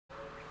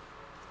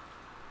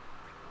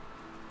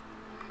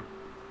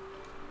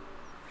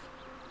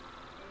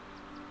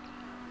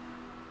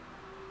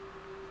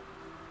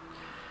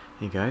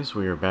Hey guys,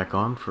 we are back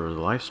on for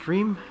the live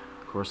stream.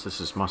 Of course, this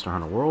is Monster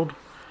Hunter World,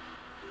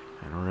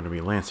 and we're going to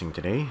be lancing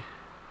today.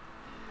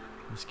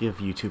 Let's give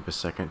YouTube a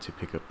second to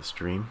pick up the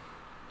stream,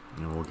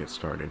 and we'll get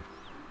started.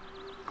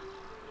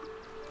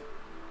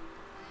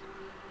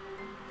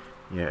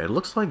 Yeah, it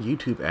looks like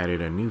YouTube added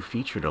a new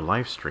feature to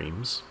live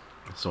streams.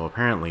 So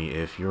apparently,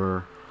 if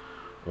you're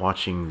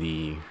watching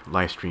the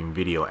live stream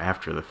video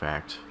after the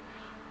fact,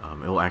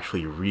 it'll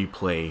actually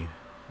replay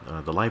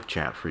the live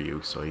chat for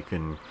you, so you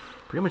can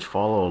pretty much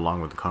follow along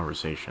with the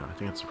conversation. I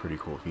think that's a pretty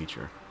cool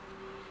feature.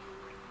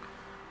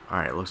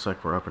 Alright, looks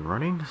like we're up and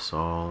running,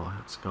 so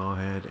let's go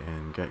ahead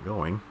and get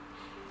going.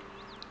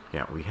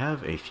 Yeah, we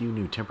have a few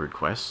new tempered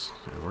quests,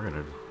 and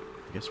I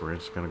guess we're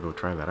just gonna go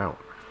try that out.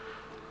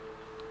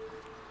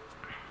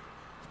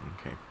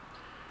 Okay.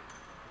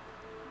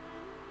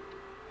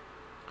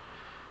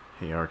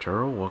 Hey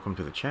Arturo, welcome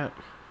to the chat.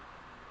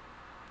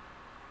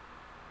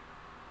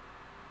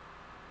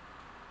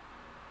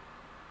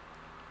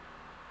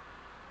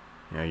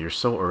 Yeah, you're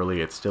so early,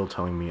 it's still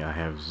telling me I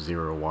have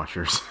 0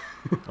 watchers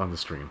on the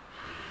stream.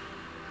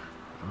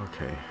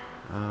 Okay,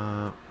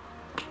 what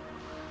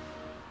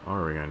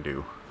are we gonna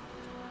do?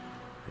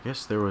 I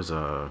guess there was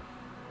a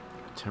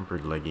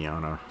tempered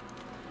Legiana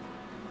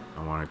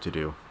I wanted to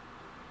do.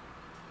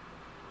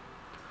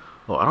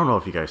 Well, I don't know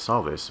if you guys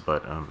saw this,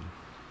 but,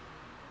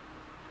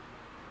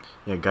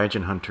 yeah,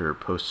 Gaijin Hunter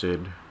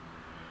posted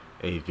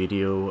a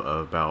video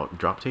about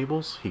drop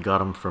tables. He got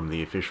them from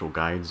the official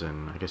guides,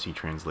 and I guess he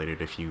translated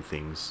a few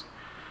things.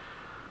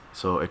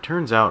 So it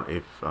turns out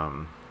if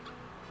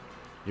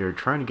you're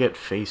trying to get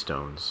face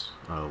stones,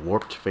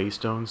 warped face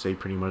stones, they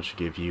pretty much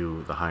give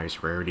you the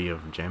highest rarity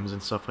of gems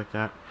and stuff like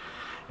that.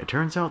 It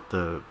turns out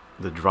the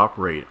drop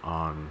rate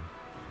on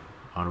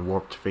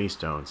warped face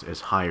stones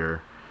is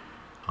higher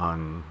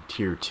on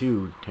tier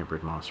 2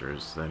 tempered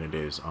monsters than it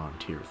is on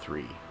tier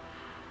 3.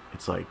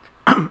 It's like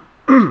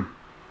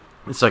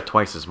it's like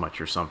twice as much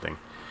or something.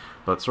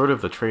 But sort of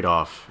the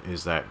trade-off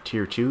is that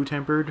tier 2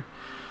 tempered,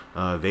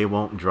 they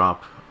won't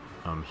drop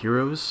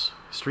heroes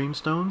stream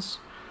stones,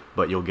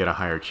 but you'll get a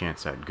higher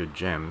chance at good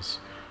gems.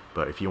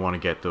 But if you want to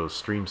get those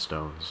stream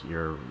stones,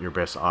 your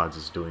best odds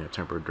is doing a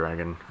tempered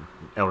dragon,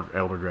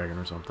 elder dragon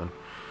or something.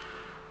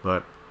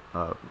 But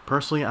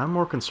personally, I'm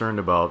more concerned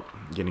about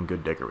getting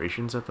good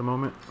decorations at the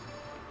moment.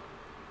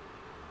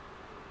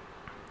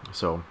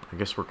 So I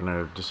guess we're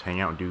gonna just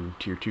hang out and do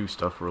tier 2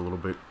 stuff for a little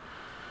bit.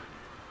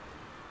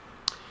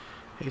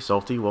 Hey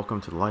Salty,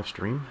 welcome to the live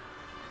stream.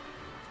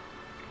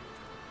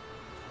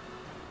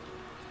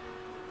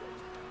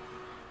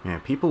 Man,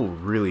 people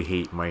really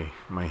hate my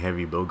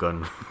heavy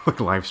bowgun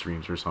live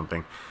streams or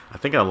something. I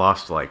think I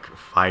lost like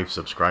 5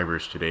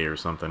 subscribers today or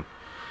something.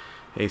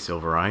 Hey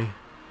Silver Eye.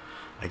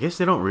 I guess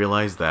they don't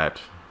realize that,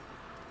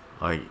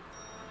 like,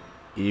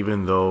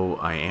 even though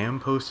I am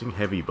posting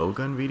heavy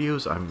bowgun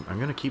videos, I'm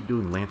gonna keep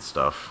doing Lance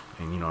stuff,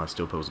 and you know, I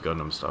still post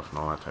Gundam stuff and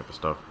all that type of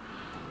stuff.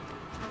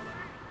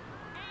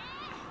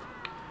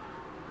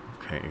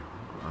 Okay,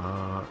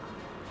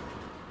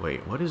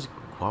 wait, what is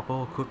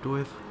Guapo equipped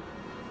with?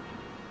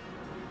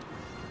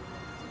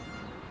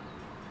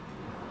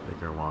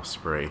 Bigger wasp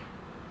spray.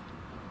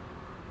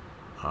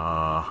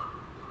 Alright,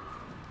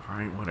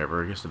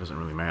 whatever, I guess it doesn't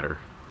really matter.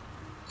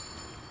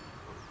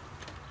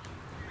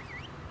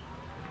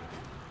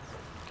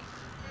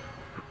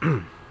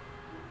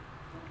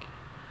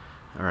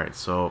 Alright,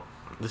 so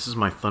this is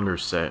my Thunder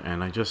set,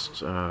 and I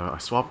just I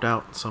swapped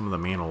out some of the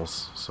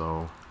mantles,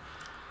 so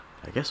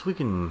I guess we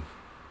can.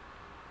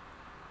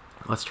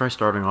 Let's try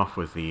starting off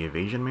with the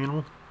evasion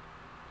mantle,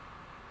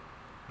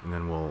 and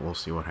then we'll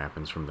see what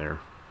happens from there.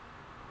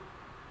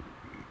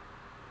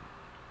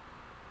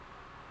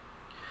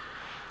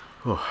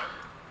 Oh,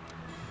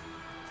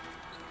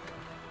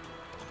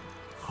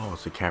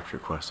 it's a capture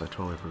quest. I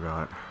totally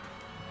forgot.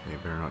 Okay,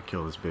 better not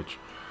kill this bitch.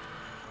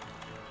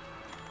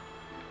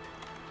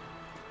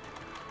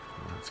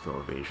 Let's go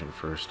evasion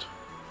first.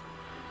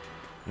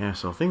 Yeah,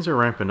 so things are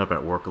ramping up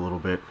at work a little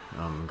bit.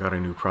 Got a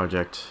new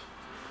project.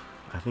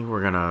 I think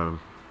we're gonna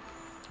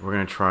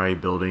try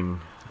building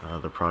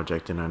the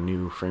project in a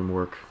new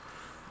framework.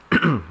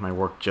 My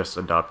work just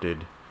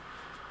adopted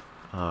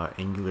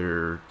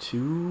Angular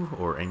 2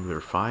 or Angular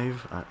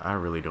 5. I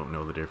really don't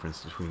know the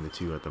difference between the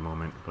two at the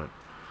moment, but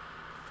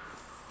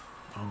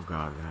oh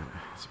god,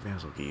 that's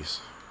basil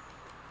geese.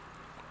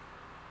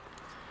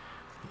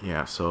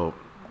 Yeah, so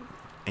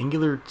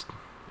Angular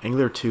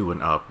 2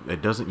 and up,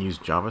 it doesn't use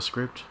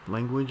JavaScript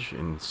language.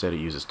 Instead, it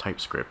uses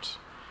TypeScript,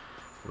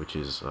 which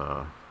is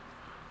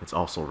it's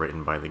also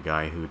written by the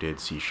guy who did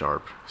C#.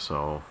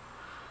 So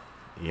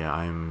yeah,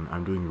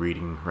 I'm doing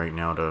reading right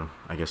now to,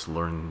 I guess,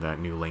 learn that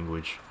new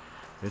language.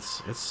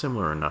 It's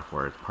similar enough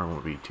where it probably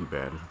won't be too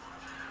bad.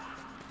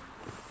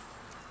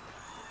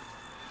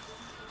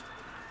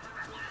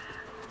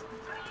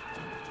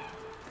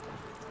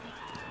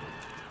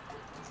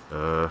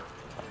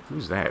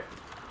 Who's that?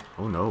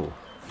 Oh no.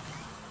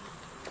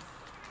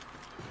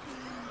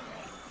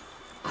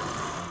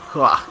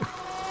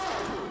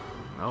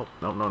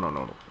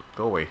 No.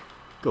 Go away.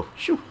 Go.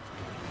 Shoo.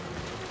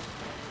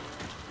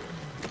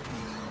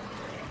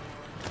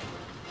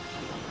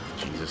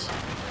 Jesus.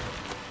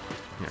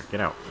 Here, get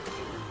out.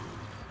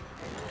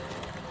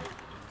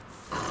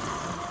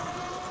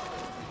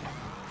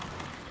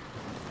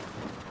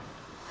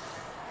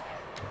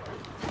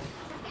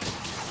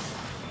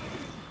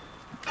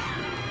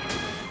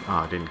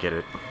 Ah, didn't get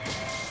it.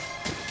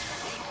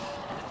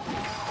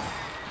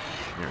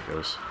 There it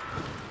goes.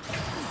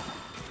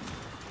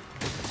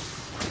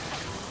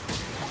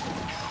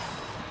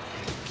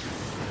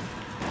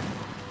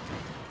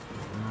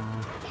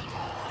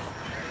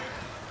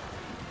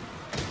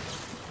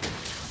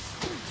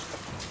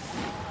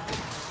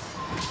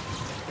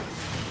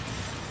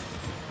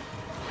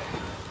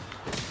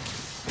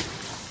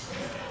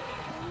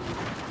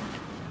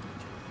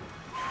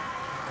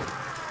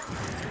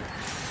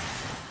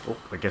 Oh,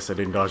 I guess I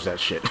didn't dodge that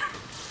shit.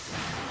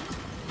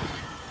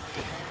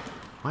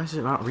 Why is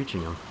it not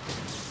reaching him?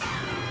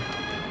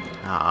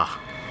 Ah.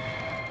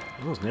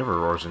 It almost never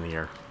roars in the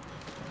air.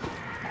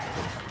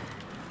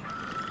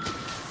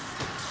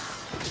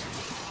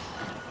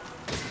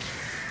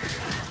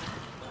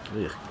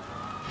 Ugh.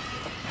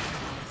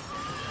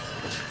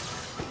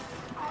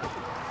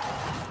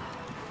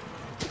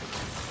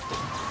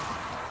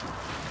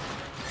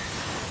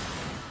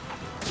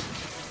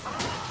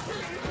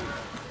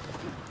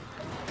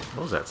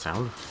 What was that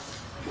sound?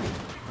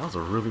 That was a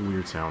really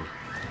weird sound.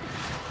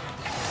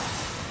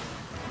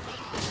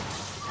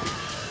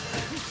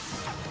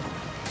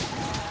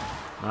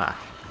 Ah.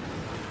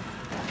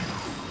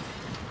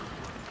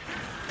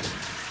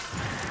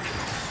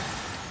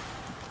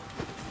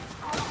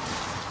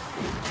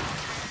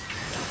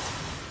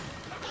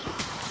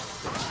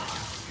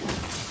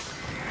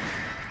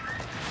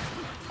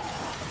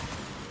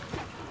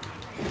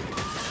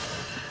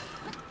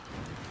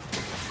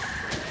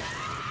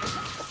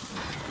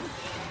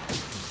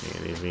 Okay,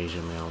 the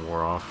evasion man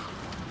wore off.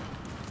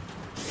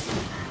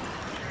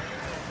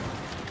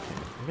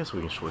 I guess we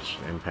can switch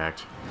to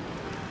impact.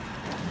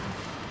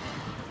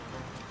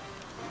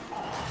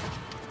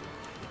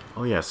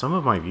 Oh yeah, some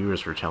of my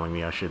viewers were telling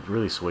me I should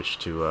really switch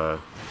to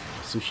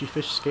sushi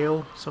fish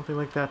scale, something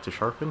like that, to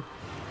sharpen,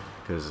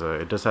 because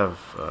it does have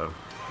a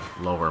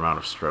lower amount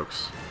of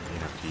strokes you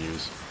have to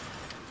use.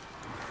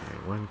 Okay,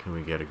 when can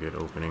we get a good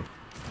opening?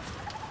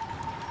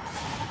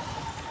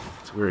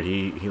 It's weird,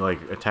 he like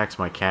attacks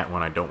my cat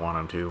when I don't want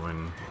him to,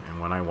 and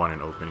when I want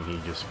an opening he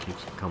just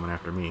keeps coming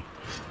after me.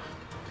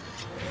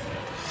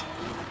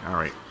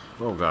 Alright.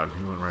 Oh god,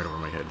 he went right over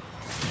my head.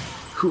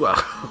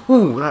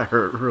 Ooh, that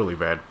hurt really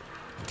bad.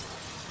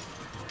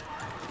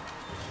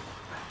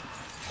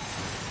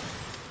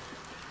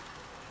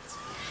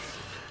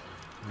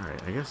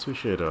 Alright, I guess we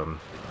should,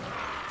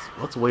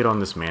 let's wait on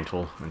this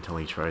mantle until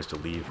he tries to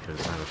leave,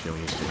 because I have a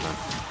feeling he's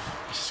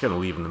just gonna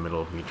leave in the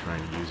middle of me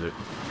trying to use it.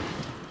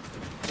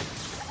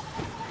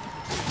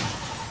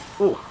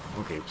 Oh,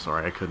 okay,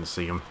 sorry, I couldn't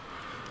see him.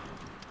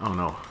 Oh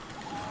no.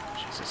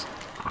 Jesus.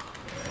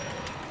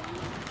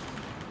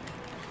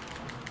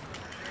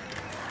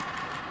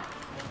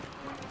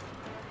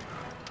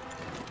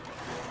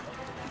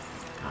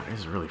 God, it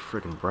is really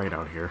freaking bright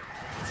out here.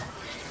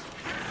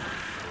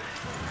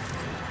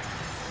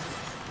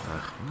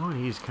 You know what?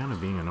 He's kind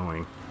of being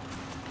annoying.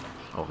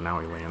 Oh, now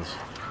he lands.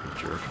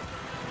 Jerk.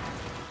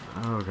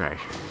 Okay.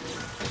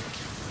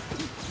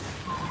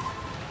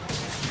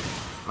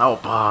 Oh,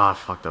 I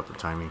fucked up the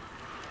timing.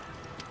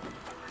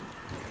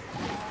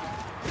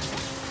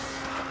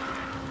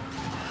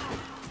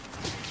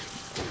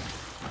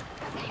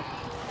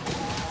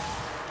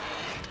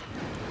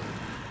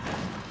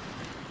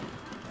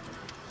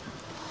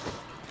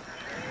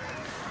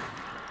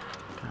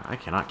 God, I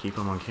cannot keep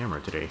him on camera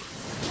today.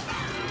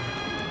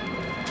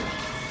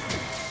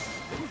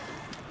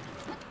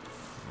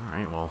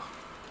 Alright, well,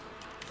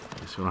 I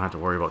guess we don't have to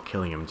worry about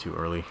killing him too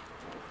early.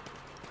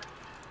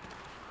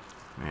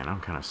 Man, I'm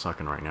kind of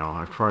sucking right now.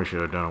 I probably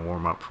should have done a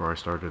warm-up before I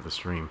started the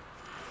stream.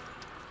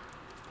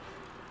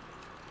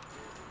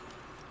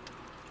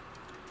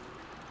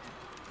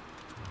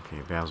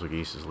 Okay, Basil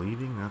Geese is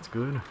leaving. That's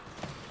good.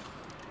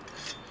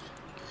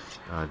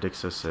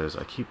 Dixa says,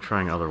 I keep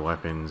trying other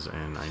weapons,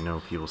 and I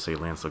know people say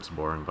Lance looks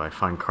boring, but I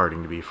find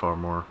karting to be far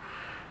more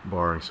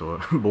boring, so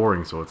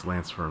it's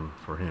Lance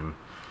for him.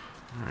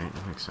 Alright,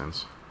 that makes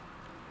sense.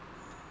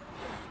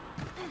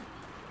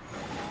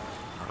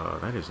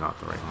 That is not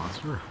the right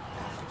monster.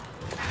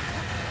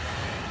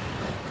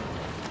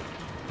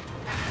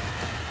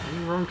 What are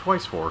you wrong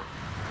twice for?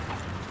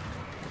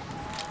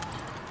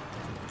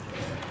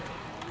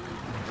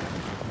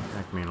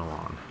 Back me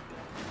along.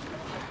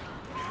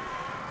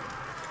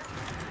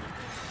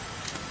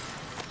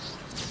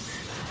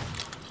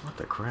 What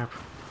the crap?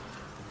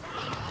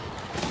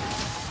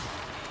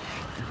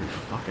 Every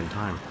fucking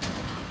time.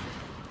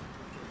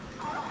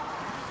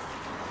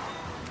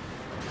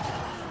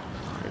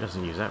 He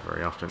doesn't use that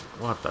very often.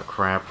 What the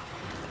crap?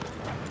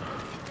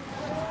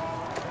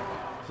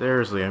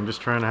 Seriously, I'm just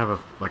trying to have a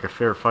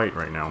fair fight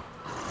right now.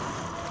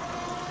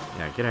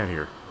 Yeah, get out of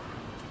here.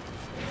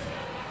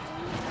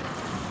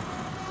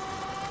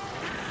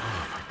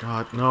 Oh my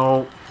god,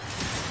 no.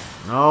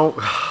 No.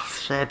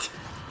 Shit.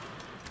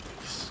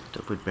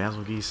 What's up with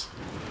basil geese?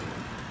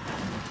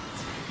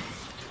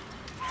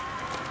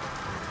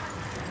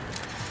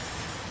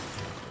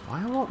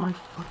 Why won't my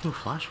fucking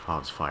flash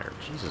pods fire?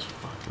 Jesus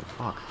fucking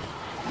fuck.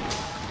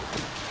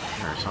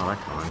 Never saw that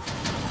coming.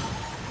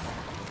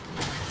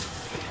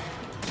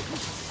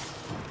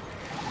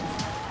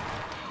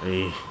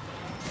 Hey.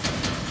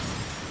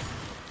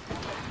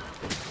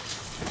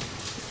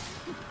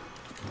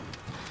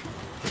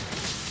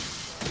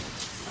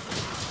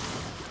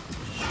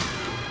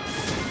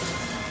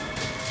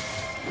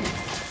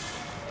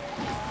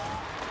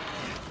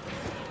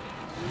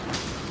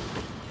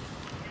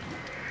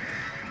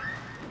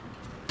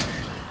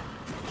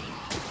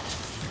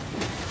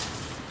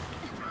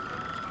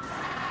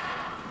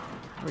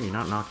 How are you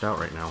not knocked out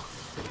right now?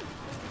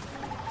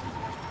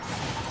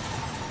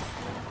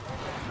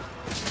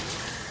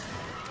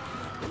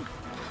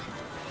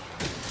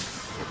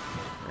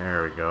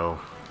 There we go.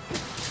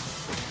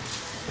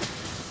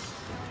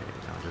 Okay,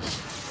 now just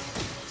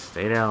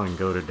stay down and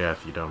go to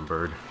death, you dumb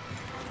bird.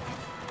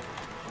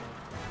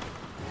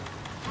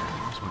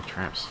 Where's my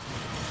traps?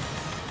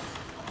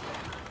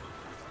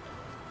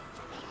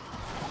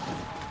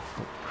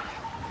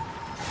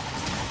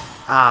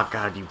 Ah,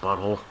 God, you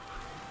butthole.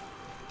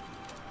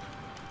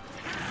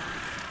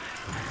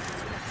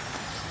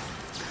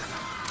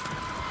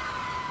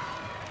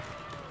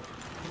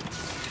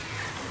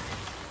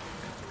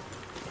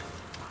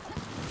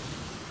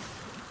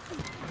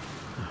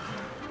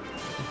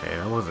 Okay,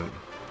 that wasn't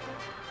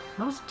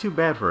too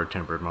bad for a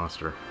tempered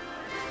monster.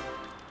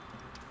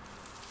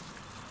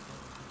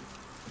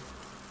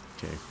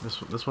 Okay,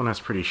 this one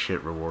has pretty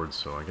shit rewards,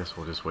 so I guess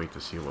we'll just wait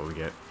to see what we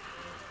get.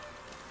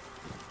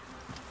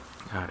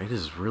 God, it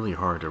is really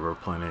hard to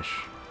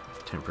replenish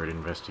tempered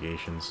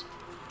investigations.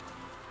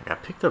 Like, I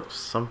picked up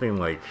something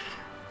like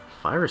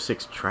 5 or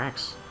 6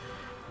 tracks.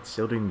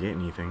 Still didn't get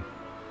anything.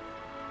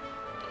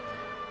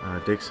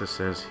 Dixa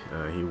says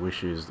he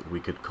wishes we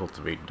could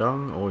cultivate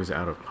dung, always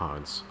out of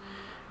pods.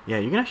 Yeah,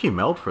 you can actually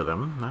meld for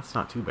them. That's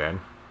not too bad.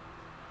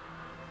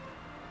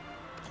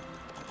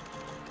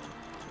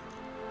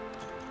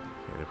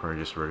 Okay, they're probably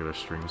just regular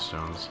string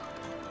stones.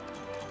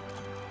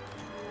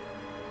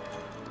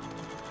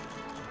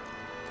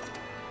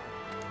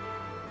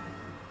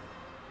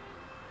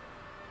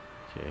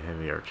 Okay,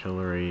 heavy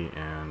artillery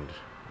and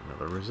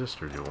another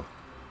resistor jewel.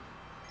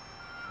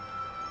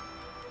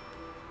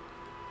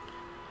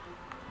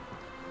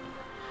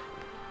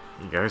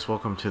 Hey guys,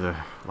 welcome to the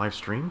live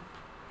stream.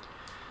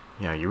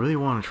 Yeah, you really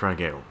want to try to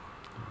get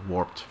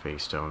warped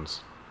face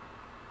stones.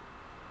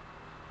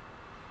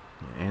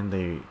 And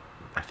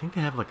I think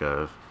they have like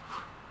a,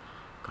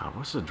 God,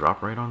 what's the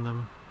drop rate on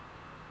them?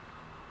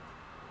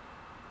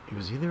 It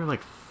was either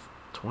like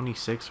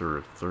 26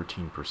 or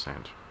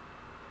 13%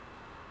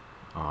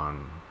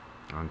 on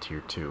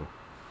tier 2.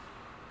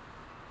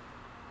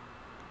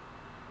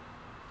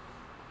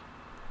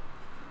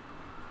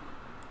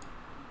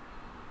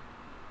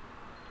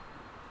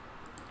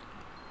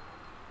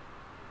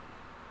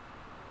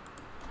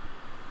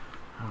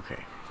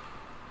 Okay.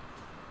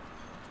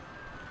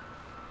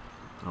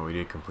 Oh, we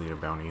did complete a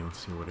bounty. Let's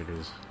see what it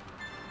is.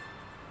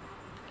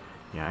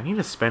 Yeah, I need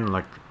to spend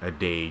like a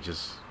day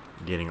just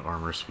getting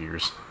armor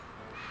spheres.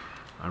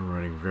 I'm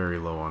running very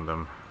low on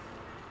them.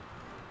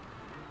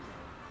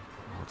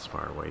 Let's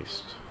spire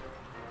waste.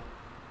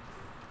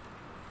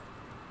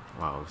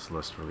 Wow, this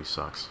list really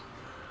sucks.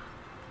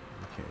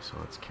 Okay, so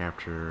let's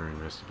capture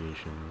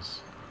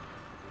investigations.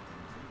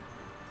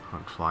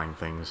 Hunt flying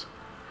things.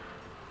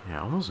 Yeah,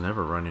 I almost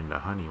never run into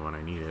honey when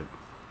I need it.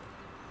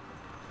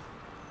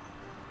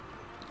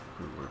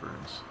 Blue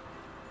wyverns.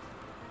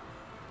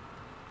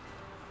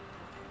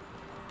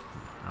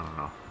 I don't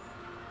know.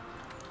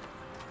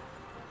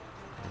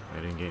 I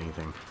didn't get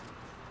anything.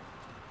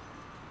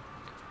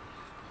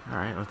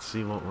 Alright, let's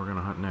see what we're gonna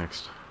hunt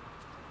next.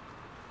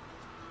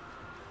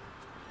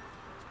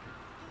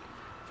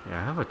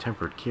 Yeah, I have a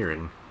tempered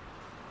Kirin.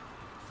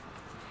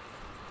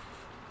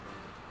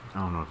 I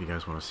don't know if you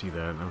guys want to see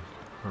that. That would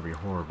probably be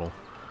horrible.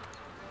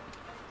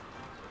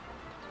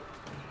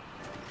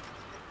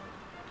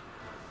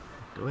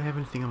 Do I have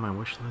anything on my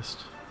wish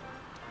list?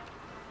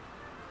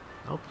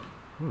 Nope.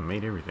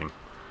 Made everything.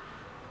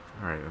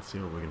 Alright, let's see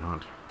what we can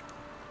hunt.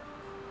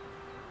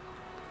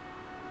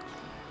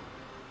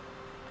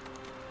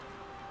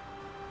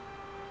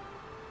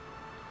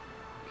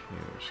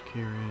 Okay, there's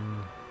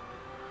Kirin.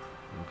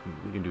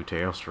 We can do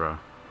Teostra.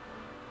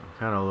 I'm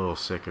kind of a little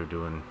sick of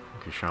doing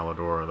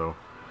Kushaladora though.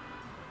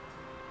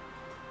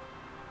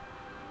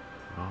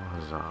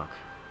 Hazak.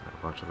 Got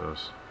a bunch of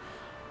those.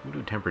 We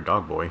can do Tempered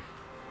Dog Boy.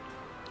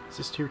 Is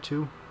this tier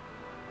 2?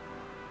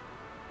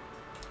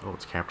 Oh,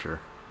 it's capture.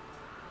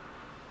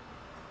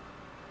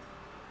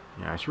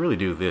 Yeah, I should really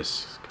do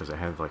this because I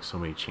have like so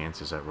many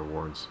chances at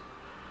rewards.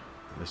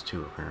 This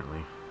too,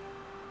 apparently.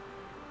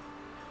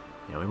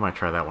 Yeah, we might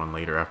try that one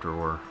later after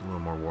we're a little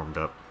more warmed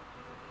up.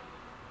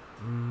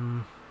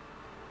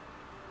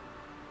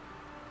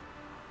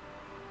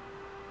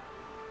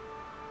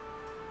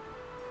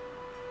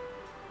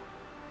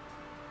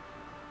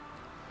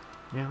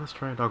 Yeah, let's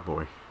try Dog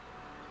Boy.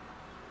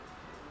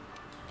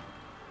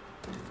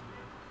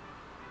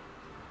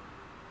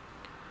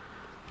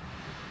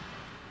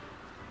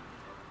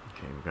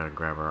 Okay, we gotta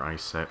grab our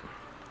ice set.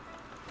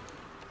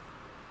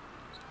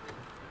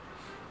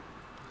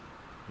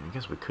 I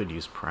guess we could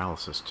use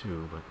paralysis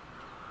too, but...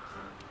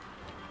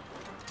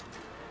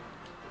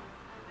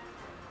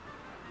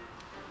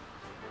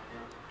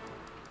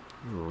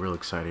 We're real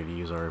excited to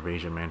use our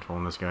evasion mantle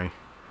on this guy.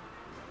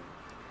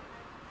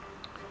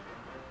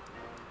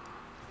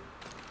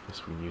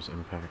 Guess we use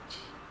impact.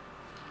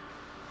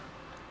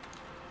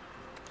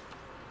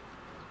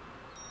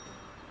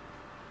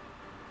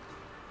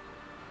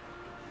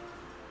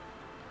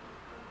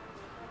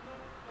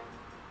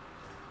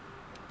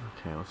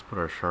 Okay, let's put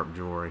our sharp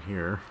jewel right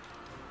here.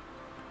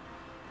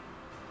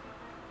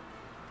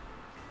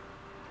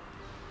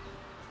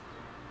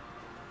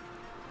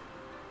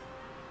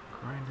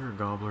 Grinder,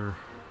 gobbler.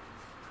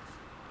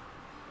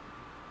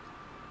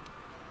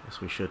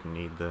 Guess we shouldn't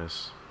need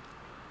this.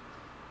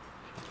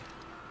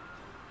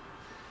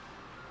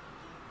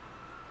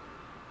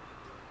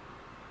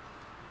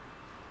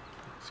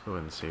 Let's go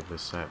ahead and save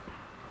this set.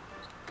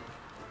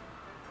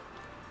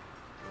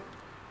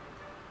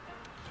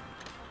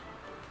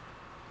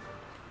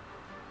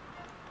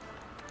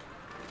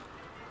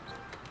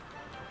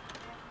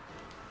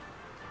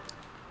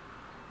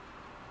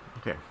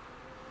 Okay.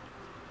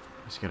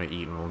 Just gotta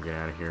eat and we'll get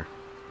out of here.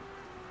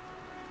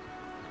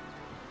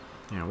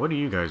 Yeah, what are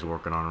you guys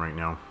working on right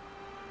now?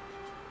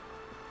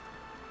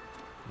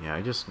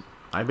 Yeah,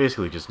 I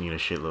basically just need a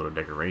shitload of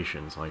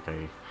decorations. Like,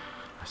 I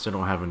still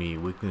don't have any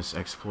weakness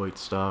exploit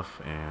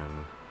stuff,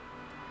 and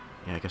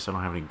yeah, I guess I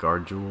don't have any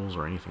guard jewels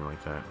or anything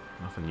like that.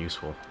 Nothing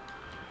useful.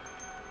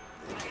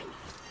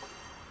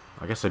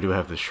 I guess I do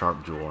have this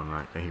sharp jewel, and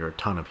I hear a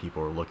ton of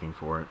people are looking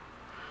for it.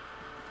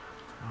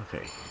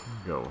 Okay, here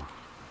we go.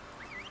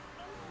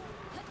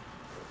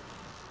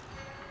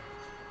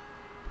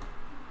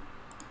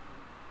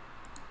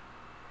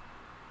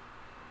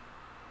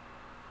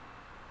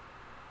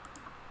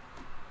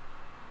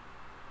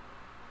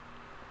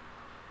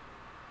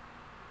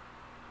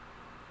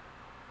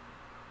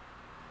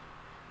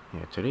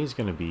 Yeah, today's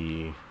gonna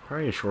be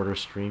probably a shorter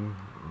stream.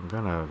 I'm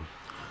gonna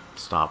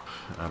stop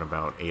at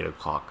about 8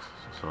 o'clock,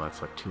 so that's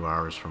like 2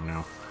 hours from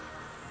now.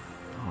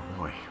 Oh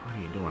boy, what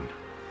are you doing?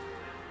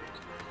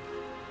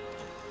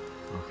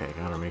 Okay,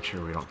 gotta make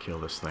sure we don't kill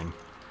this thing.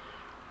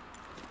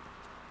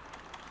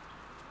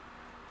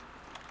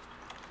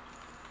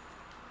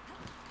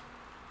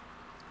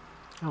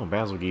 Oh,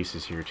 Basil Geese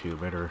is here too.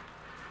 Better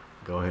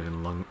go ahead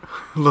and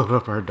load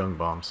up our dung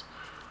bombs.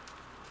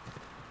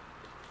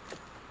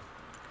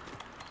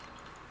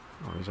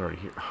 Oh, he's already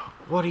here.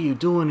 What are you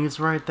doing? He's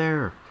right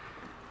there.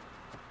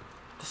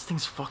 This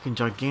thing's fucking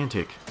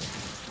gigantic.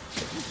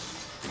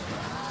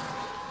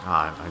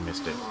 Ah, I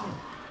missed it.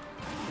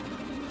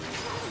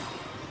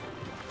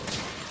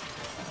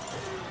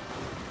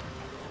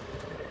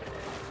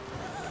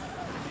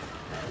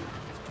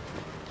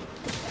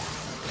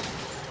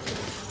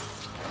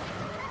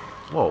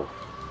 Whoa.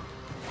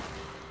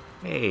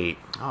 Hey.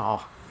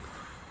 Oh.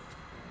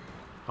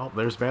 Oh,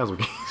 there's Basil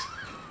Geese.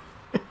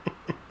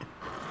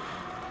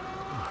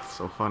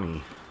 So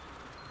funny.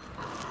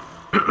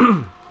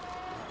 Okay,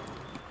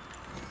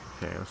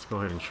 let's go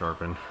ahead and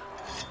sharpen.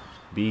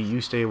 B,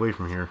 you stay away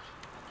from here.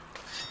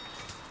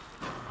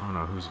 Oh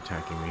no, who's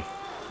attacking me?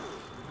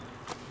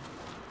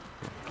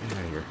 Get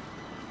out of here.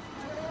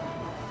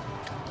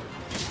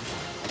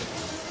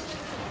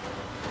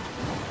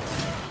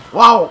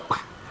 Wow!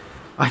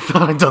 I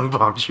thought I dung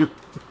bombed you,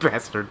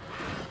 bastard.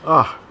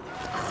 Oh.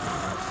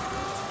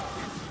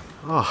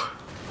 Oh.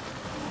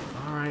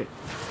 Alright.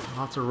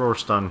 Lots of roar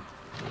stun.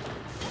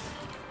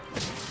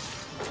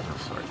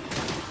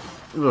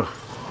 Ugh.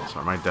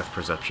 Sorry, my depth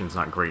perception's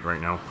not great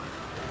right now.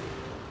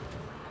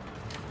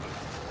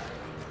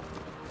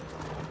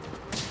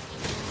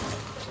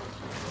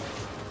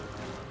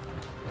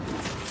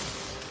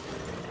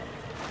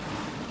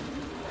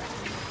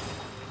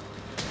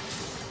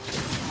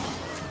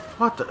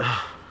 What the?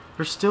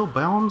 There's still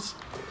bombs?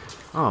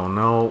 Oh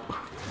no.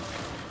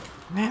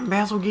 Man,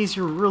 Basil Geese,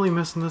 you're really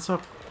messing this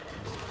up.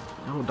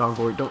 No, dog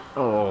boy, don't.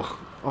 Oh.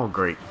 Oh,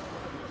 great.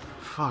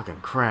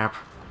 Fucking crap.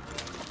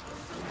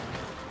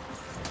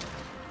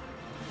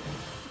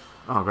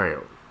 Oh, great.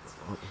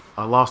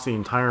 I lost the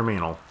entire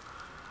mantle.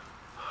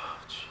 Oh,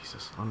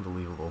 Jesus,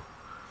 unbelievable.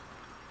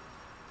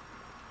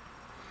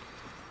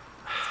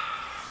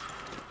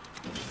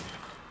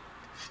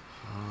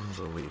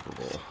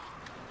 Unbelievable.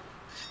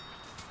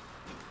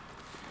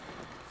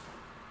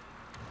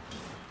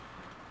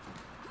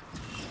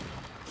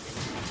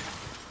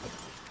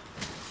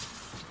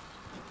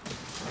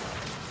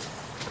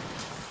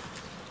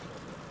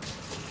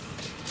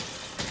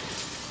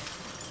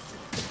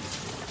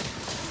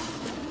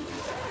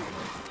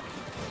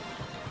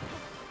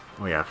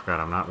 Oh yeah, I forgot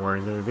I'm not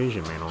wearing the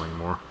evasion mantle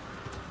anymore.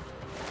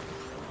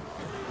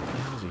 What the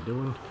hell is he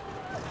doing?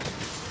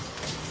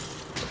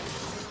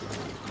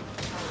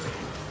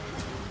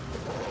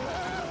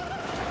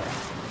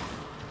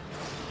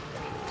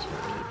 Okay, so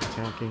keep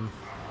attacking.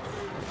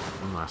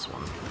 One last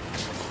one.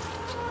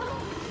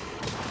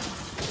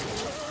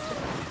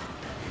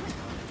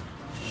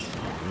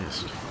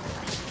 Missed.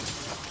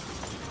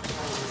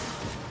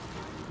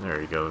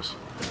 There he goes.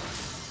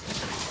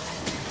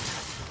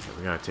 Okay,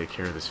 we gotta take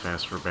care of this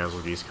fast before Basil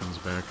Geese comes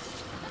back.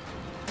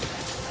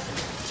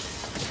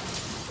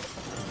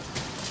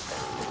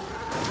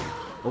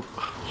 Oh,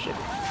 shit.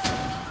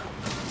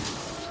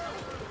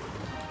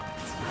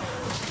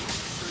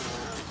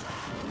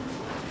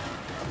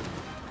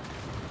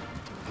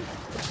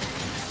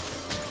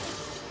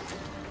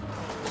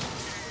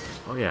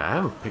 Oh yeah, I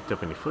haven't picked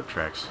up any foot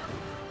tracks.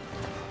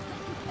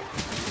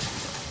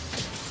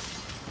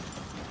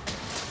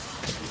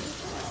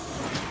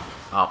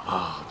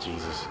 Oh,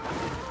 Jesus.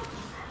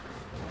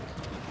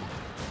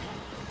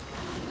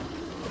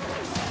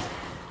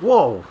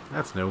 Whoa,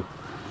 that's new.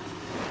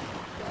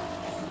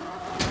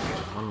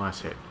 One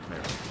last hit.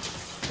 There.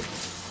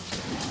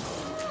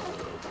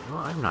 Well,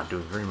 I'm not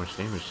doing very much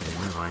damage to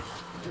him, am I?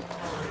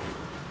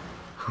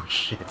 Oh,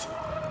 shit.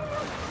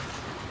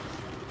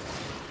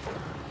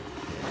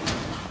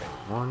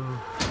 One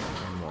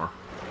more.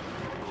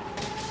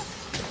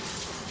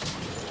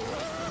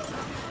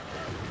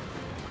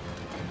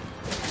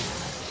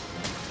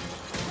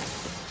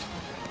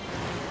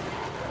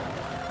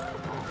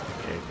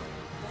 Okay.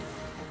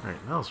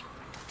 Alright, that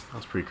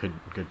was pretty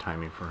good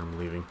timing for him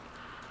leaving.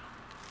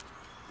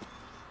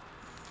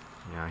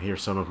 Yeah, I hear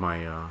some of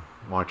my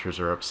watchers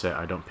are upset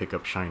I don't pick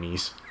up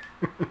shinies.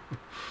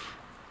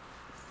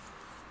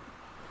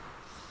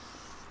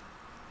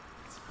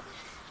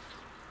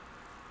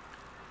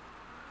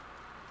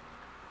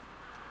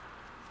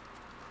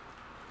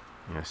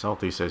 Yeah,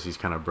 Salty says he's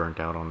kind of burnt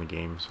out on the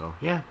game, so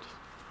yeah,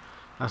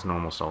 that's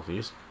normal, Salty.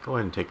 Just go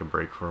ahead and take a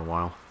break for a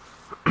while.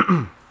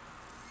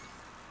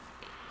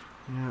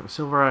 Yeah,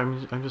 Silver,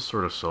 I'm just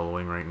sort of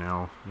soloing right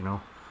now, you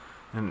know,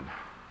 and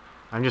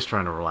I'm just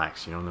trying to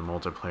relax, you know. In the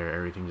multiplayer,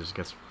 everything just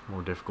gets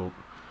more difficult.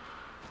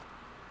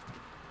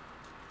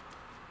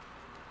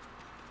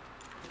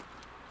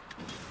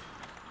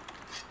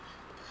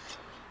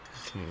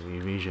 Okay, the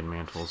evasion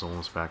mantle is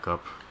almost back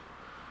up,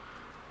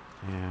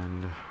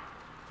 and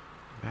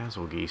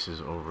Basil Geese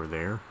is over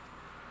there.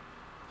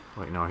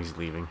 Wait, no, he's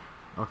leaving.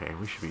 Okay,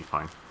 we should be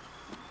fine.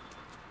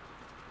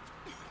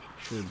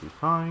 Should be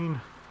fine.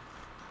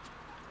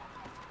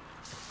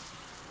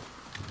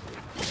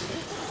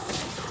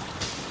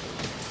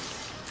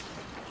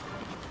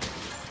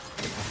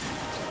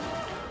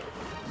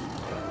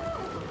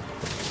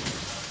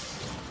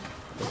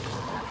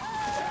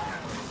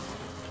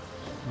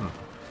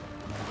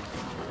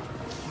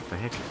 What the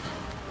heck?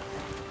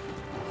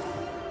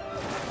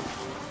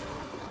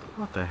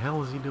 What the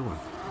hell is he doing?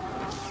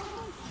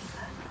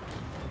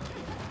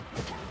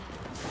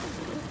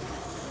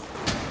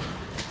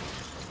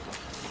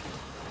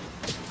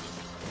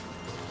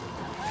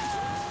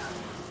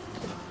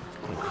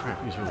 Holy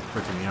crap, he's really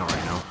freaking me out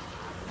right now.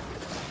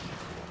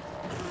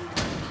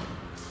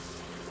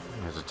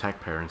 His attack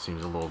pattern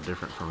seems a little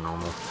different from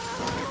normal.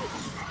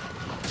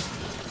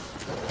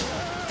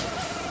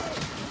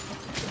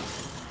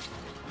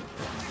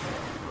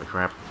 Holy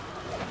crap.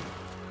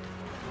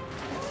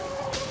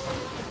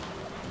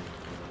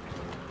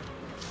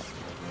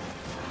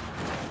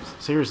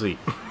 Seriously.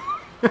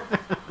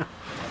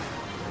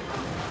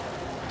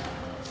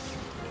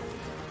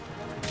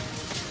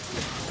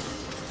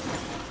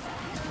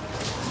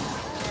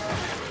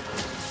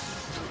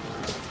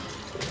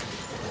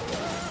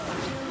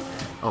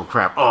 Oh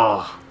crap.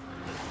 Oh.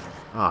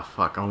 Oh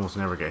fuck. I almost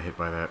never get hit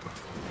by that.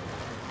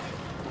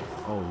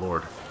 Oh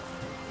lord.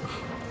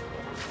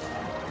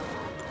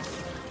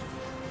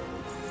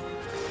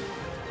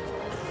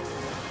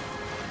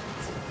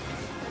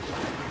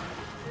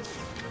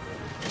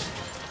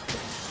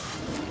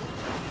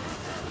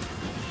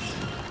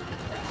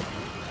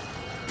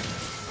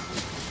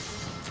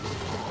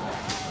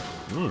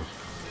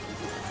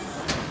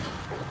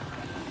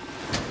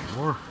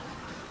 More.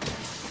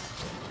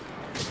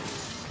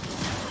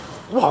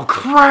 Whoa,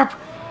 crap!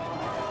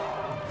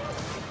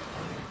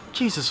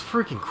 Jesus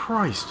freaking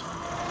Christ.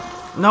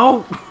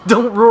 No!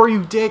 Don't roar,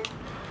 you dick!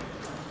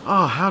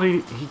 Oh, how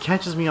did he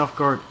catches me off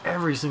guard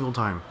every single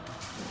time.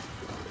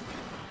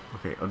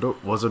 Okay,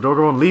 was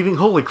Adogon leaving?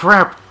 Holy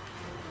crap!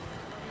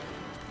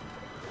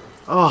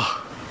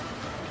 Oh.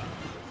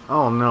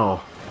 Oh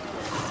no.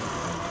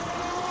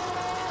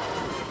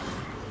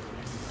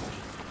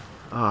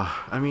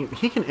 I mean,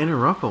 he can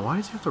interrupt, but why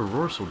does he have to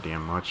roar so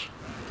damn much?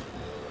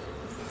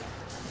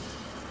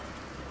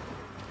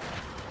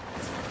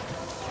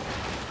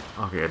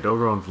 Okay,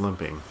 Adogon's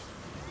limping.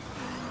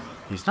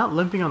 He's not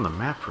limping on the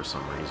map for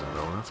some reason,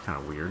 though. That's kind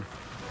of weird.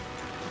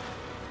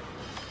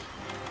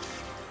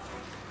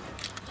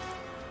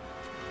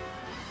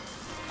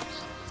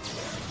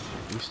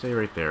 You stay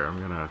right there.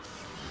 I'm gonna...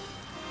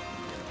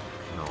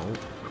 No,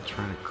 I'm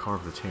trying to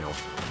carve the tail.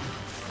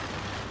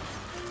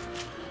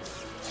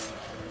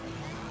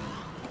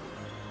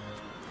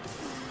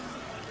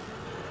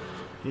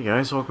 Hey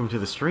guys, welcome to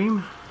the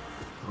stream.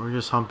 We're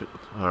just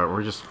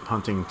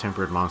hunting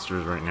tempered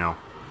monsters right now.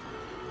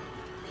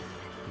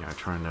 Yeah,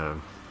 trying to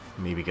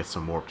maybe get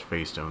some warped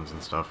face stones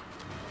and stuff.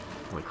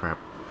 Holy crap.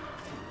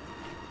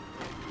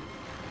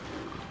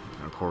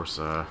 And of course,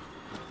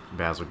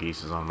 Basil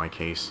Geese is on my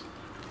case.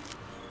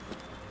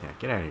 Yeah,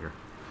 get out of here.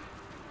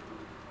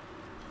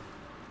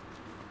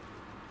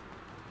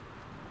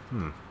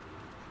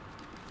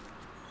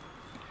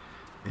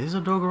 Is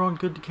a Dogoron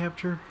good to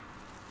capture?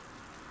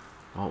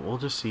 Well, we'll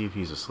just see if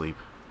he's asleep.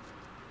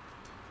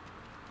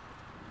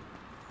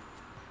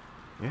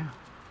 Yeah.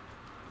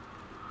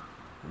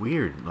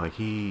 Weird, like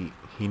he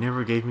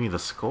never gave me the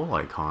skull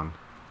icon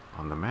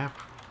on the map.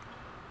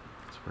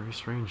 It's very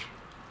strange.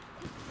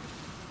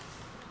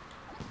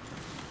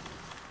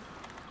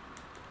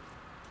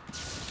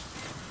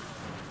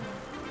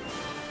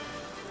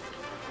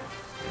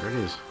 There it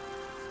is.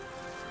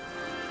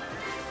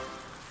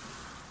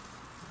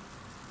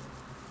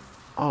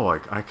 Oh,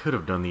 I could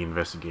have done the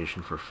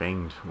investigation for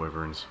fanged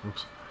wyverns.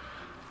 Oops.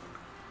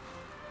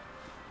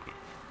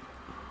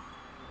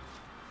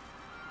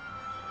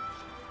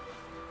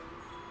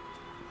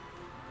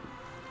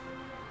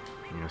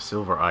 You know,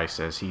 Silver Eye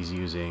says he's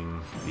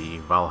using the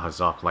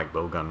Valhazak light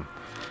bowgun.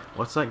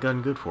 What's that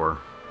gun good for,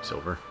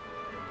 Silver?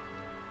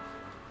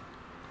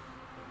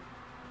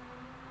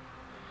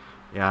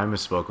 Yeah, I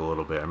misspoke a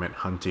little bit. I meant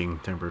hunting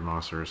tempered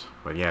monsters.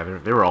 But yeah,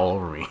 they were all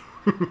over me.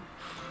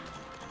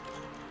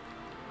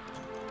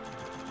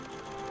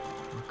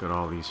 Look at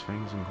all these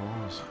fangs and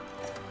claws.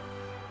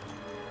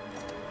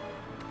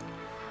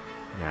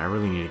 Yeah, I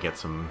really need to get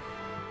some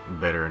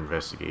better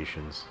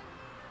investigations.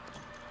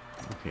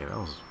 Okay, that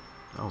was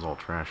all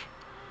trash.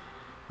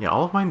 Yeah,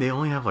 all of mine, they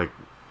only have like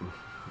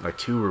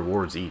 2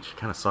 rewards each.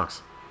 Kind of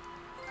sucks.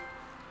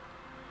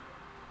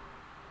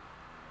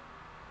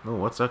 Oh,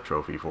 what's that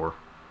trophy for?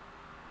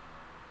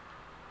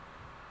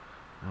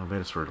 I bet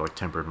it's for like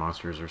tempered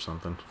monsters or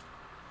something.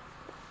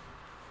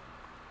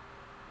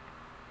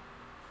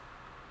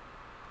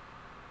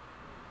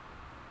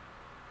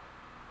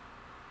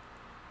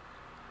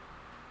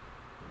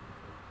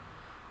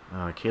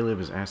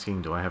 Caleb is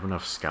asking, do I have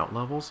enough scout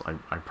levels?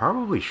 I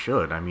probably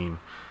should. I mean,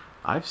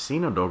 I've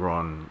seen a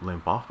Dogoron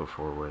limp off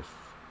before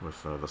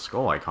with the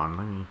skull icon.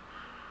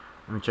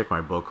 Let me check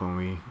my book when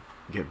we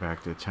get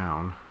back to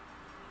town.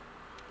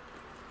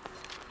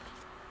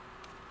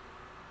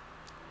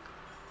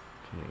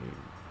 Okay,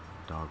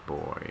 dog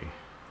boy.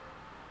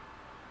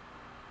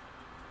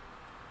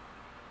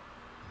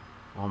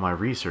 Well, my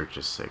research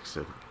is 6.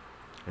 It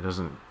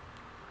doesn't.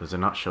 Does it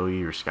not show you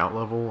your scout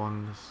level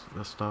on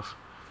this stuff?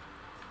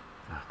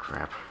 Ah,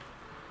 crap.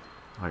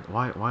 Like,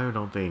 why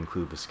don't they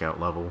include the scout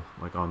level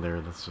like on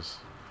there? That's just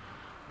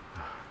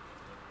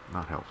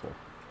not helpful.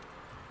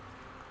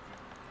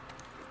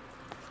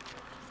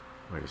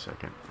 Wait a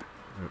second.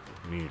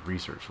 We need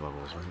research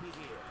levels, right?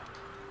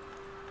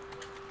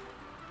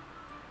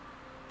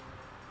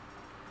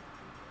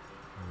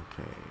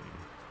 Okay.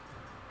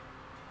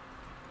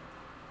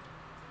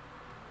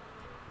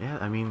 Yeah,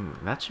 I mean,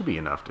 that should be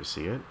enough to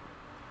see it.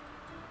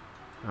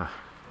 Yeah,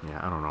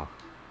 I don't know.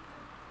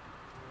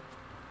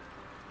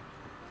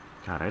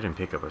 God, I didn't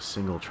pick up a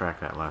single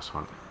track that last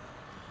hunt.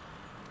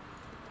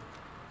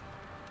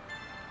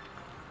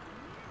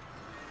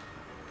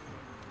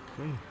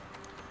 Okay.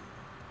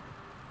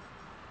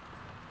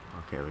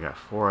 Okay, we got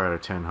 4 out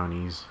of 10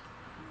 honeys.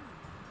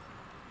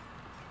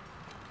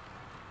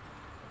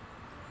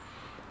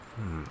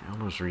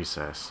 Elder's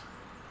Recess.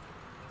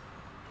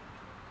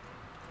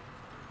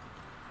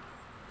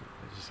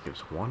 It just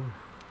gives 1.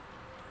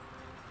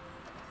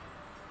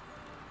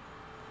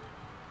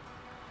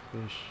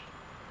 Fish.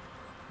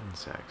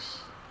 Insects.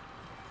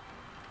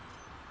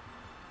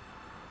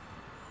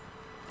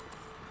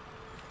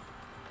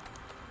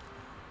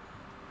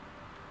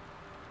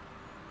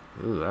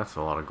 Ooh, that's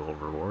a lot of gold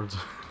rewards.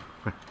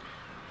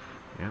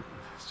 Yep,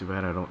 it's too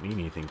bad I don't need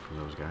anything from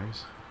those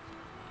guys.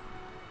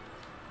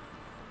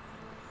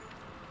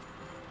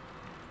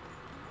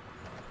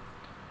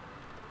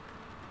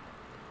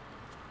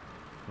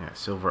 Yeah,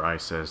 Silver Eye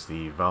says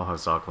the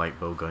Valhazak light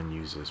bowgun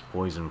uses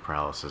poison,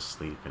 paralysis,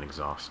 sleep, and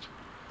exhaust.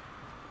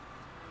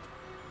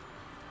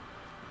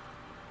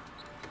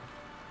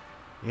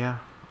 Yeah,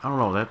 I don't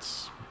know,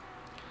 that's...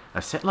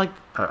 A set like...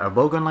 A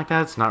bowgun like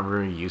that, it's not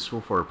very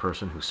useful for a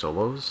person who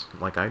solos,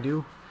 like I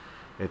do.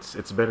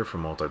 It's better for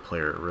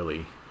multiplayer,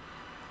 really.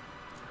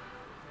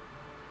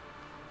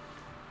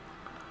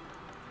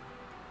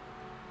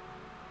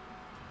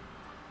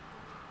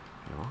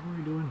 Yeah, what were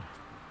we doing?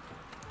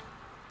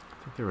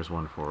 I think there was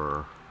one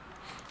for...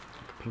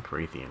 like a pink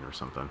Raytheon or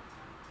something.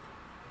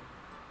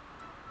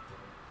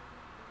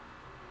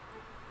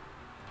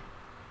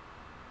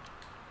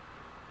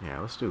 Yeah,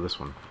 let's do this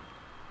one.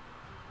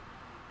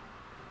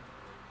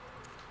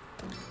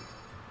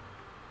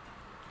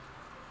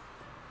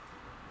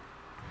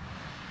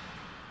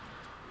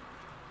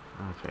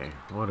 Okay,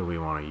 what do we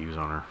want to use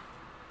on her?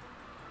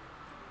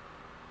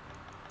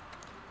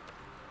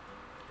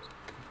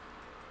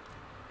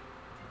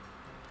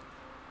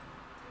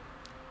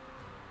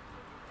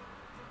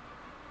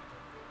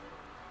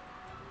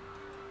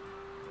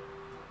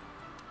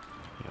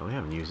 Yeah, we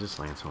haven't used this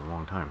lance in a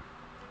long time.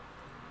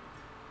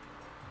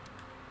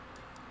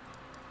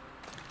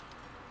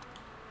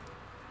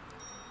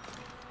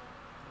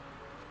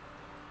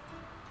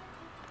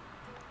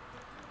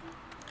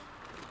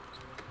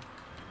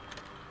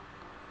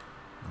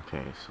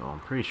 Okay, so I'm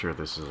pretty sure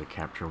this is a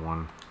capture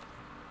one.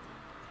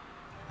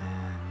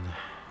 And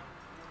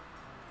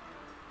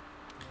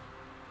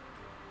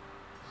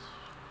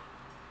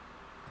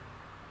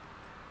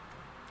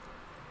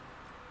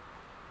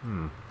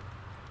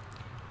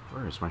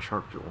where is my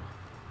sharp jewel?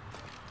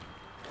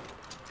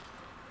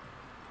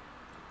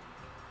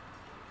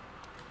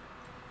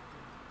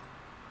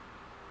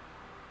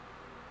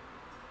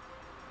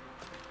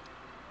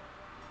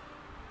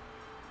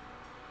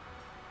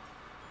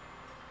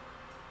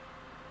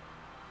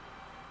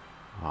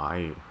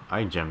 Oh,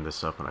 I gemmed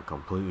this up in a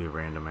completely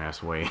random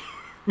ass way.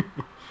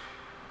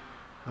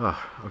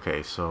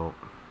 Okay, so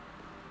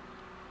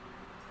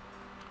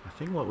I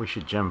think what we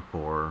should gem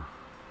for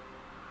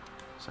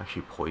is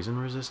actually poison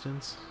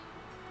resistance,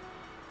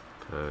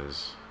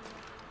 because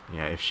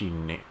yeah, if she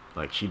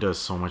she does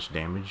so much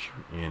damage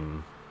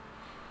in,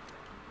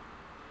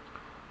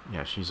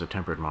 yeah, she's a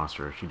tempered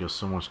monster. She does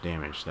so much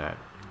damage that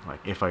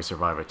like if I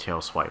survive a tail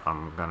swipe,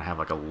 I'm gonna have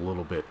like a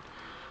little bit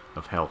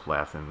of health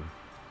left, and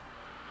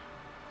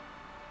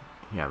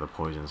yeah, the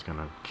poison's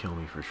gonna kill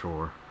me for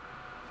sure.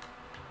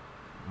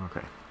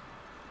 Okay.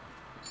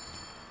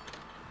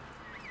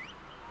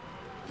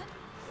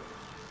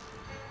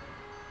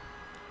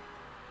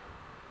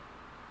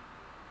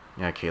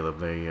 Yeah, Caleb,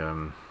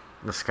 the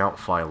scout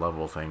fly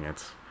level thing,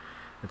 it's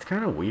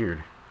kind of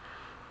weird.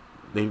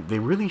 They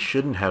really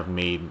shouldn't have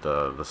made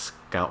the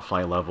scout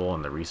fly level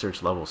and the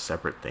research level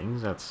separate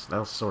things. That's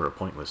sort of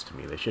pointless to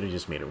me. They should have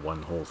just made it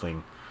one whole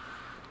thing.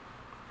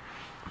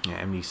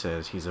 Yeah, MD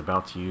says he's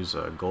about to use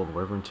a gold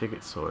wyvern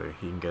ticket so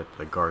he can get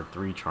the guard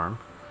 3 charm.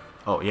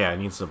 Oh yeah, it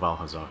needs the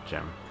Valhazak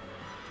gem.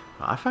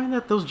 I find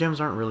that those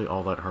gems aren't really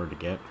all that hard to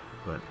get,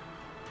 but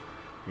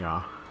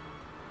yeah.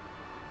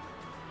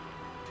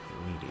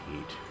 We need to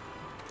eat.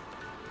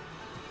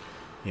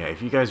 Yeah,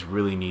 if you guys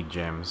really need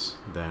gems,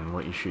 then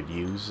what you should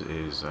use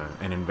is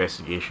an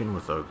investigation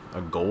with a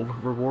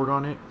gold reward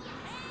on it.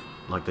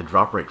 Like the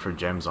drop rate for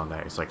gems on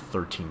that is like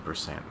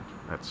 13%.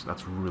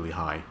 That's really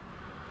high.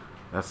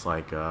 That's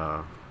like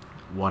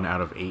 1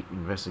 out of 8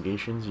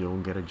 investigations you'll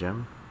get a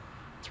gem.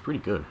 It's pretty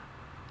good.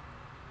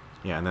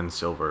 Yeah, and then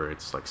silver,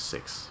 it's like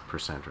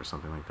 6% or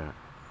something like that.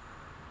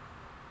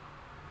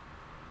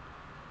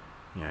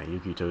 Yeah,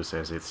 Yukito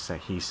says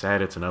he's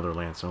sad it's another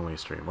Lance Only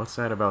stream. What's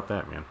sad about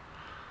that, man?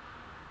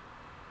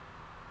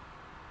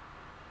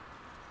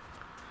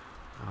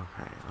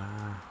 Okay,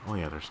 oh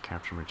yeah, there's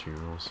capture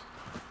materials.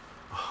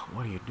 Oh,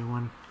 what are you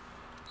doing?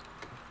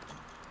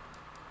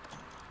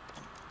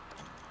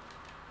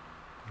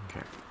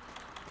 Okay.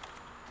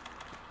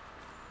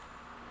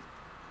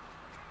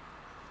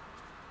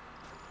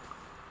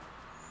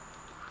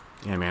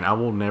 Yeah, man, I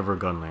will never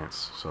gun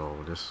Lance, so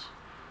just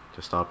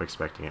stop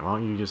expecting it. Why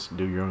don't you just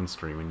do your own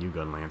stream and you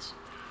gun Lance?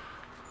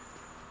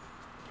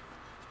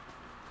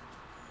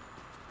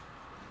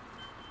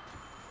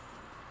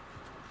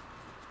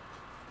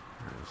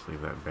 Alright, let's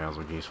leave that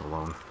Basil Geese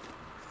alone.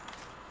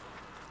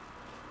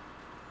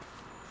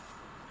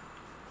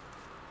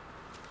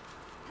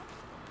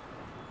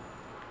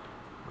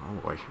 Oh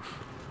boy.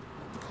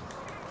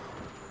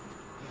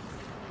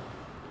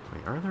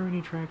 Wait, are there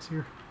any tracks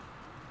here?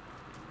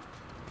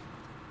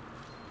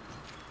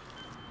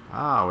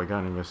 Ah, we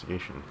got an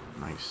investigation.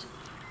 Nice.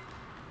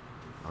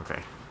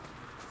 Okay.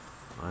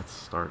 Let's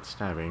start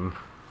stabbing.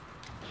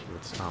 She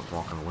would stop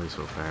walking away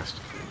so fast.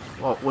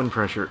 Well, wind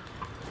pressure.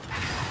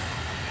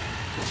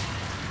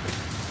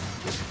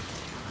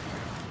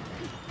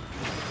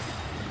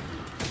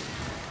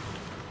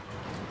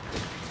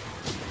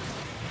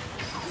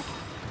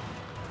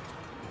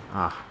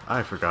 Ah,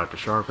 I forgot to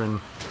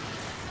sharpen.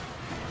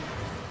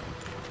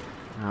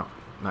 No,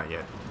 not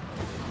yet.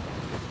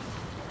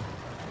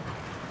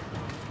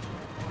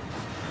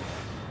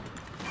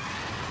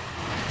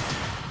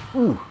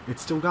 Ooh, it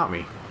still got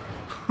me.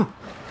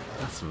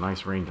 That's some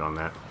nice range on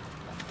that.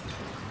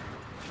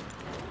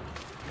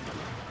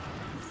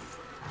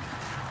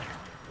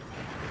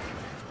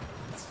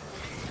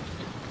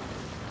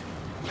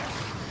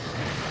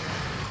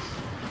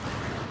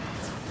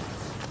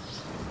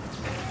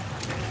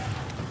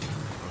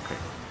 Okay.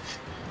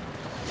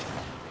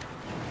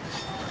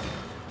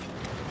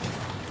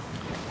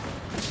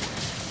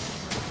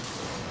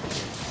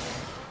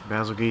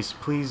 Basil Geese,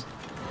 please.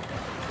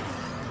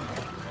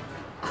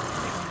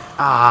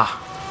 Ah!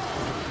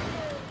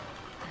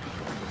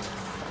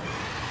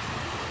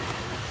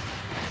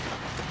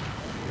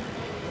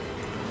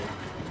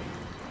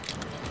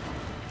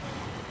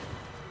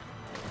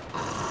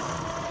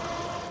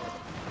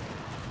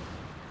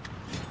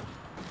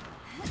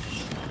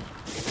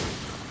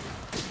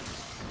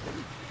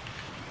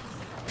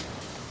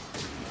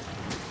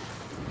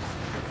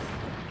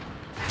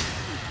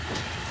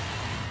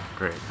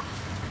 Great.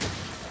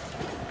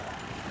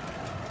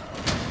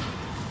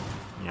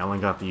 Yeah, I only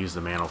got to use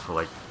the mantle for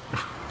like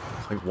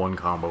like one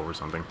combo or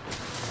something.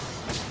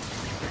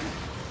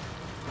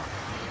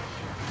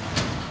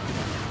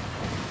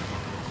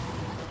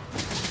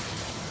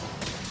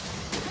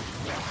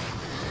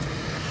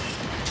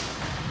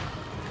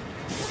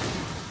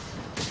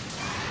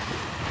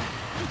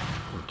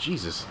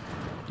 Jesus.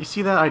 You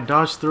see that? I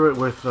dodged through it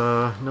with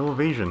no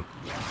evasion.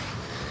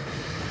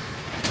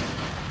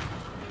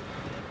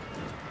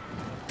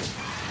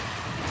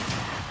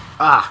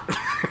 Ah!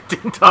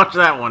 Didn't dodge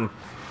that one.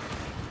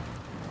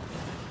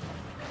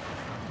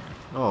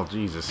 Oh,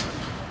 Jesus.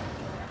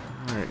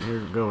 Alright,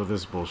 here we go with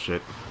this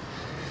bullshit.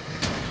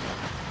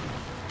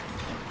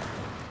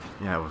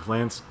 Yeah, with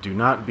Lance, do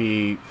not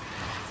be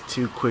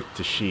too quick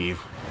to sheathe.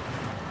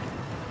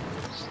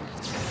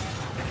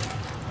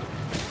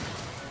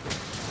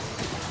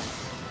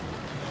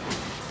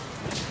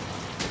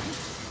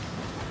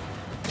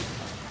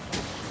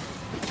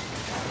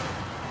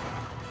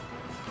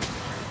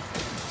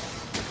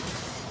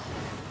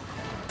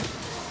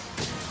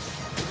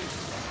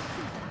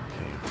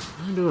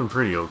 I'm doing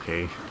pretty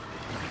okay.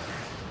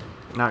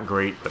 Not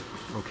great, but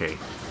okay.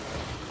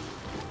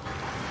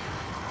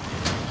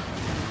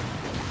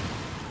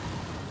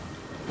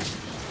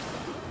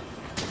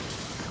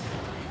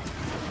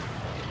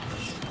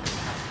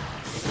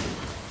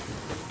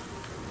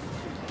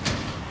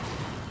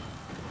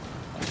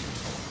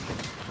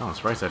 Oh, I'm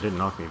surprised that didn't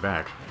knock me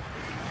back.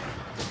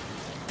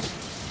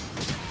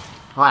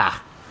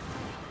 Ah!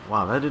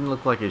 Wow, that didn't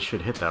look like it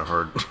should hit that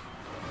hard.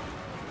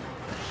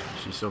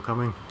 She's still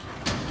coming?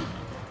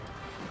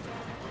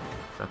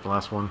 Is that the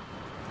last one?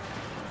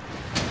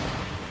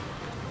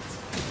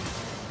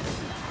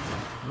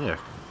 Yeah.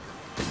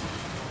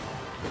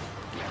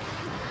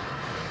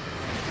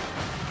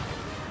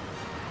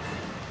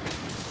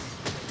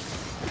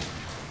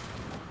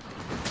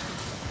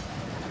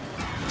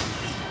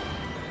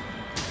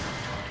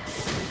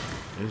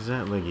 Is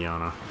that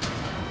Legiana?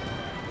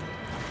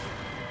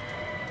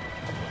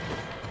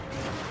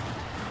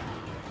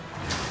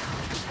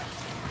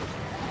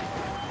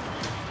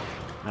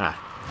 Ah.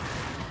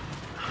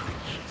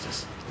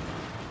 Jesus.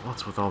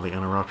 What's with all the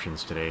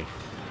interruptions today?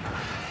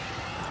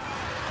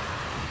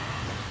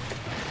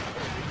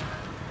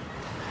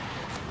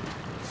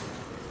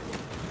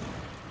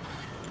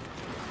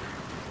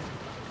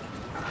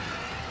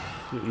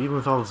 Dude, even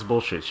with all this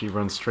bullshit, she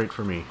runs straight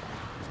for me.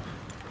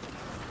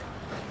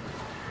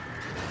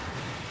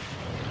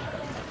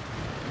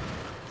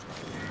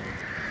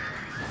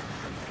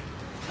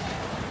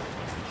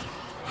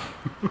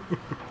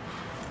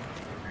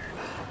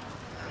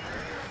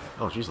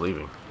 Oh, she's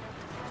leaving.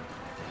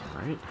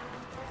 Alright.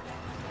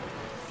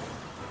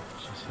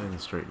 Just heading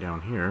straight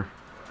down here.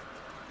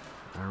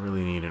 I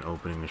really need an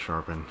opening to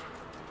sharpen.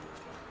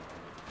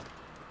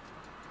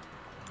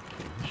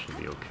 Okay, this should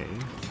be okay.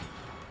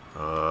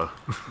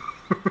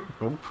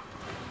 Nope.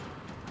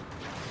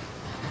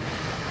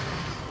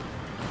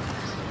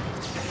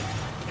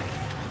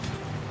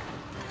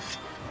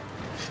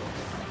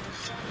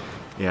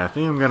 Yeah, I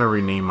think I'm gonna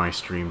rename my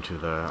stream to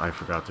the I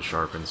Forgot to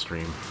Sharpen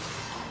stream.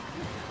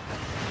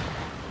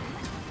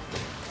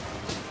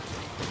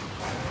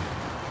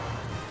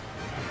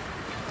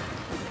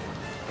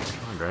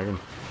 Come on, dragon.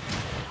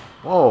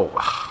 Whoa!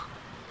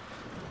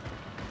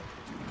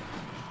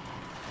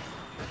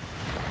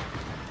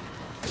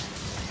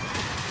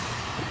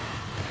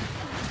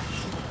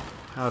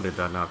 How did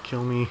that not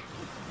kill me?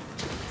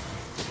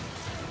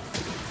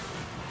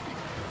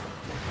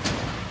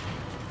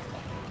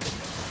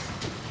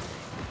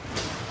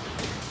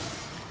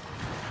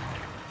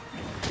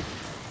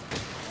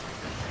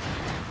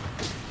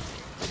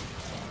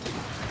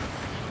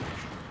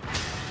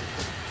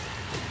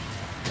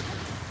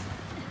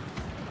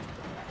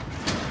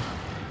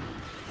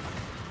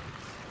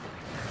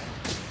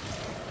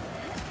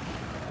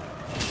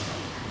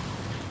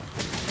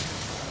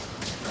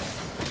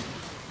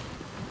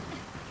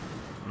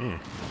 Yeah.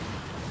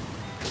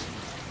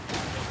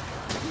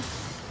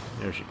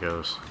 There she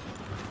goes.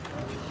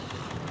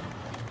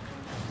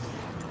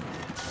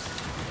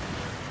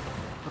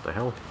 What the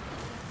hell?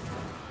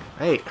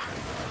 Hey!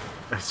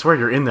 I swear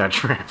you're in that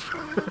trap.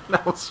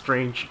 That was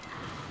strange.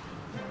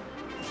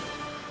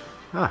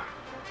 Ah.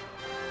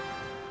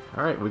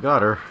 Alright, we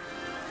got her.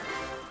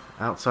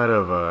 Outside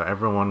of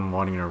everyone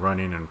wanting to run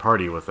in and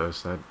party with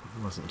us, that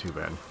wasn't too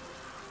bad.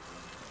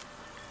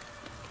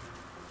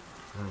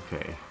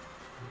 Okay.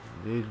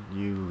 Did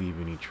you leave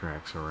any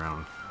tracks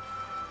around?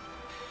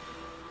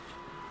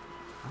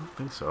 I don't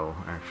think so,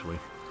 actually.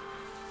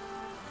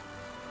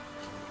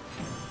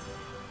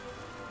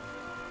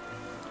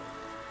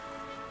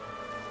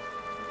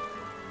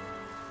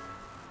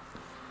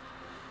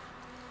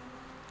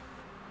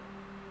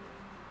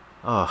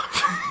 Oh,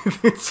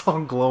 it's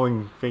all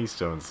glowing face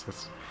stones.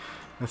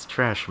 That's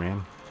trash,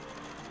 man.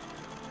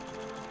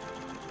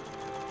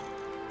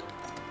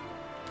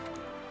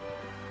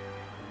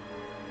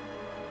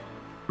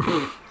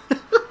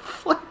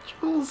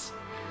 Flagella's.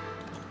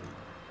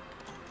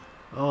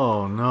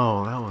 Oh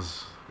no, that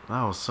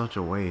was such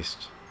a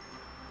waste.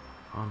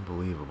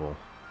 Unbelievable.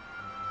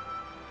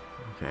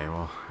 Okay,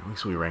 well, at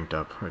least we ranked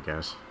up, I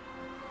guess.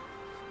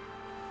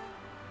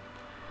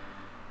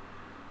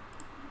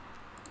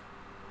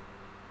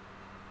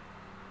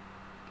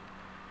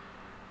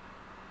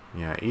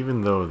 Yeah,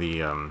 even though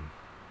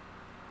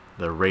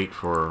the rate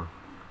for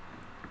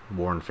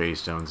worn phase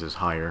stones is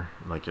higher.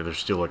 Like there's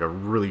still like a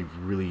really,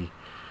 really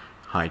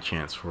high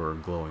chance for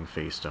glowing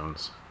phase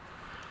stones.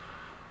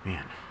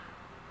 Man.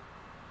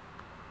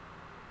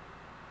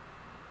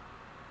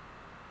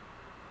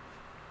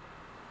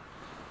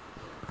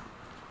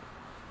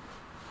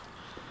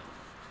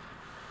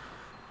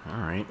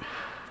 Alright.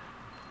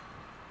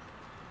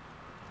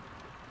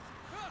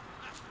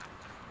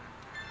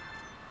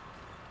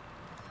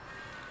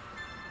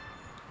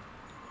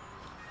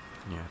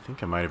 Yeah, I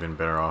think I might have been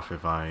better off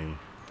if I...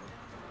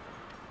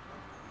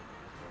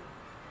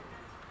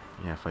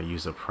 Yeah, if I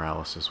use a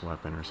paralysis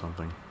weapon or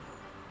something.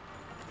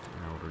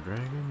 Elder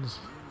dragons.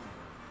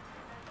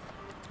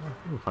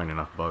 We'll find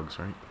enough bugs,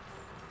 right?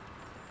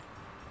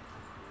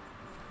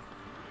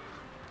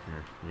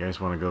 Here, you guys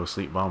want to go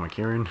sleep bomb a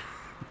Kieran?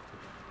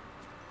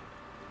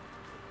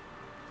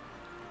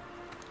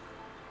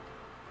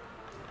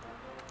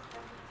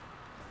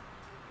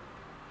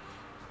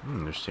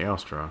 There's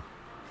Teostra.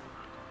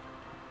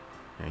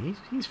 Yeah,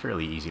 he's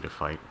fairly easy to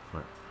fight,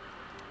 but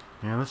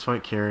yeah, let's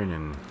fight Kieran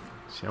and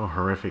see how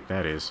horrific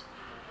that is.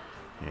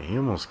 Yeah, he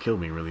almost killed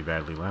me really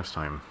badly last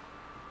time.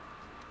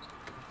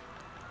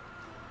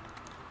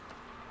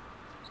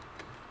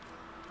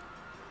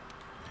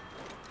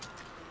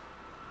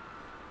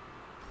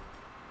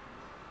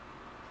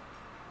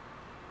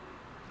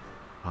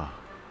 Oh,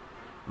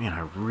 man,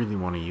 I really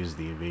want to use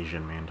the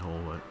evasion mantle,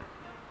 but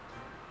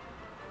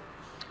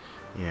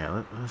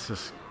yeah, let's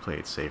just play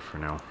it safe for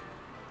now.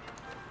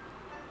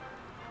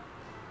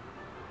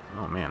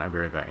 Oh man, I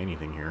barely got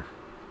anything here.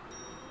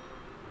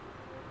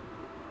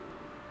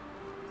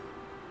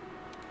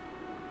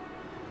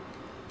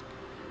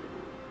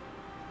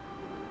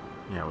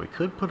 Yeah, we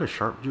could put a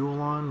sharp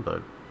jewel on,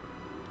 but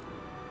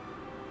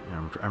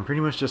yeah, I'm pretty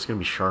much just going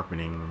to be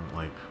sharpening,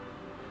 like,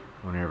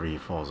 whenever he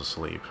falls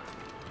asleep.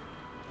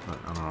 But,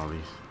 I don't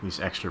know, these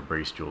extra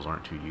brace jewels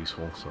aren't too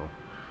useful, so...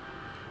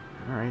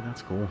 Alright,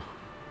 that's cool.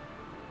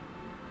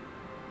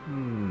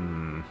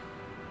 I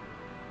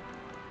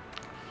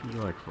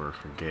feel like we're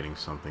forgetting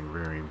something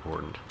very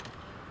important.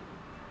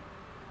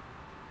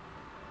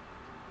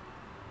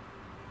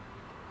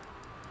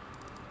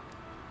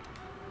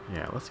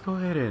 Yeah, let's go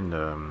ahead and,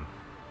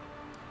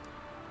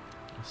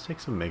 let's take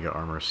some Mega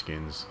Armor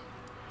skins.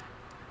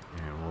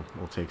 And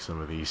we'll take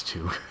some of these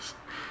too.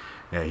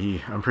 Yeah,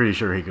 I'm pretty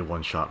sure he could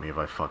one-shot me if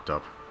I fucked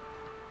up.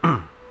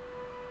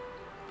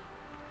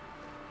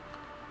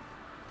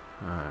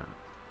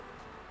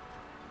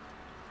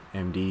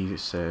 MD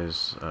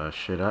says,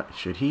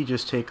 should he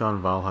just take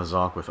on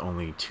Valhazak with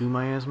only 2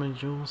 miasma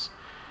jewels?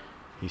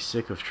 He's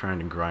sick of trying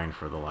to grind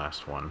for the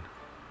last one.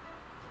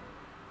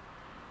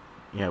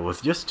 Yeah,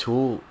 with just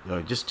 2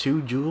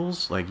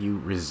 jewels, like, you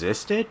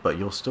resist it, but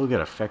you'll still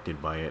get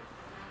affected by it.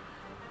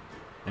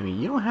 I mean,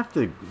 you don't have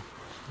to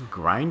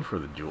grind for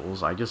the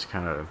jewels. I just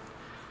kind of,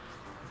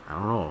 I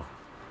don't know.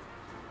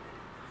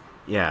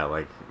 Yeah,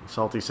 like,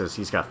 Salty says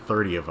he's got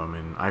 30 of them,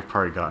 and I've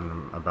probably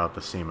gotten about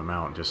the same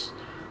amount. Just,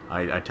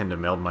 I tend to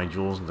meld my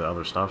jewels into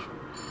other stuff.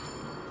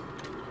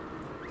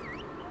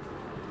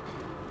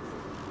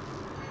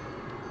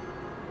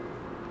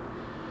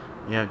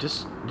 Yeah,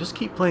 just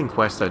keep playing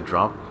quests that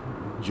drop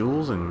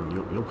jewels, and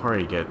you'll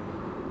probably get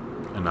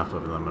enough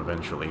of them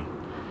eventually.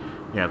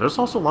 Yeah, there's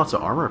also lots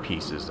of armor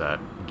pieces that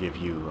give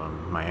you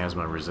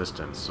miasma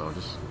resistance, so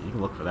you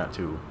can look for that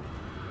too.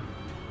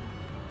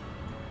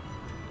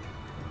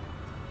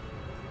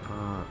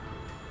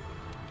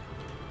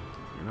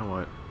 You know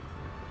what?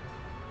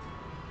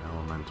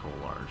 Elemental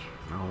large.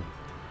 No,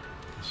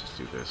 let's just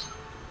do this.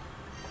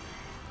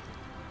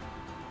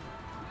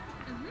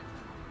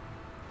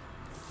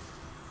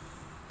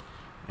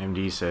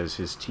 MD says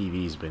his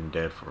TV's been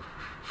dead for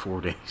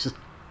 4 days.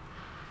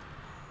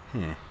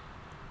 Heh.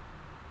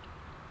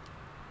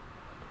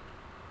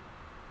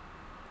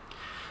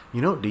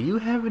 You know, do you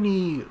have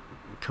any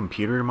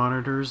computer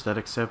monitors that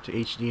accept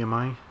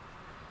HDMI?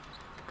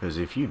 Because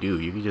if you do,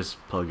 you can just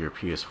plug your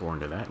PS4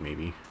 into that,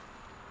 maybe.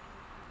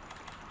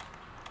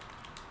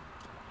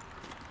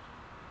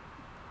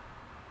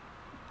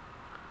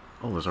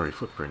 Oh, there's already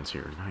footprints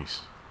here.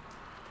 Nice.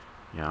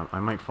 Yeah, I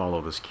might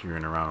follow this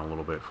Kieran around a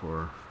little bit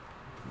for,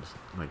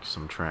 like,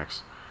 some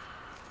tracks.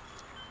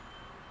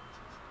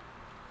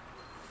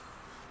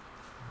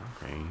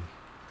 Okay.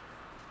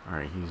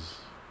 Alright, he's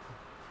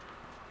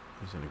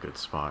in a good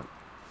spot.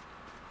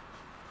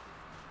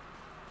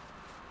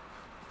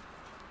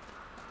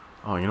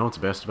 Oh, you know what's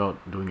best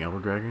about doing Elder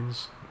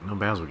Dragons? No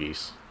Basil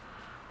Geese.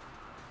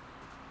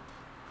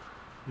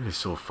 It is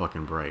so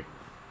fucking bright.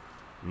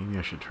 Maybe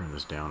I should turn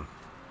this down.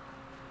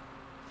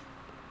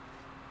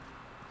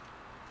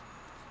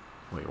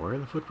 Wait, where are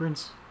the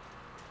footprints?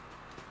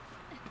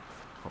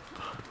 Oh.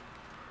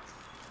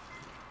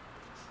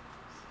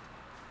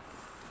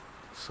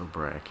 So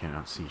bright I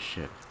cannot see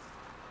shit.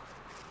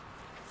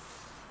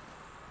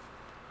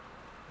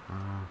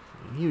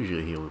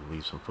 Usually he'll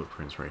leave some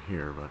footprints right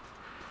here, but...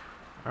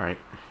 Alright,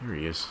 here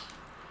he is.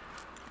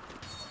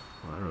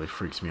 Well, that really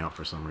freaks me out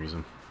for some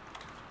reason.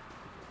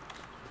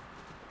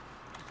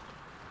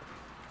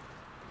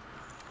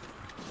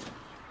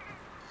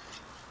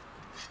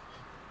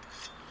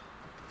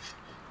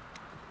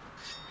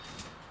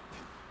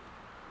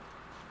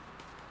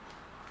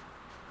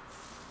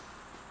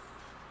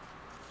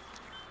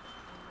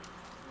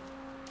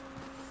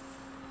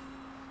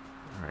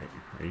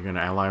 Are you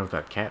gonna ally with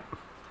that cat,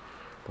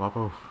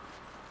 Guapo?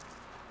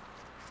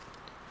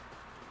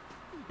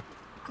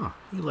 Huh,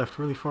 he left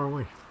really far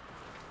away.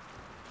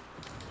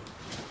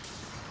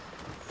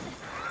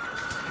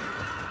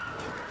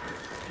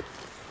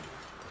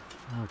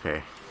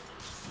 Okay.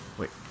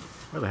 Wait,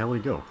 where the hell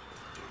did he go?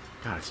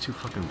 God, it's too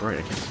fucking bright,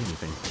 I can't see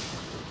anything.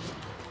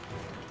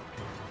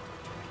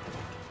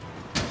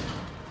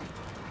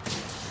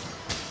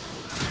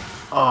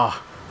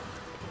 Oh!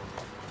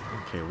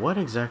 Okay, what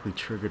exactly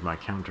triggered my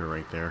counter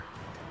right there?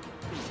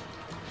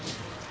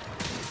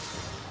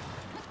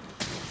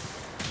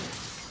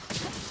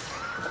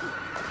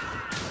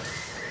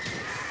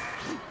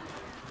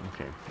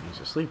 Okay,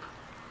 he's asleep.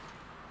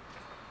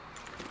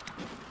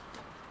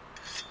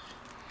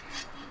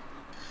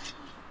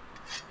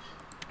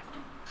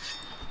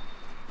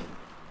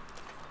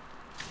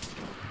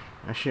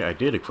 Actually, I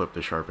did equip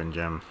the sharpened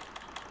gem.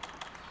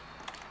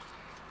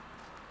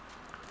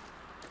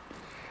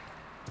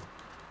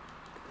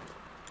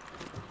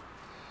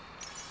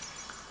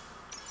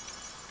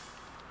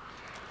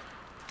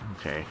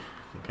 Okay, I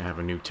think I have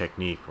a new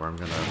technique where I'm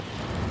gonna...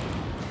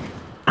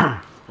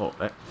 Well,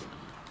 that...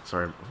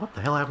 Sorry, what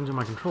the hell happened to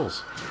my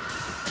controls?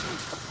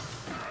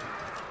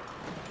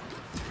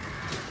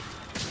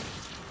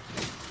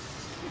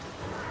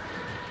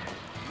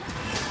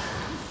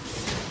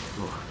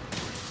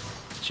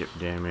 Chip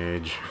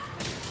damage.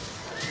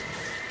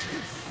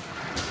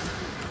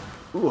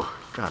 Ooh,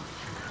 God.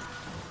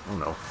 Oh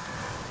no.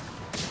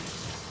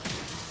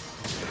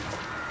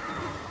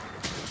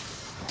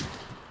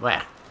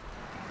 Blah.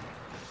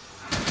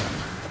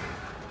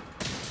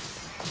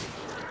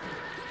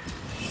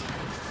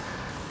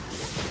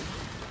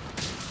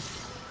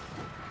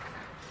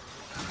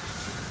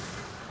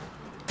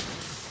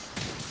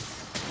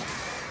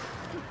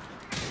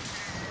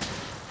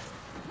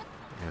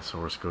 Yeah, so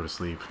let's go to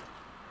sleep.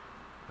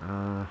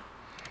 I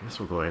guess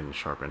we'll go ahead and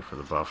sharpen for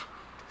the buff.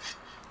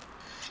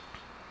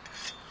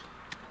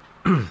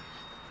 Okay,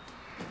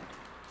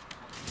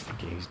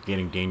 he's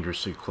getting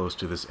dangerously close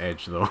to this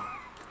edge, though.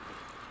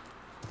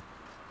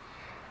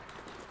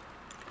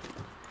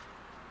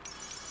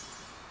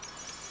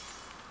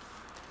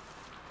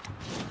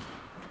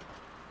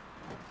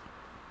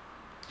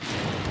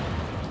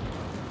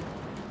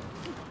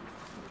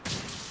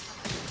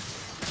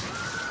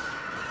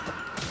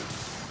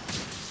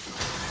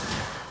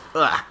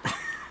 Ah!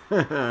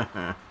 Okay,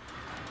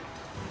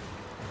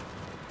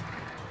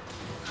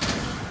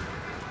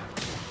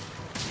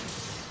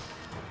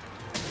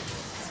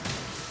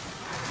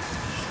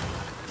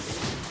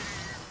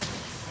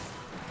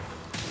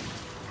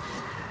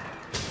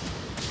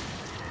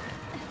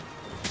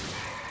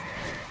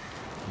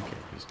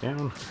 he's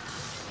down.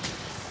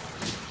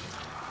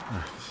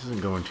 This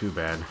isn't going too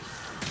bad.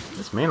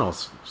 This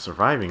man's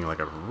surviving like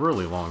a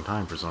really long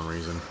time for some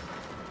reason.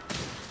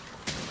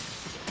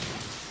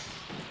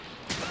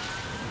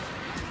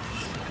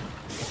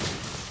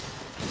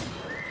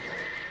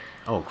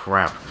 Oh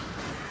crap.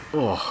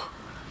 Oh.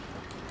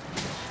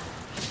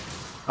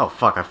 Oh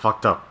fuck, I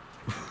fucked up.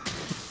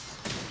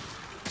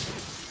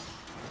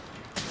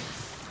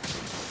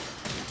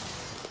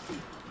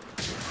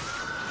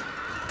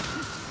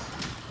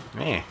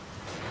 Man.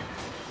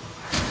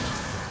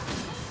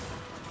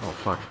 Oh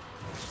fuck.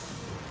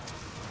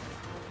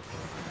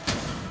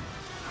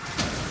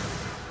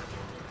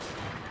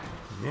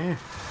 Yeah.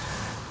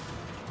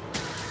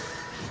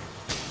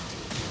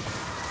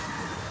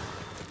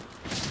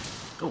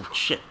 Oh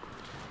shit.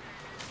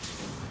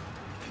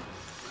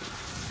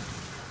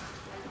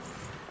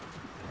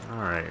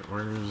 Alright,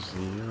 where's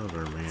the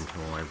other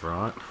mantle I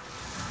brought?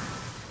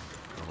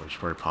 Oh, we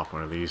should probably pop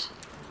one of these.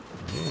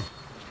 Yeah.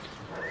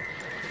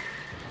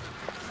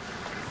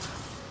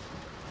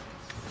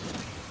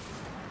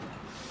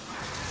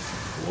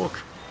 Look.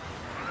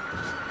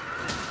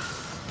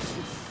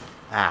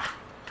 Ah.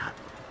 God.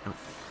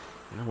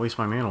 Don't waste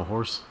my mantle,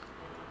 horse.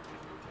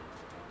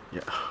 Yeah.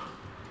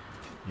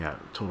 Yeah,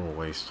 total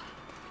waste.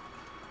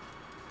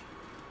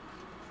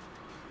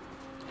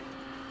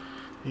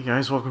 Hey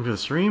guys, welcome to the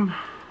stream.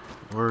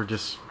 We're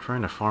just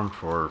trying to farm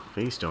for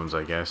phase stones,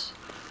 I guess.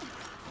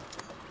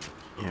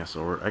 Yeah,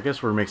 so I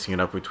guess we're mixing it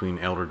up between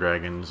Elder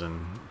Dragons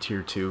and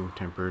Tier 2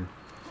 Tempered.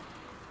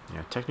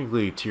 Yeah,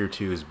 technically Tier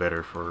 2 is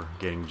better for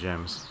getting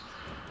gems.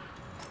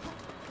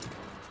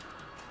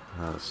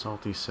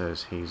 Salty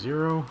says, hey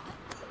Zero.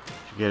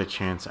 If you get a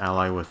chance,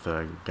 ally with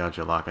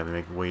Gajalaka. They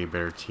make way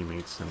better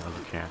teammates than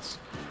other cats.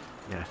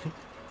 Yeah, I think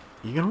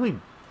you can only...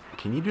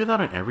 Can you do that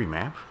on every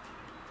map?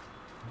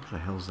 What the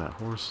hell's that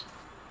horse?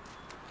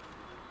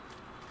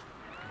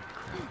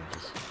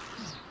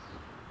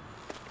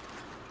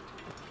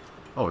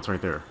 Oh, it's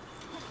right there.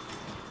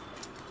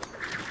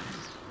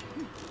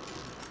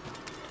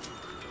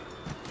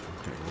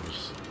 Okay, we'll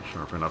just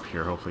sharpen up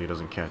here. Hopefully he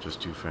doesn't catch us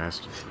too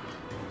fast.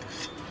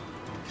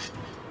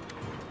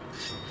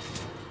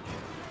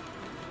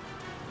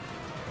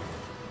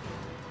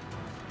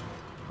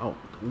 Oh,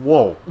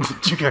 whoa!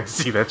 Did you guys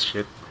see that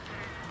shit?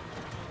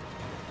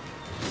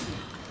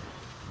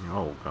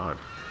 Oh god.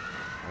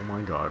 Oh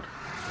my god.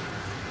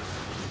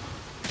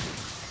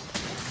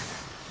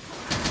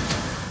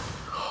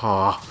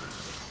 Oh.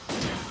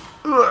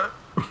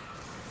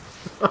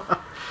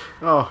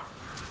 Oh.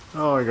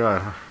 Oh my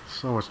god.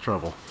 So much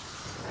trouble.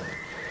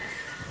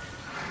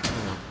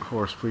 Oh,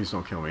 horse, please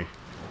don't kill me.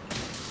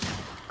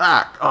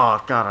 Ah!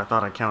 Oh god, I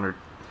thought I countered.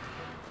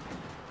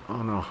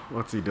 Oh no,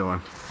 what's he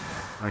doing?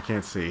 I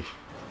can't see.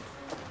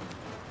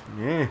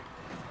 Yeah.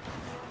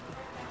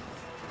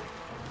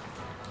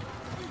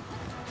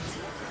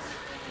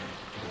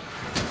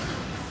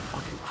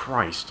 Fucking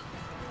Christ.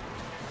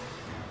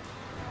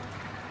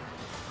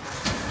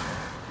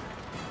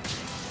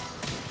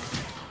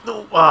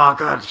 No! Oh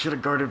god, should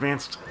have guard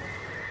advanced.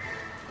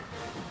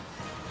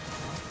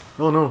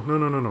 Oh no, no,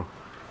 no, no, no.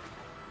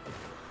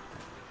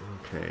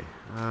 Okay,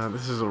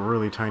 this is a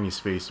really tiny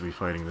space to be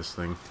fighting this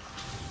thing.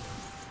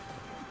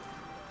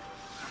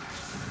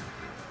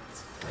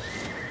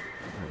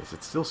 Right, is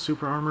it still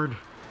super armored?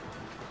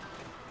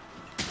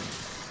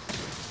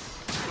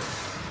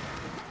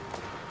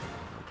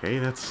 Okay,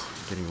 that's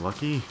getting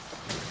lucky.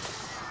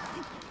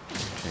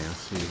 Okay, let's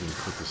see if we can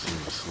put this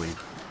thing to sleep.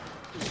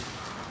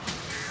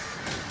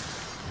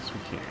 Yes, we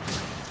can.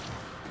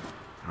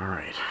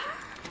 Alright.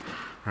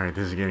 Alright,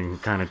 this is getting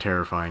kind of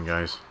terrifying,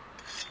 guys.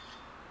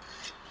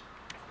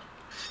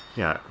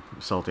 Yeah,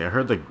 Salty, I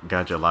heard the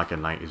Gajalaka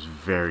Knight is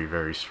very,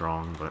 very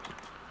strong, but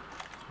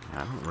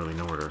yeah, I don't really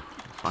know where to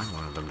find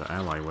one of them to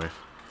ally with.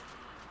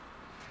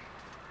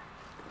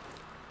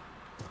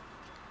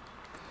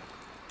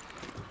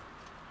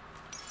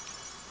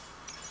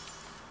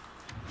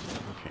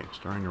 Okay, I'm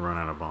starting to run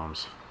out of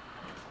bombs.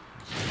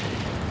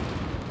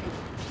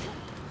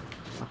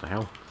 What the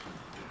hell?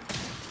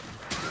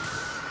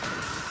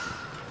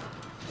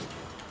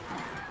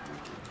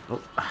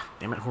 Oh,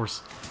 damn it,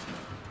 horse.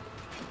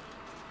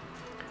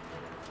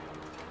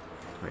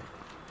 Wait.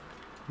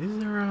 Is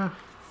there a...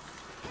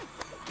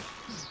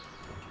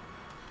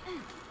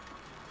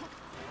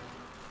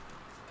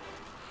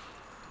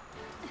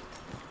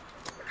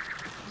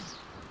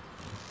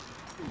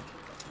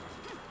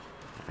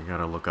 I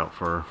gotta look out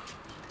for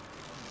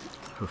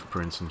hoof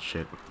prints and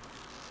shit.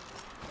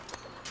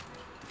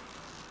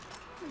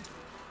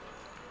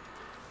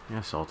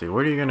 Yeah, Salty,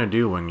 what are you gonna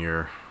do when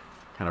you're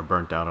kind of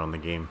burnt out on the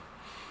game?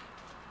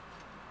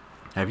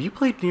 Have you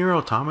played Nier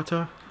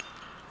Automata?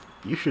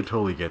 You should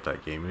totally get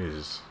that game. It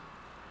is...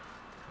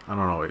 I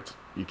don't know,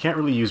 you can't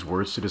really use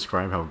words to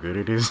describe how good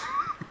it is.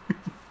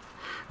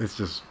 It's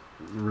just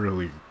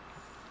really...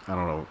 I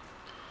don't know.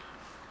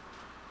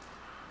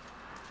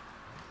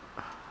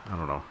 I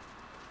don't know.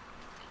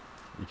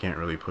 You can't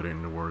really put it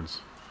into words.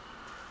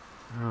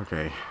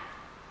 Okay.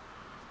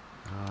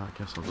 I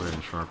guess I'll go ahead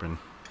and sharpen.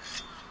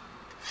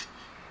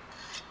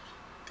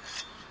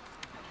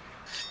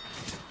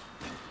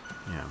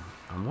 Yeah.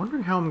 I'm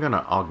wondering how I'm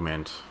gonna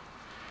augment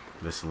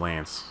this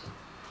lance.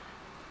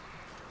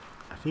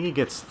 I think it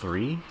gets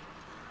 3,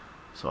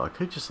 so I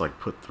could just like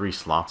put 3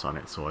 slots on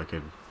it, so I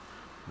could,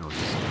 you know,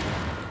 just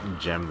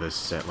gem this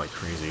set like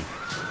crazy.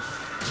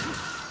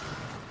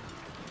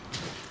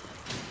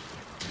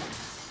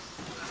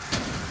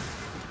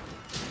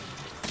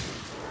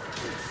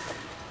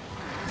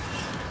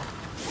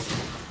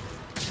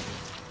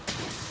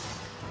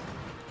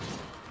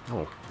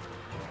 Oh.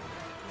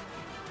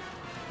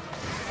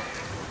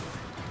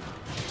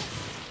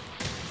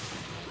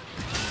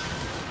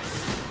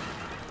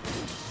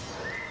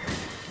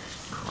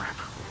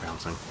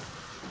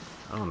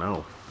 Oh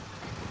no.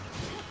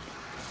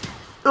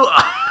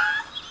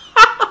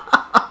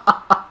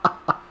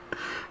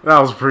 That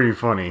was pretty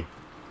funny.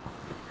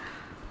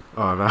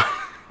 Oh,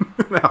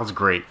 that was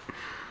great.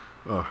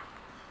 Oh.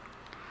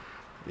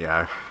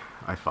 Yeah,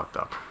 I fucked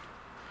up.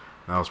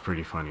 That was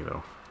pretty funny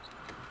though.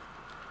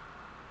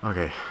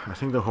 Okay, I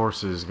think the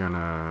horse is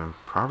gonna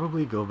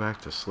probably go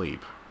back to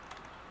sleep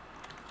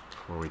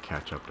before we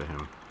catch up to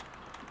him.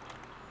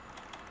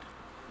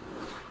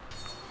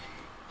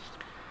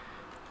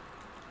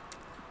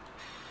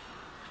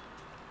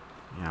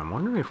 Yeah, I'm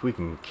wondering if we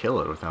can kill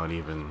it without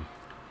even,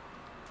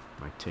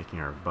 like, taking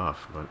our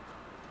buff, but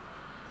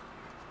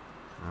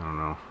I don't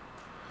know.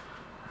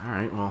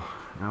 Alright, well,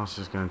 now it's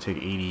just gonna take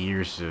 80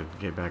 years to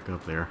get back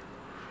up there.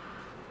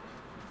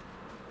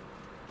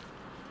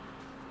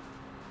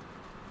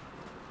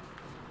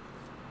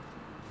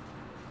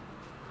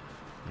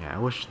 Yeah, I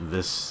wish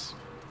this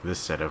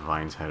set of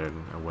vines had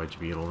a wedge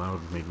beetle. That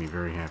would make me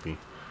very happy.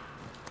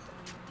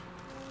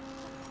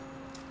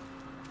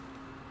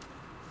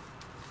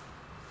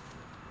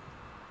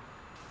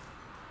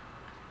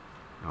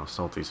 Now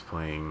Salty's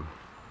playing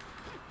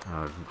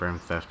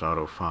Grand Theft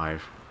Auto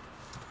 5.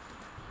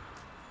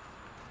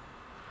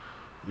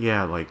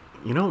 Yeah, like,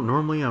 you know,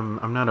 normally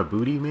I'm not a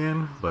booty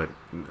man, but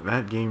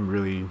that game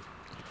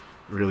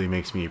really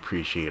makes me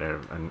appreciate a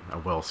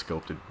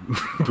well-sculpted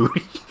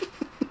booty.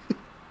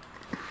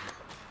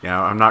 Yeah,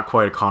 I'm not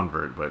quite a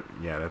convert, but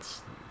yeah,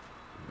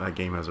 that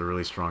game has a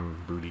really strong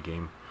booty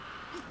game.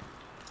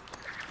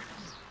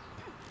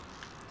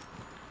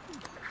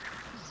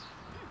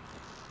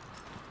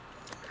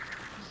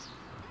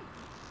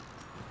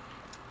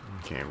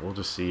 Okay, we'll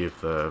just see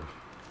if the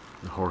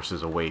horse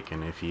is awake,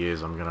 and if he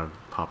is, I'm gonna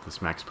pop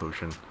this max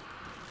potion.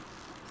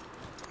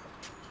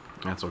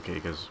 That's okay,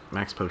 because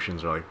max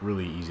potions are like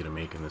really easy to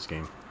make in this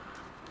game.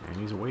 And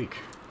he's awake.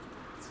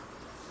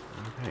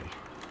 Okay.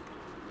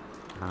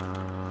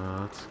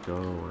 Let's go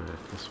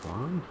with this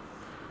one.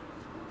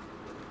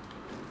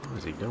 What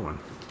is he doing?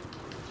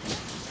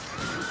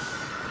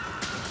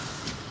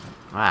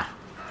 Ah!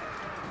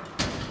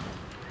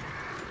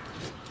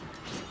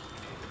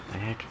 The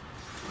heck?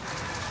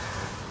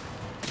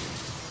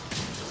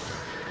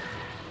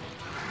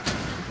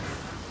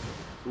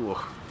 Ooh.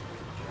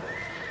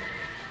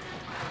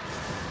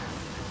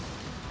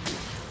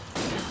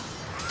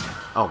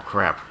 Oh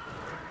crap.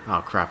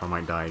 Oh crap, I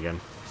might die again.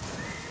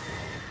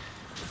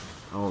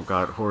 Oh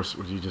god, horse,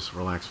 would you just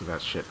relax with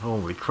that shit?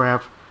 Holy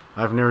crap.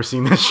 I've never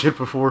seen that shit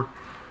before.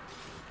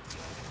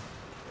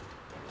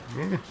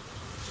 Yeah.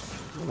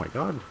 Oh my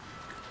god.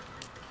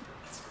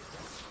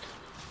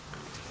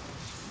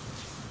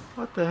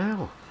 What the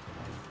hell?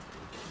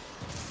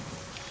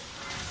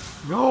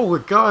 No,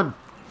 god.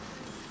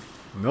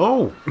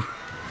 No.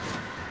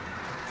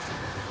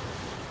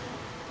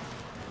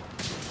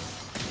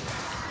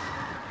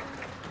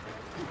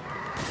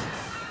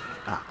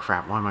 Ah,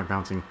 crap. Why am I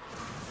bouncing?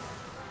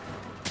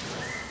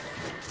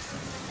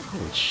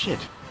 Holy shit.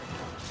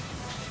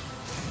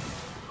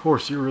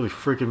 Horse, you're really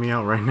freaking me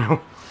out right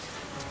now.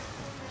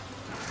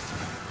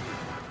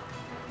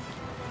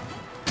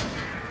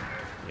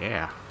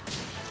 Yeah.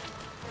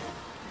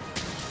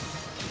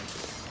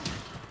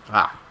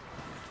 Ah.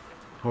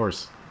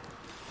 Horse.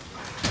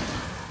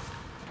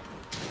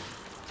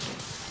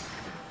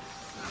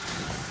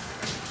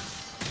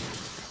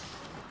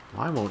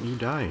 Why won't you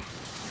die?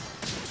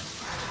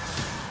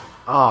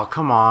 Oh,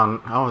 come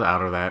on. I was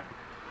out of that.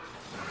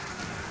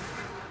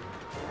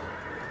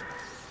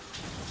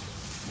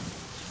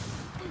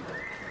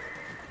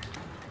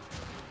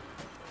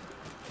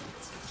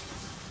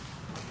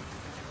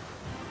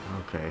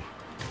 Okay.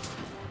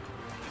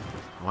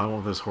 Why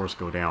won't this horse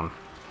go down?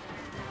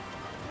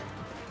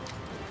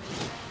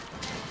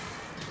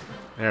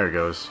 There it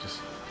goes.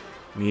 Just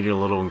needed a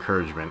little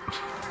encouragement.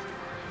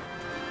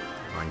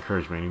 By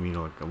encouragement, you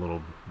mean like a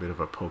little bit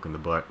of a poke in the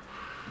butt.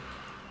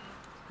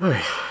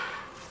 Hey.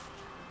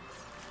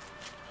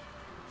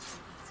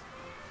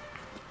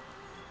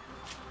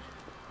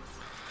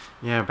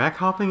 Yeah,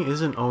 backhopping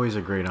isn't always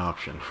a great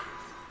option.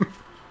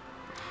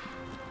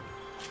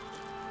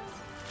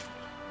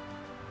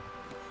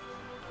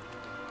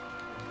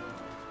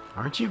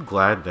 Aren't you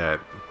glad that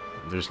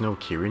there's no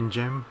Kirin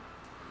gem?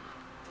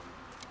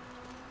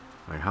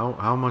 Like,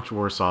 how much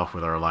worse off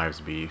would our lives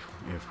be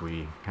if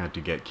we had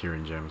to get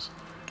Kirin gems?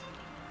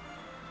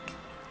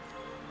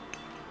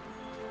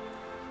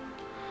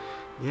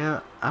 Yeah,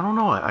 I don't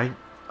know.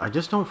 I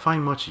just don't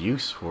find much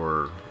use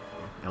for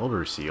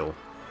Elder Seal.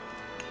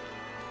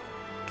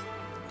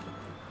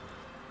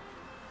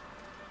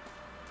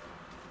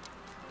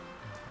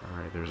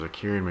 Alright, there's a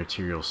Kirin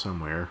material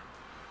somewhere.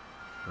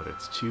 But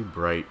it's too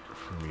bright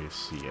for me to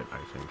see it,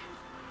 I think.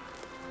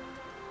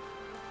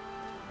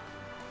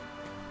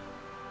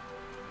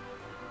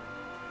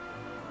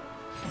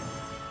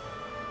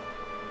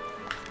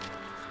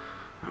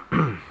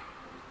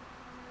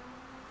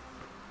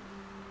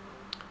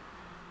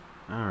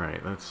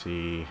 Alright, let's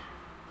see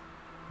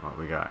what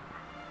we got.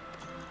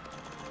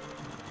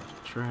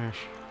 Trash.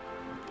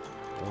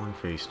 Worn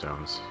face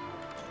stones.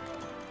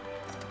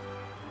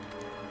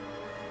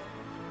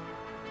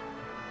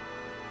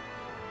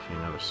 Okay,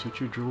 another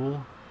suture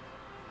jewel.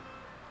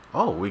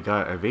 Oh, we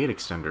got a Evade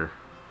extender.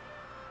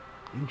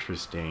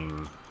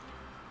 Interesting.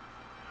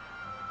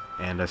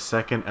 And a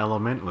second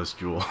elementless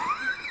jewel.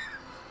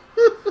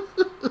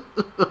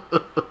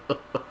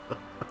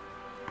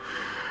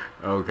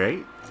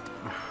 Okay.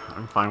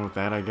 I'm fine with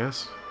that, I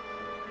guess.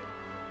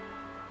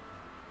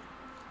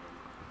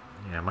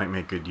 Yeah, I might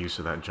make good use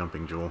of that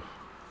jumping jewel.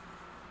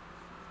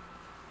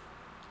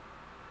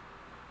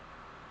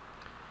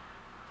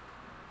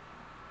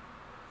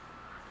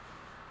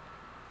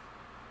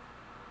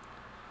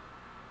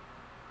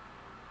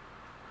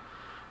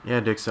 Yeah,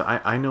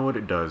 Dixa, I know what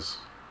it does.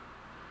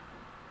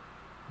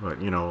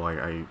 But, you know, like,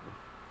 I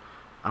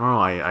don't know,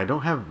 I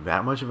don't have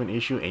that much of an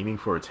issue aiming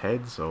for its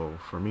head, so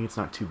for me it's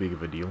not too big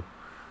of a deal.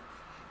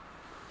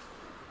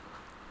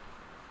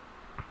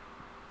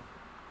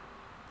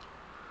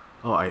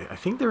 Oh, I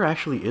think there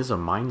actually is a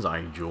Mind's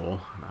Eye jewel.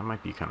 That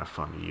might be kind of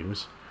fun to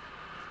use.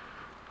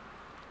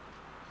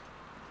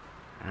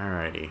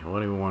 Alrighty, what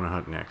do we want to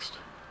hunt next?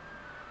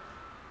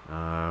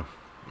 I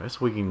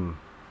guess we can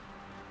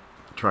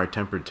try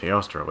Tempered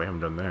Teostra. We haven't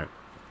done that.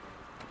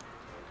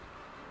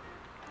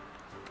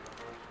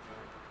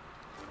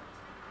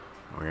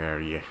 Where are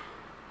you?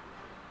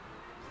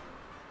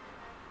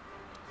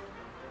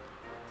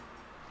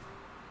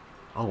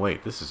 Oh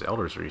wait, this is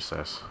Elder's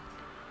Recess.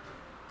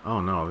 Oh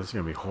no, this is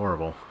gonna be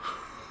horrible.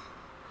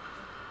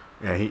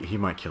 Yeah, he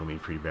might kill me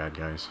pretty bad,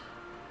 guys.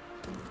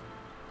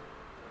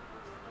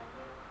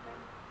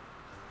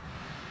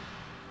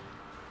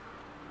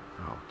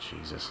 Oh,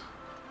 Jesus.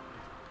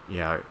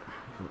 Yeah,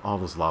 all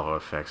those lava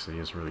effects, they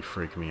just really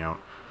freak me out.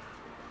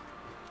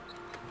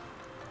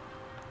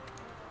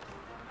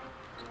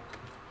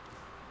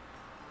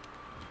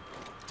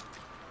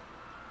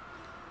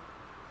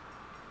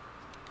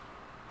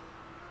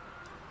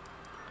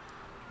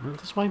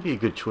 this might be a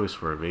good choice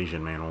for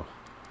evasion mantle.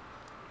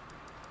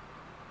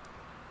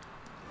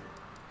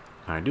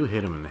 I do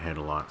hit him in the head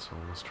a lot, so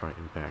let's try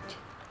impact.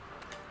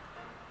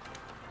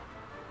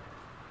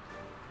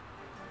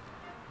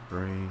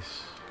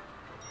 Brace.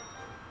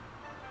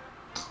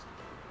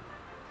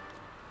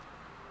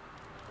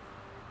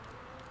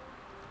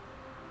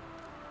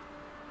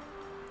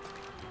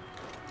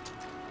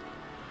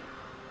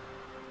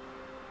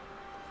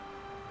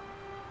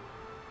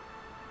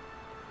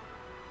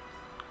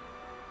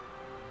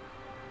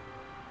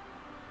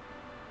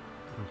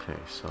 Okay,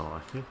 so I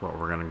think what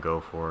we're gonna go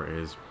for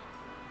is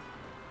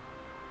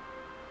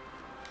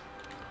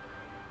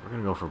we're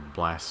gonna go for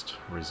blast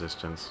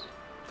resistance.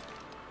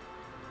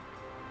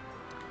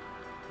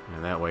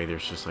 And that way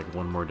there's just like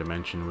one more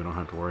dimension we don't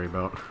have to worry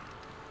about.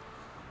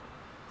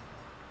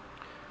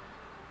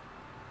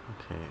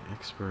 Okay,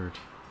 expert,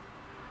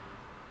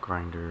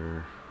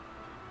 grinder,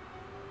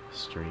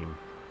 stream.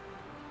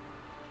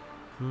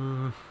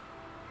 Okay,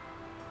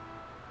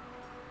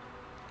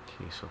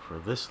 so for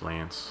this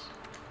lance,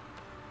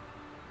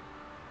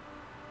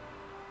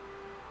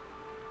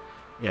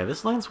 yeah,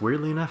 this lance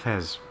weirdly enough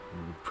has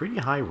pretty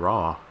high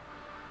raw.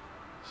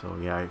 So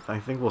yeah, I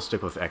think we'll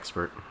stick with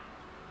expert.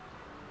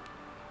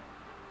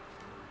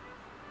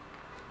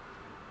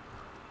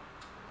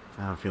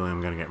 I have a feeling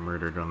I'm gonna get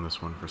murdered on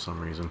this one for some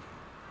reason.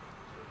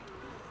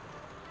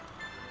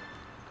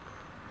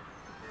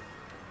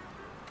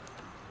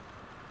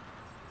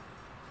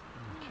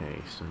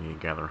 Okay, so you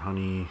gather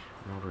honey,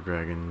 elder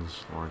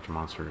dragons, large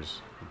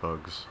monsters,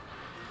 bugs,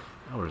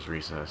 elder's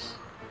recess.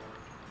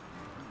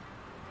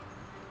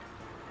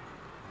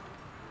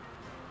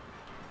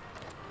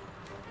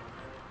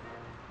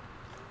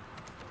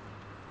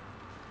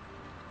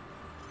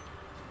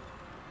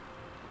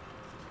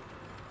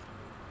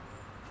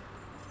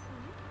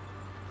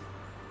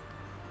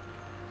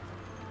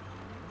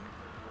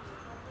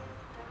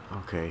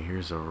 Okay,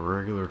 here's a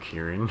regular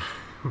Kieran,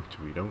 which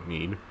we don't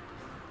need.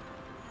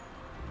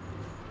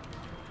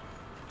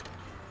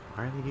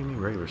 Why are they giving me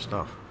regular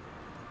stuff?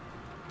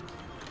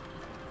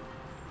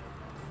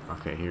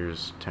 Okay,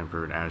 here's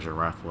Tempered Azure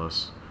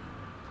Rathalos.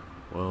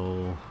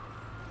 Well,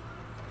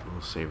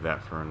 we'll save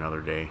that for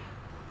another day.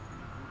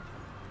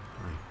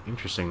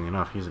 Interestingly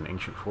enough, he's an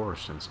Ancient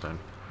Forest instead.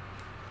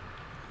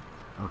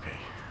 Okay.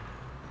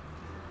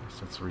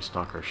 Guess let's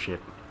restock our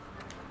shit.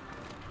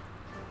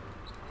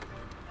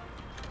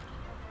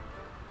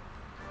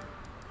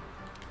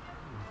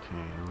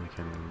 Okay, we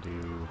can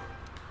do...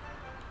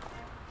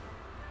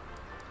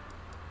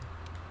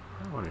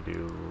 I want to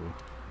do...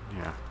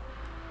 yeah.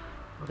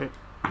 Okay.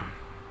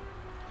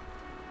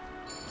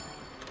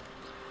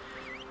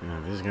 Yeah,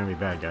 this is gonna be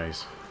bad,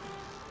 guys.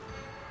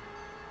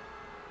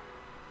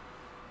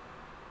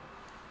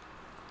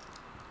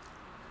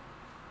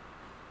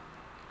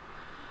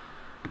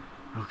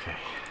 Okay.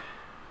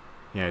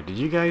 Yeah, did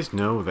you guys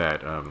know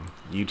that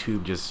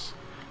YouTube just...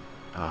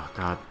 oh,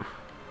 God.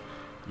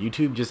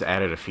 YouTube just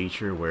added a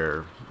feature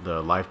where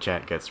the live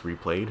chat gets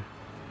replayed.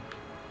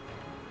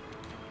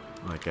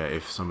 Like,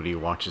 if somebody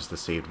watches the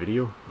saved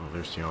video. Oh,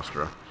 there's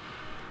Teostra.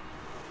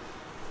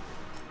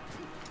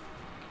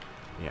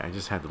 Yeah, I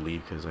just had to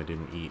leave because I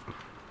didn't eat.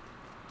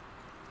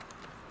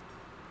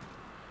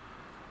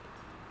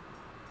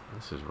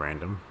 This is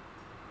random.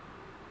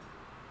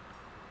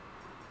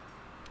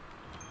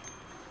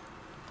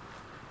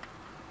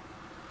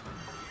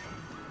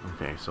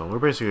 Okay, so we're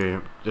basically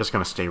just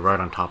gonna stay right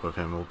on top of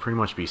him. We'll pretty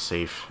much be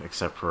safe,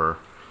 except for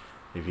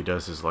if he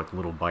does his like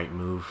little bite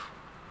move,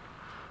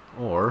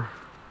 or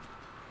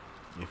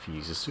if he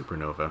uses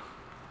supernova.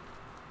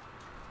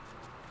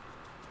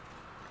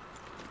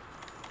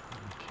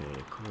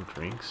 Okay, cool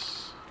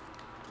drinks.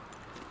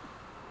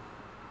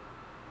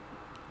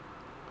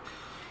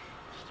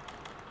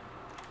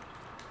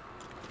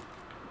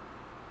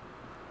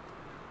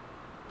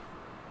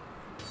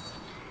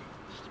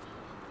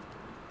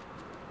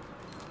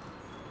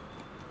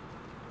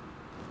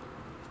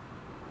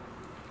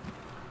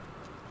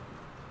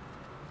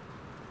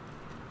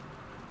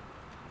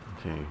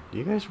 Okay, do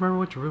you guys remember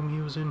which room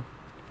he was in?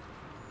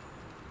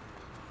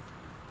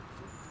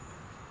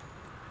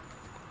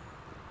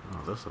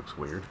 Oh, this looks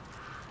weird.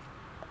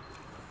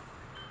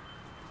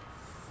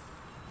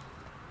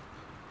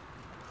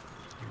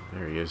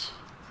 There he is.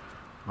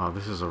 Oh,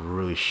 this is a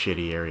really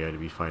shitty area to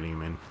be fighting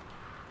him in.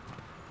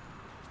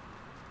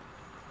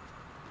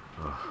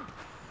 Ugh.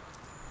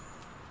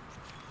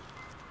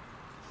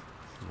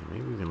 Yeah,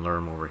 maybe we can lure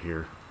him over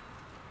here.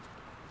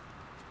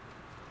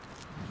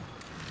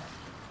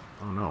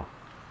 Oh no.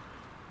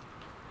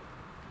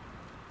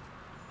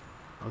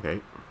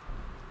 Okay.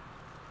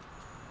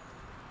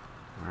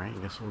 Alright,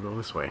 I guess we'll go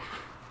this way.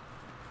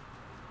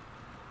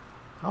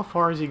 How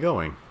far is he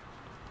going?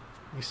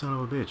 You son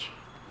of a bitch.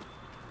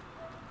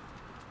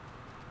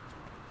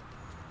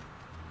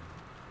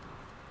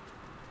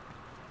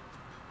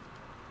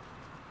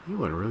 He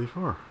went really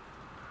far.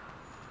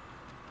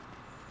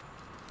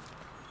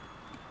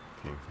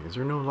 Okay, is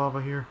there no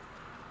lava here?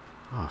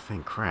 Oh,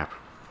 thank crap.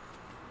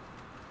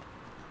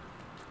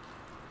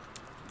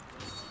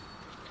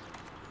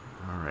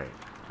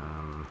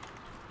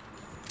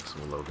 So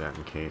we'll load that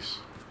in case.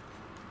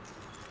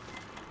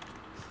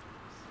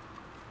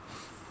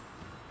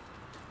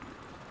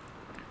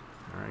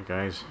 Alright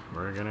guys,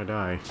 we're gonna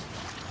die.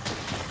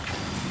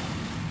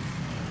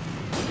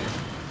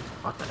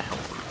 What the hell?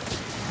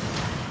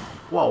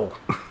 Whoa!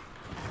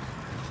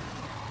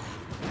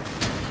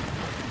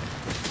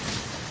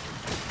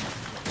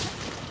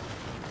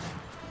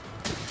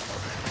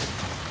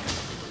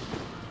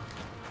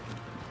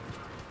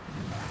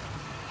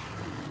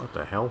 What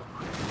the hell?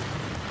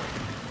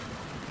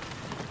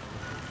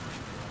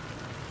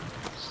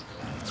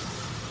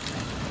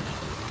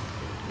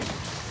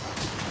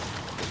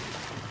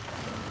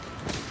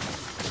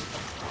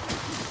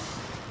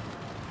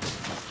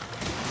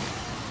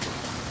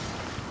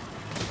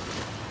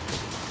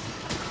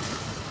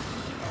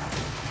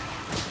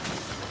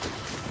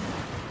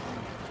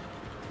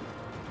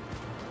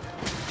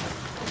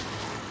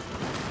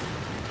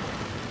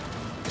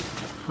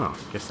 Huh,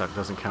 guess that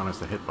doesn't count as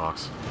the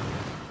hitbox.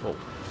 Oh.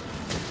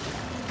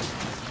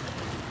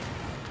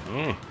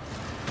 Yeah.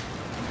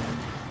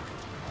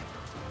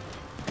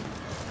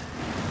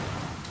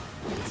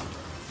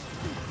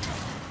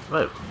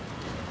 Whoa.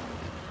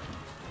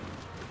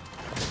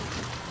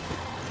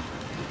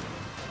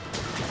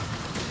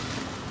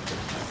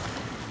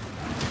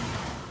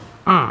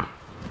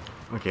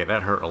 Okay,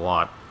 that hurt a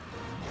lot.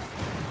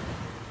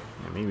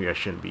 Yeah, maybe I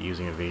shouldn't be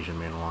using evasion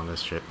manual on this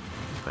shit.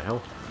 What the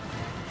hell?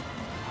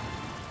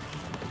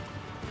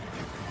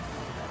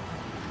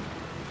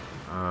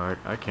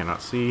 I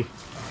cannot see.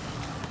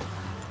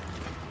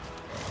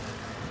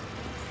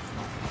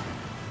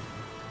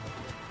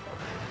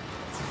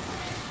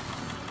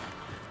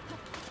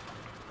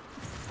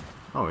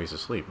 Oh, he's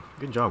asleep.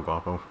 Good job,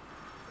 Guapo.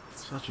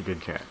 Such a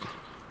good cat.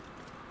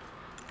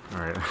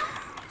 Alright,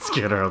 let's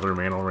get our other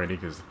man already,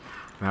 because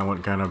that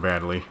went kind of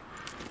badly.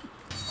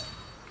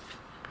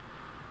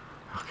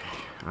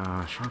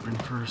 Okay, sharpen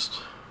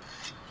first.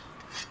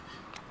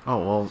 Oh,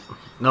 well,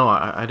 no,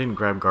 I didn't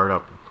grab guard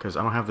up, because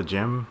I don't have the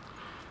gem,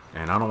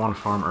 and I don't want to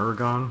farm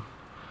Ergon,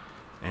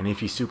 and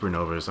if he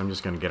supernovas, I'm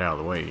just going to get out of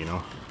the way, you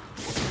know?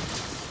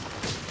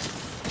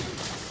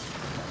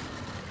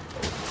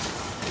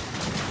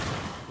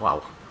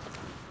 Wow.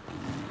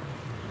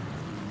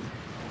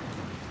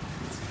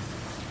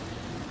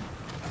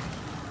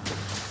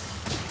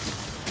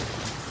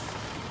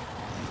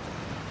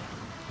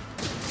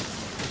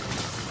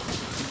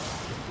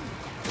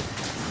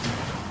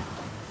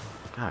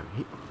 God,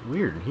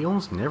 weird. He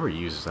almost never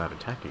uses that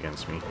attack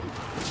against me.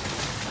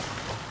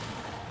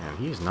 And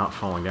he is not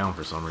falling down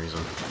for some reason.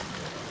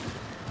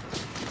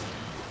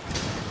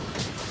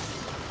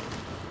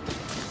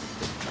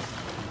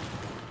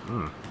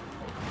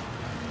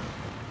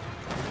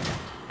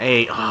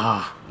 Hey,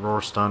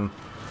 roar stun.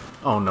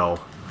 Oh no.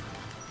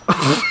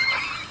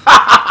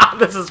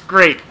 This is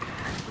great.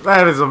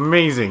 That is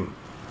amazing.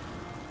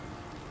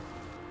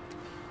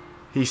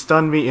 He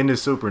stunned me into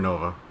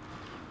supernova.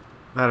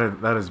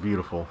 That is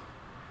beautiful.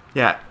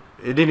 Yeah,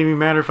 it didn't even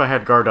matter if I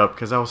had guard up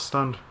because I was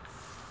stunned.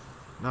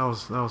 That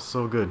was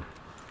so good.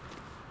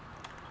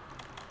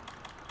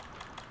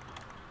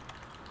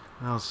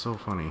 That was so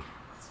funny.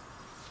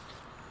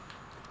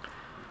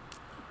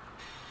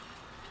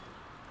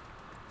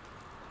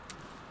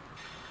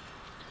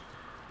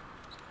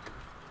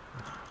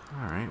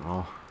 Alright,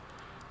 well,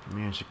 I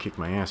managed to kick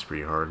my ass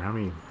pretty hard. How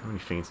many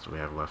feints do we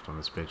have left on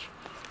this bitch?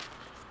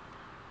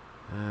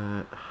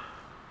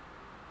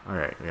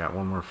 Alright, we got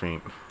one more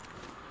feint.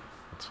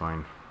 That's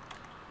fine.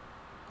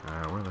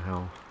 Where the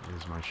hell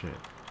is my shit?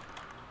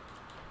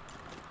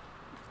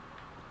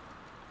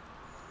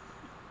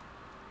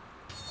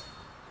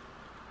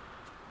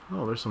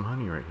 Oh, there's some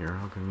honey right here.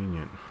 How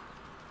convenient.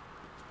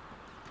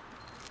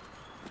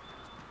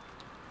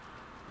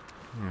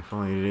 Yeah, if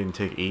only it didn't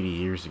take 80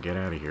 years to get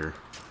out of here.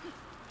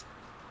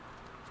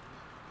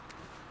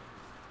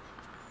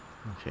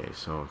 Okay,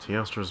 so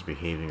Teostra's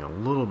behaving a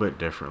little bit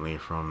differently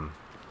from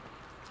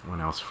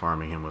when I was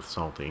farming him with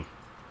Salty.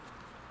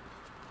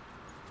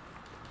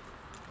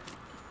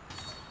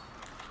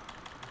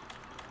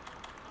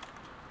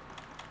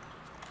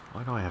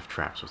 Why do I have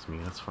traps with me?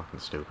 That's fucking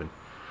stupid.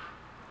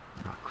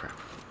 Oh, crap.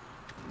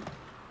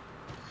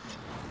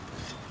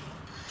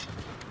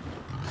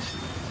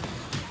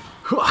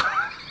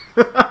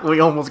 We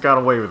almost got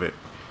away with it.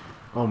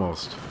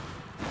 Almost.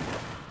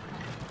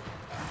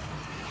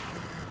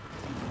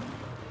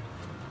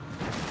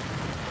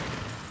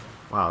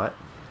 Wow,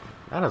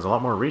 that has a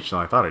lot more reach than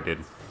I thought it did.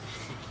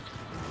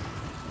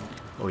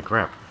 Holy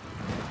crap.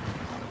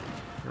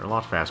 You're a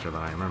lot faster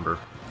than I remember.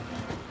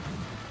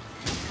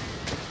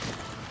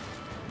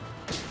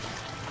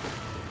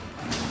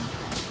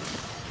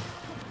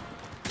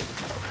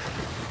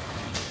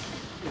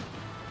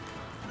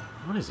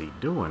 What is he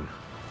doing?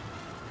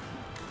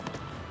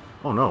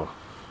 Oh no,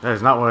 that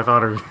is not what I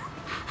thought of.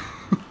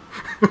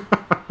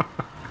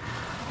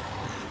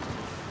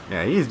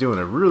 Yeah, he's doing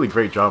a really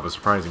great job of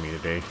surprising me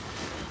today.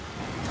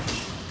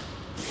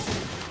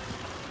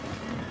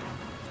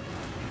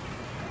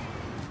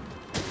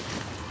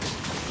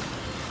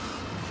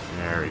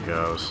 There he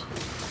goes.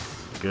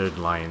 good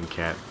lion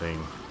cat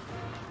thing.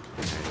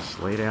 And just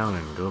lay down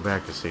and go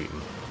back to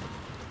Satan.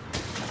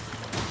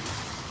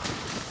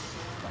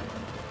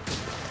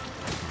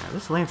 Yeah,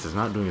 this lance is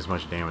not doing as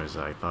much damage as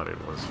I thought it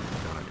was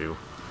gonna do.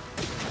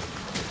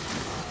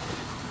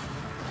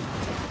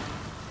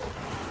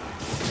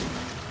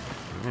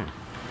 Yeah.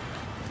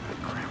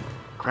 Crap,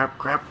 crap,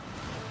 crap.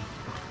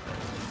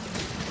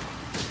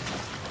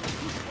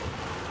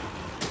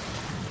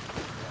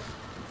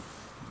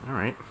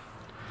 Alright.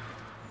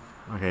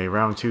 Okay,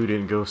 round 2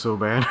 didn't go so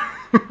bad.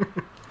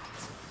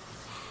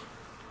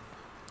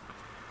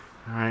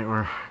 Alright,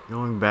 we're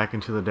going back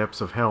into the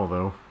depths of hell,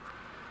 though.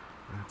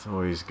 That's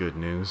always good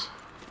news.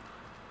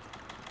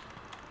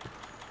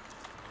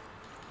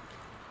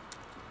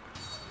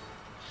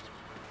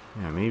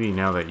 Yeah, maybe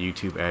now that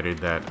YouTube added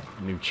that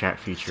new chat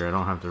feature, I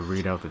don't have to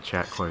read out the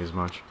chat quite as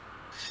much.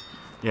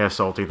 Yeah,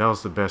 Salty, that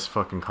was the best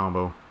fucking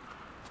combo.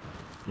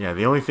 Yeah,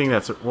 the only thing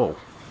that's... Whoa.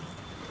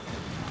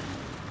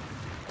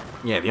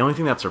 Yeah, the only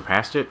thing that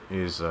surpassed it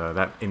is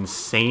that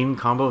insane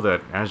combo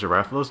that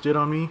Azurathos did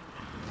on me.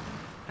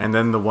 And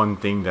then the one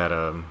thing that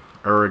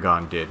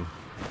Uragon did,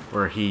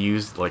 where he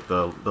used like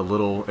the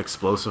little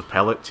explosive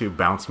pellet to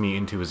bounce me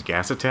into his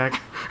gas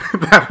attack.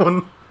 that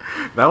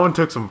one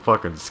took some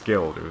fucking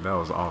skill, dude. That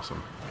was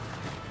awesome.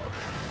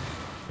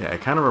 Yeah,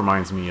 it kind of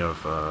reminds me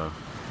of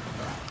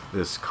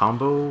this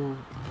combo,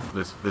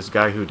 this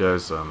guy who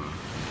does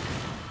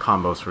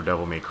combos for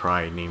Devil May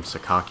Cry named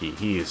Sakaki.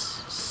 He is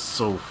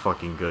so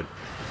fucking good.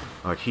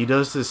 Like, he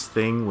does this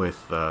thing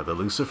with the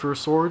Lucifer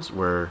swords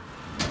where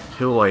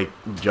he'll like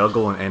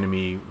juggle an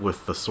enemy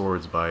with the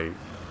swords by, I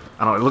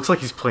don't know, it looks like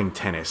he's playing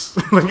tennis.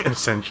 Like,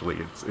 essentially,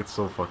 it's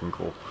so fucking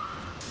cool.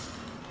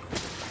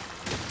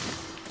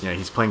 Yeah,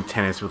 he's playing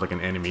tennis with like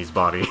an enemy's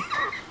body.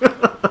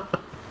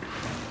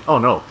 Oh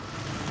no.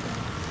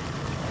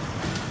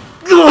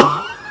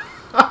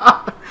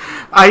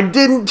 I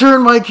didn't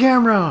turn my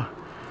camera.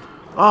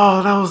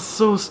 Oh, that was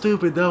so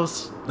stupid. That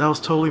was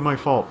totally my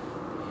fault.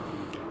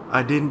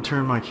 I didn't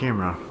turn my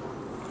camera.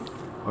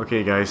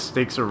 Okay, guys,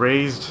 stakes are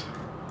raised.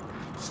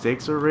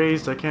 Stakes are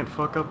raised. I can't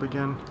fuck up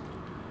again.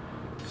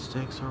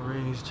 Stakes are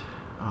raised.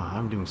 Oh,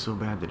 I'm doing so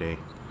bad today.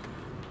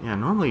 Yeah,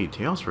 normally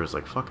Tailspur is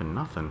like fucking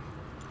nothing.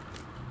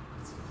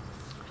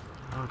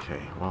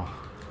 Okay, well,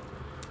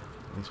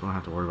 at least we don't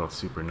have to worry about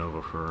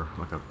Supernova for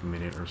like a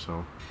minute or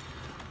so.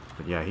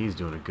 But yeah, he's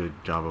doing a good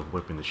job of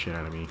whipping the shit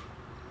out of me.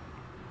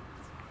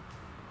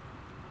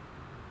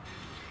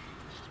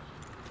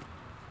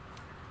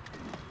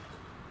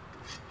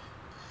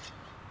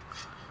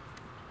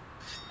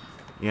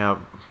 Yeah,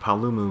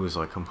 Palumu is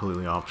like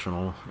completely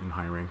optional in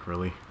high rank,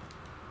 really.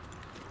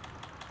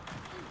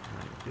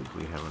 I think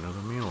we have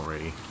another meal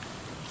already.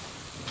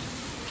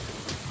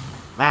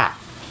 Ah!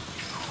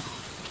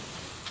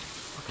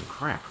 Fucking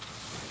crap.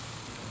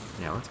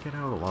 Yeah, let's get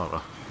out of the lava.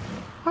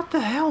 What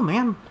the hell,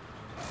 man?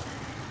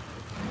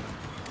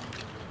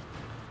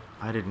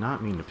 I did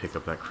not mean to pick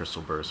up that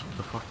crystal burst. What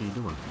the fuck are you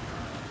doing?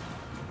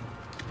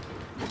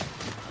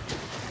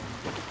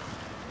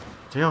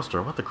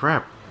 Tailstar, what the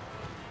crap?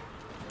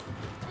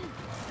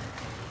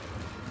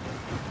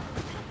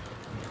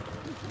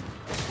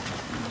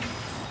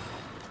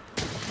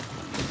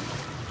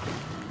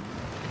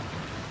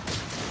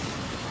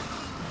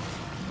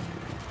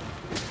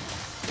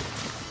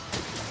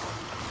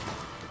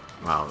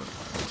 Wow,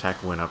 the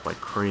attack went up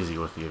like crazy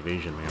with the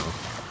evasion mail.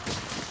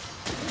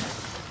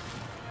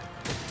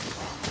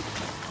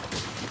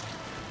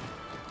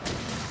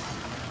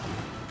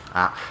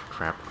 Ah,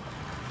 crap.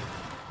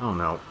 Oh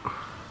no.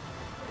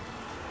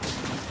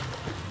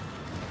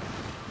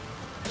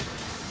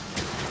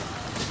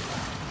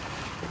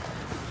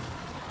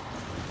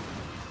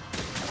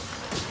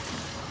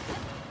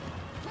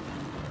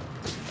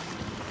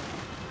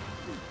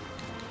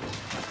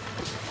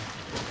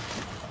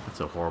 That's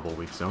a horrible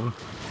weak zone.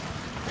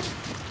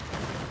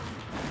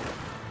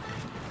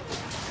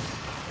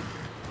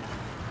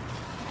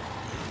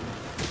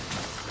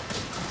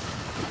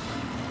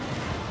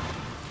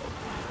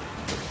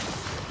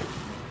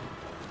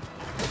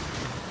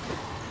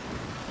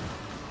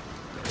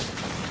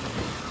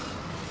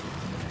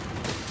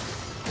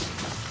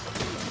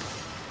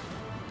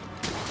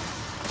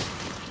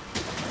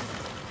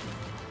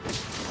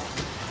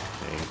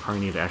 I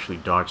need to actually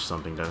dodge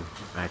something to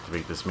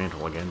activate this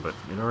mantle again, but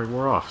it already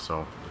wore off, so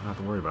I don't have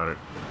to worry about it.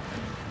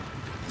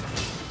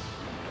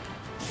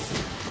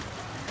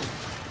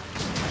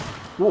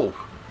 Whoa!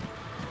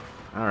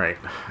 Alright,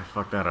 I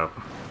fucked that up.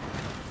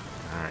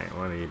 Alright,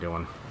 what are you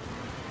doing?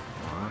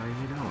 What are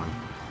you doing?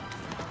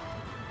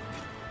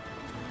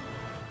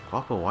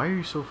 Papa, why are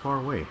you so far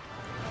away?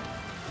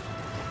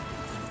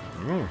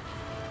 Yeah.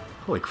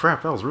 Holy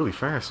crap, that was really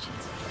fast.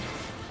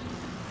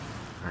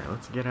 Alright,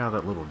 let's get out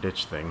of that little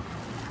ditch thing.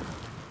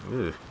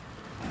 Ugh.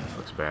 This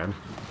looks bad.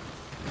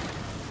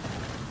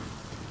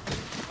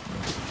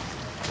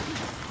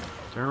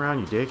 Turn around,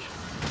 you dick.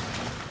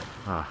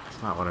 Ah,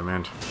 that's not what I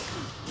meant.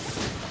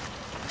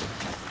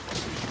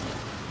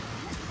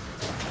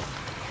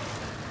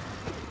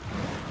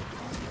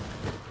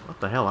 What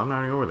the hell? I'm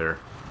not even over there.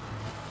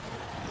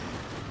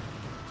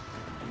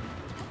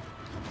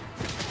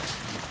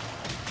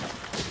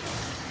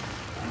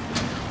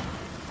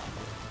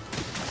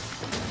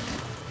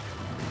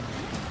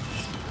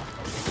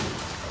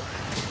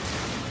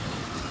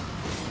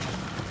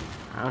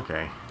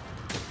 Okay.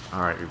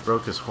 Alright, we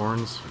broke his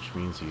horns, which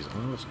means he's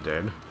almost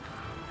dead.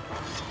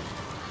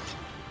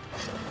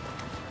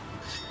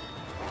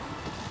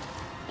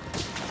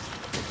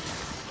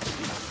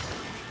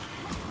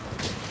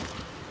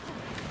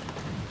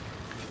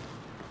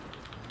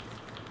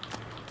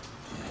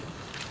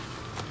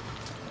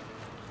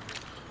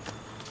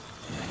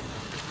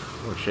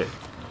 Oh shit.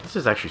 This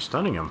is actually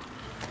stunning him.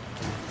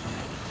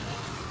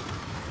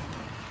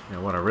 Yeah,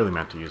 what I really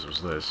meant to use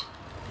was this.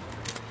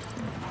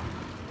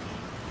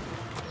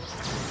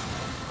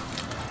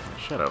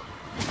 Shut up.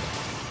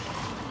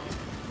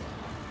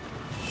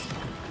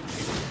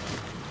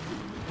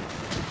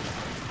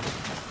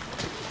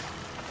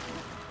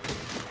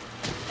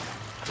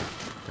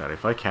 God,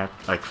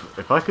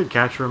 if I could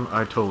capture him,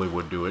 I totally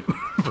would do it.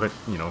 But,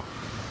 you know,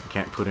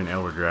 can't put an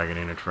Elder Dragon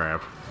in a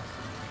trap.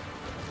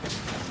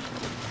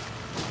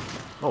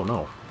 Oh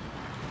no.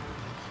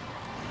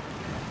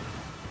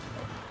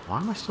 Why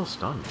am I still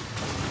stunned?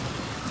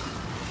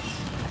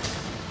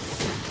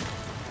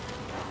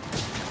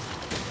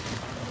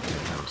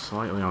 I'm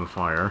slightly on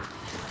fire.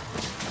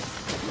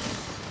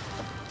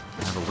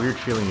 I have a weird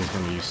feeling he's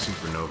going to use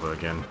Supernova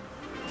again.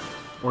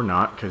 Or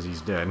not, because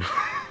he's dead.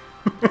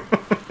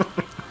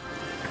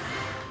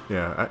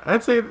 Yeah,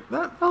 I'd say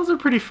that was a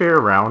pretty fair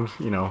round,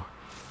 you know.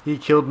 He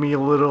killed me a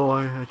little,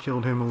 I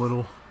killed him a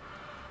little.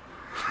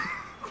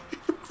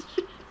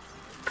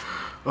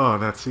 Oh,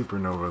 that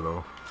Supernova,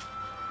 though.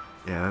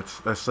 Yeah,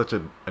 that's such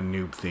a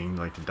noob thing,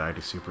 like, to die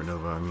to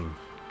Supernova. I mean,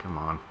 come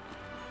on.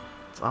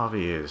 It's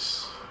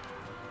obvious.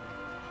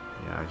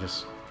 Yeah,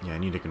 I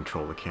need to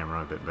control the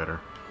camera a bit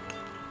better.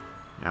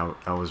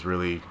 I was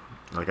really,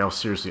 like, I was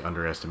seriously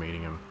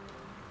underestimating him.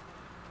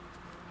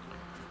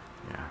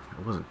 Yeah,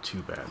 it wasn't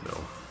too bad,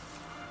 though.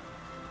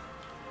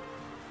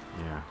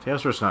 Yeah,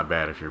 Tailstroke's not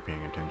bad if you're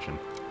paying attention.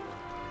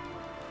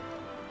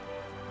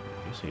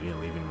 I guess he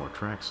didn't leave any more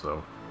tracks,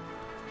 though.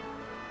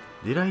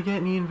 Did I get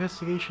any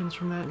investigations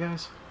from that,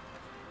 guys?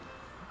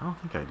 I don't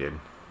think I did.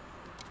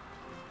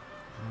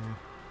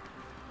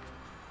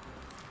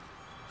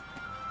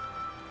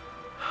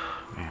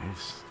 Man,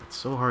 it's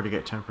so hard to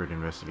get tempered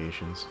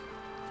investigations.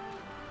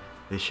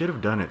 They should have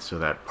done it so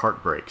that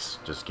part breaks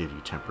just give you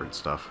tempered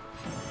stuff.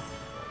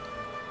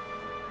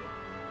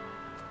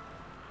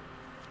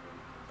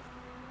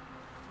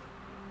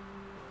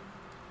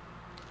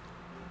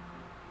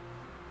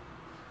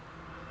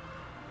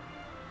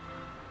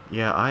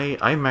 Yeah, I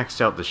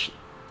maxed out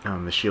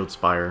the shield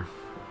spire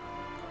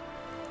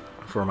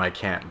for my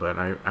cat, but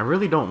I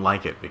really don't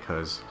like it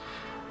because,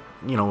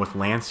 you know, with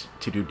Lance,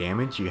 to do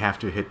damage, you have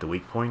to hit the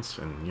weak points,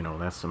 and, you know,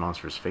 that's the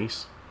monster's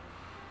face.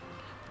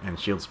 And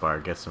shield spire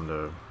gets them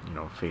to, you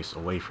know, face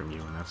away from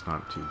you, and that's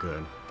not too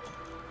good.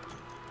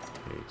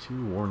 Okay,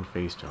 2 worn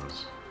face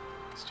stones.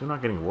 Still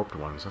not getting warped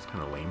ones, that's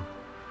kind of lame.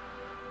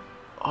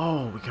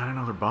 Oh, we got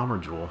another bomber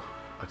jewel.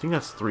 I think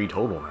that's 3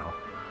 total now.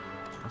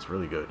 That's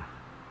really good.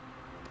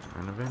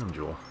 And a Venom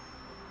Jewel.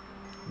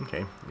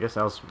 Okay, I guess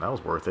that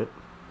was worth it.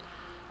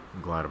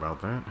 I'm glad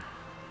about that.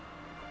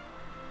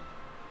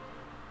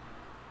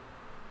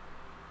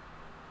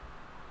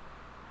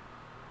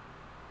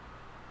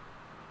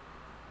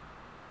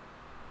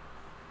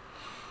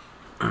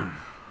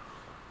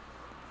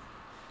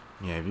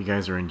 Yeah, if you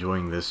guys are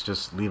enjoying this,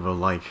 just leave a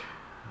like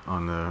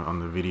on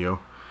the video.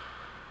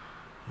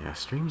 Yeah,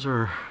 streams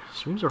are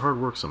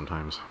hard work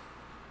sometimes.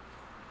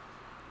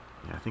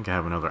 Yeah, I think I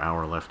have another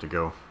hour left to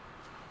go.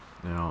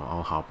 Then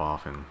I'll hop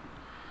off and,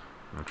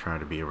 you know, try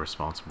to be a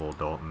responsible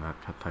adult and that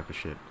type of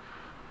shit.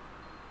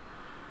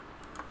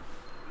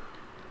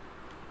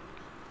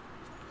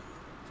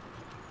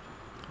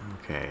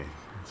 Okay,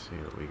 let's see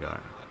what we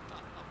got.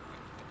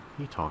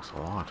 He talks a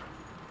lot.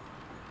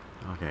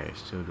 Okay,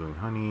 still doing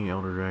honey,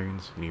 elder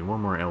dragons. We need one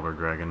more elder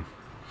dragon.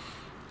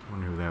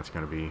 Wonder who that's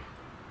gonna be.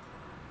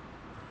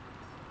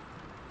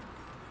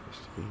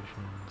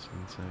 Investigations,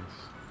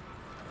 insects.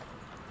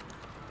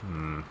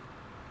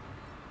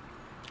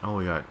 Oh,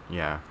 we got,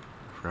 yeah,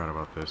 forgot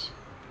about this.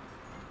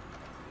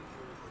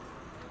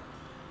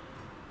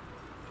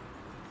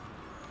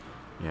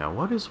 Yeah,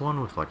 what is one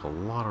with, like, a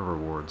lot of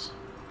rewards?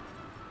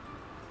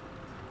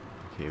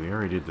 Okay, we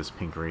already did this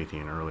pink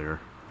Raytheon earlier.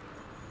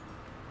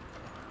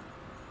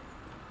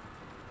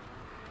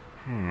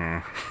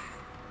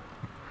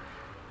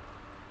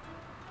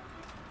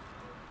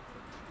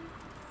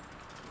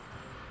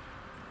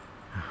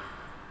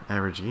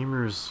 Average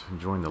Gamers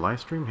joined the live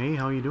stream. Hey,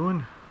 how you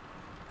doing?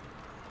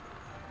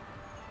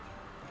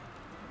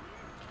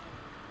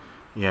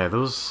 Yeah,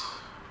 those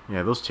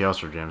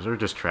Teostra gems, they're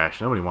just trash.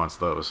 Nobody wants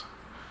those.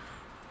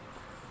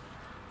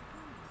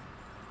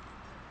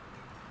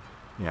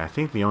 Yeah, I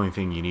think the only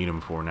thing you need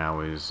them for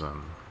now is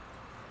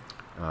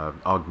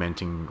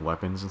augmenting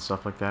weapons and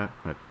stuff like that.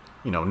 But,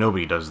 you know,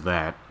 nobody does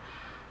that.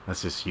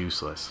 That's just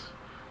useless.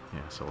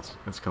 Yeah, so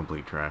it's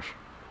complete trash.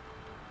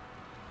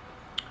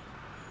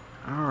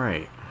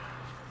 Alright.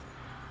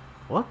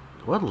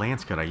 What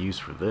lance could I use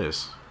for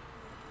this?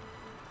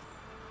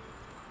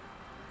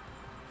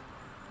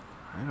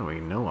 I don't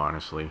even know,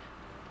 honestly.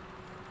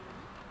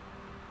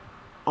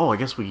 Oh, I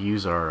guess we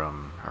use our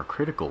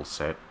critical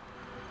set.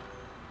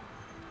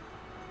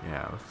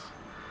 Yeah,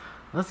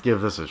 let's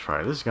give this a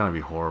try. This is gonna be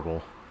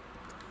horrible.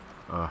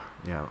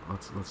 Yeah,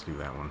 let's do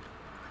that one.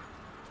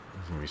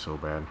 It's gonna be so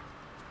bad.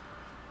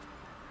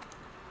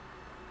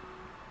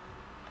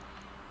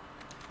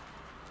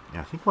 Yeah,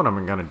 I think what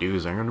I'm gonna do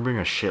is I'm gonna bring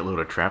a shitload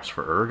of traps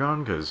for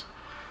Aragon, because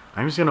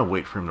I'm just gonna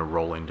wait for him to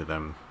roll into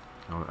them.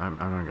 I'm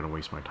not gonna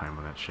waste my time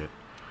on that shit.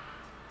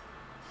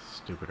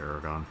 Stupid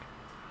Aragon.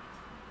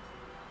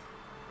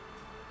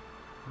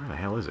 Where the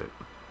hell is it?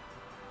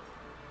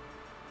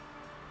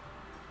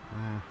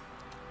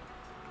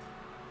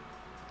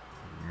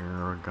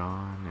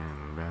 Aragon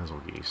and Basil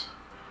Geese.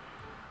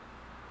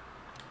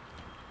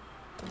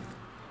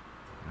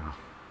 Oh.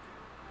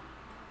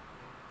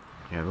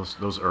 Yeah,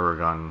 those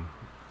Aragon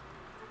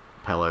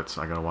pellets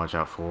I gotta watch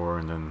out for,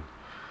 and then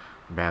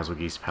Basil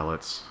Geese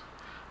pellets.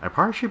 I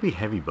probably should be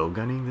heavy bow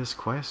gunning this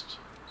quest,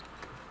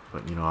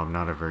 but you know, I'm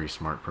not a very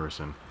smart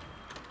person.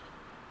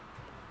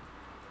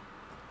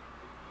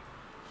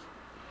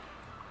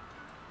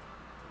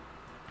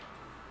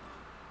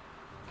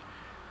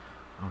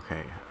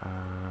 Okay,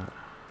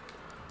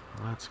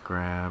 let's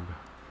grab...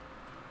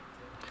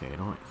 Okay, I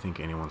don't think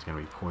anyone's gonna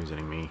be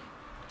poisoning me.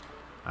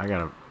 I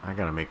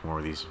gotta make more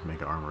of these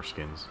mega armor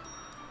skins.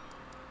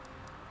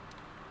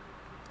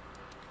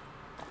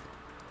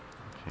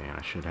 Okay, and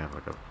I should have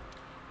like a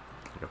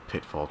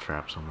pitfall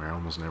trap somewhere. I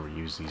almost never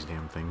use these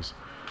damn things.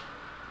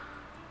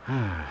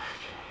 Okay.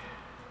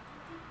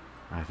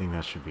 I think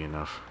that should be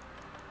enough.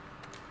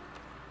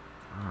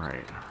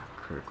 Alright,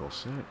 critical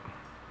set.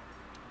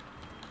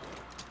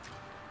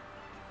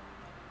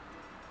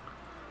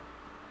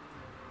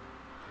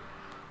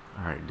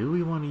 Alright, do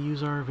we want to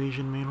use our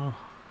evasion manual?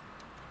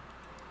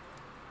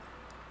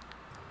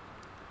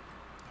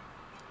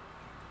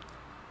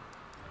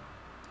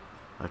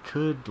 I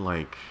could,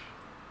 like...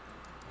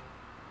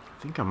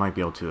 I think I might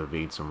be able to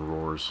evade some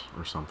roars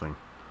or something.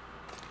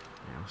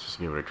 Yeah, let's just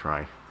give it a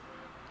try.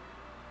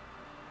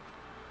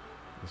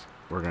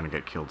 We're gonna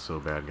get killed so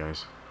bad,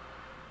 guys.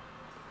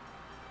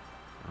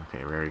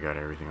 Okay, we already got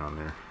everything on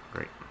there.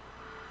 Great.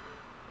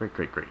 Great,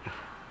 great, great.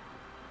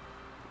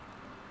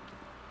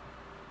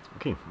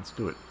 Okay, let's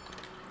do it.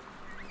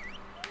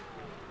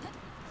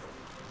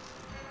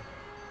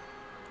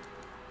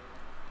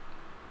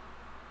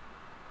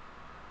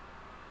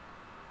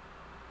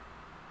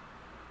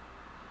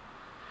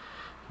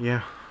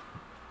 Yeah.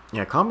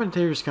 Yeah,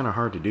 commentator is kind of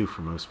hard to do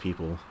for most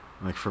people.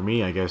 Like for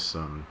me, I guess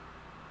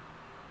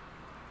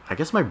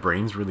my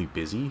brain's really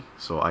busy,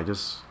 so I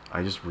just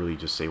really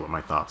just say what my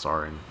thoughts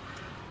are, and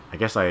I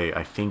guess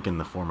I think in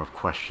the form of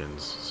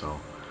questions, so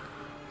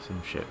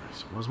same shit.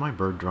 Was my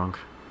bird drunk?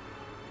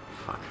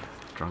 Fuck.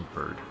 Drunk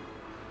bird.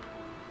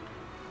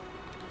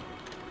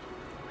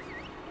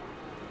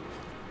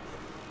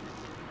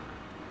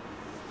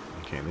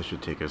 Okay, this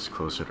should take us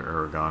closer to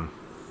Aragon.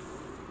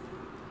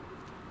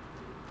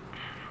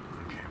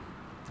 Okay.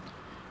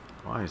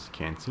 Why is the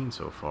canteen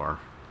so far?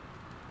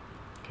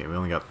 Okay, we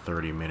only got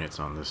 30 minutes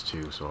on this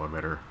too, so I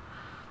better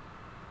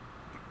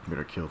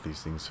kill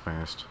these things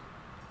fast.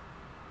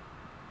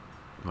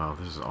 Wow,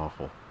 this is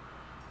awful.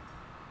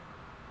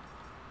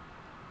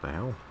 What the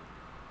hell?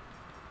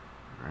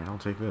 Alright, I'll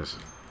take this.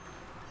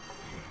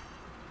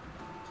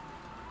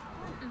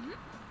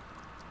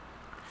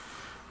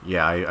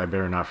 Yeah, I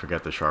better not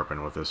forget to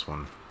sharpen with this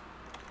one.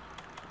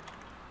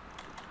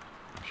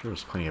 I'm sure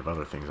there's plenty of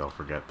other things I'll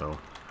forget, though.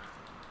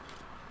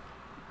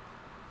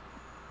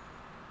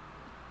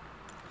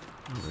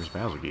 Oh, there's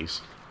Basil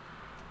Geese.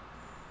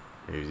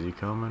 Is he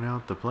coming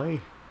out to play?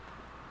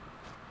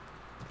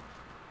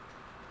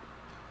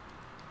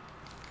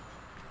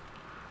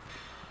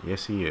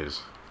 Yes, he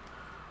is.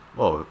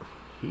 Whoa,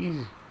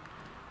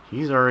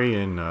 he's already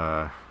in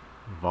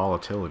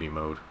volatility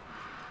mode.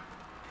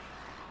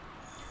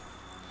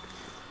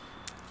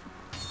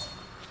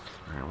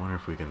 Alright, I wonder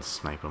if we can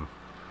snipe him.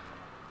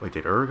 Wait,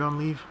 did Aragon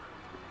leave?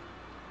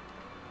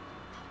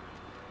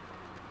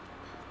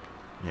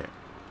 Yeah.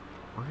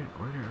 Where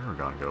did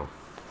Aragon go?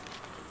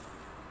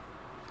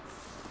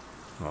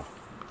 Well,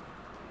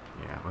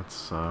 yeah,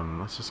 let's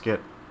just get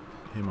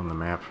him on the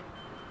map.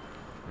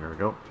 There we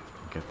go.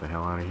 Get the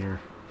hell out of here.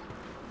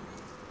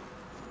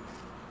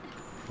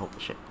 Oh,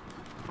 shit.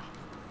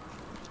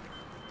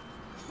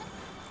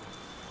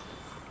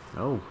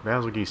 No,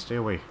 Basil Geese, stay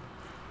away.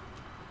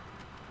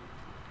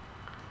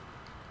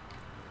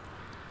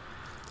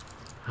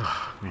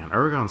 Man,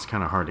 Aragon's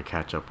kind of hard to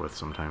catch up with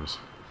sometimes.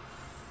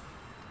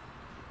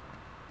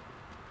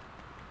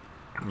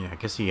 Yeah, I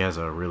guess he has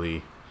a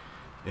really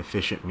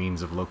efficient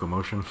means of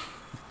locomotion.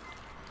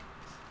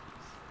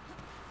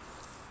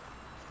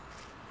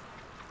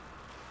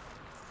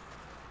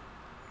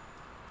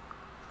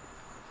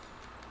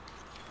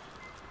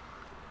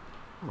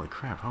 Holy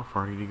crap, how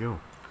far did he go?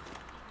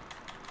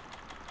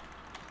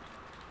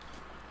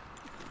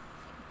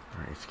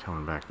 Alright, he's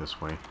coming back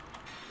this way.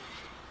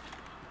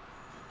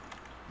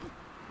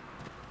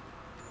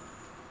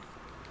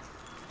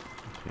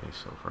 Okay,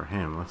 so for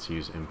him, let's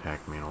use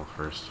impact manual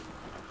first.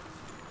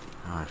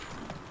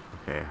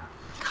 Okay,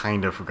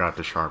 Kind of forgot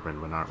to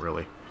sharpen, but not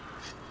really.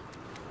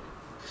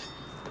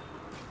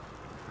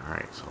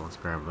 Alright, so let's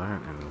grab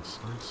that and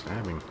start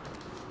stabbing.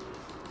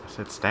 I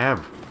said stab.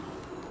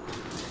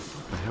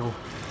 What the hell?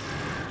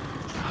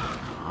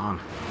 Come on.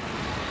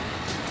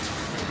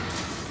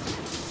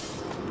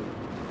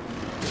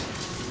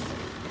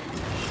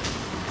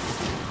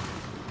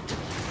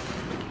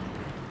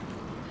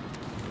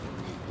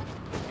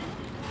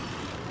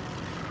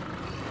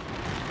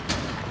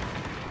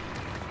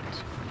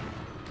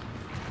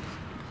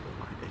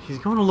 He's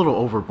going a little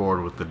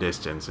overboard with the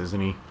distance, isn't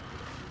he?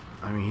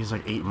 I mean, he's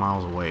like 8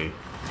 miles away.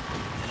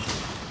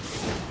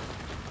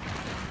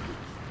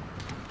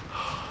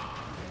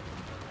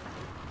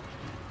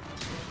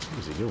 What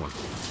is he doing?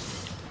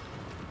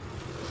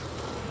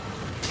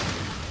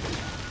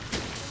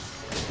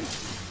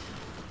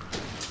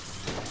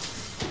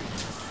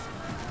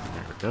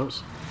 There it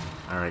goes.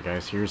 Alright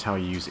guys, here's how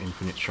you use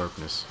infinite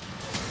sharpness.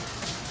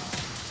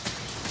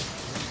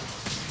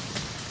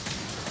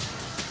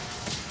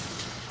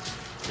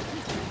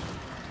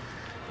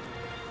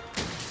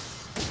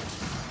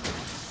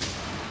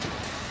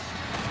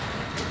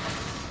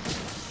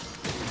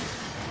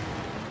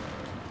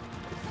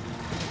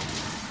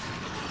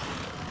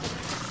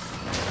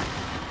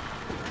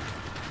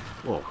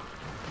 Whoa.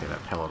 Okay,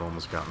 that pellet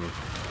almost got me.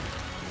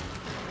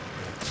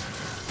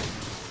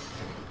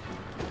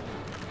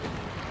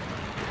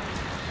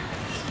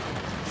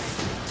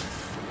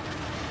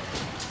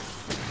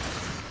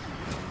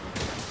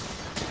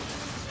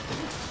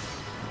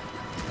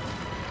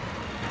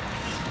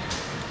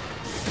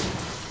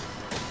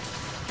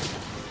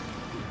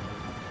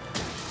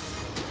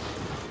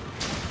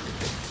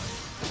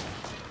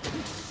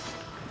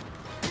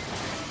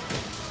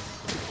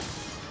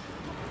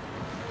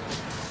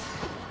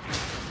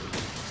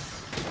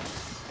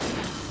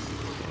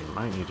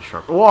 I need to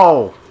sharpen.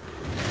 Whoa!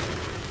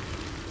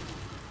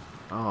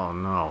 Oh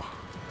no.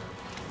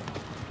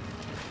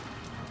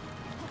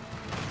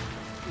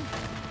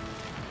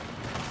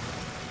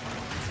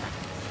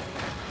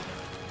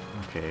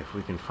 Okay, if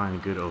we can find a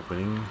good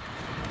opening,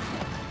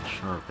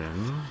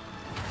 sharpen.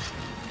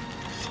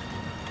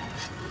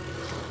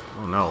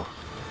 Oh no.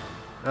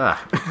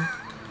 Ah.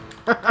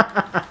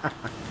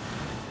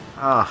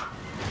 Ah.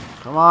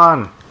 Come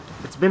on.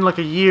 It's been like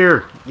a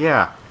year.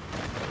 Yeah.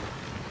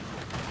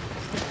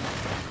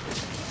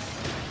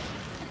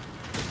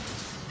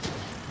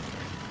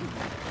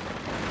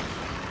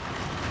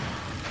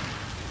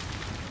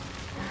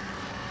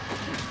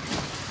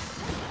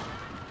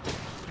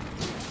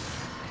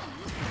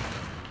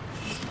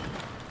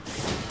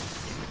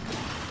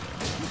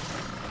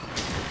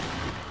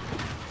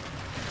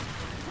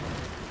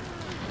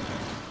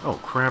 Oh,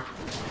 crap.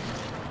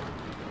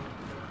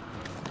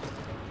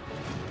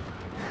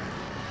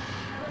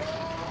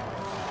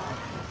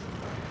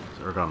 Is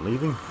Ergon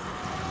leaving? Not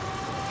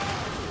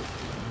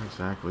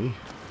exactly.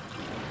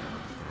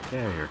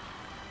 Get out of here.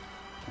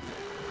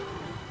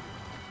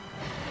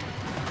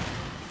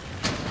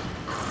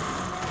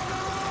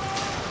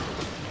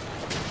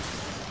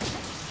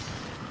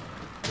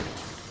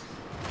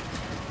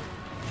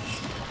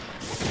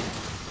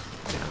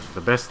 Yeah,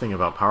 the best thing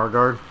about Power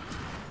Guard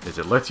is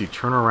it lets you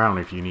turn around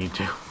if you need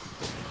to.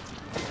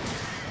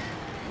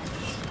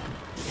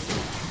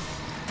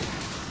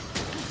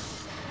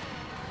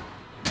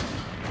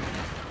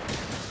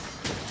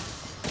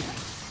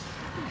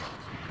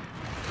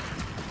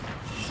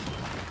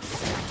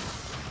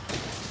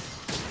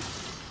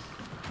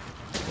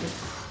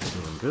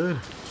 Doing good.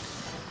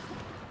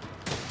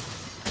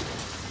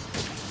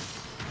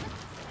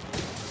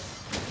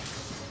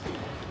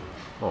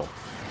 Oh.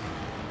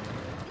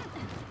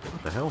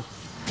 What the hell?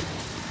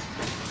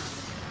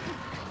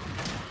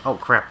 Oh,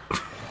 crap.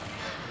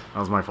 That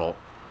was my fault.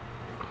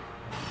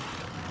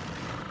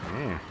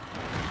 Yeah.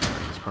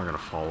 He's probably gonna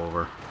fall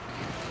over.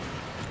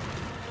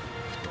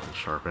 Let's go ahead and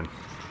sharpen.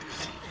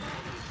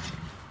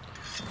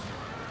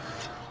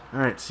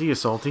 Alright, see you,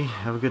 Salty.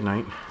 Have a good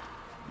night.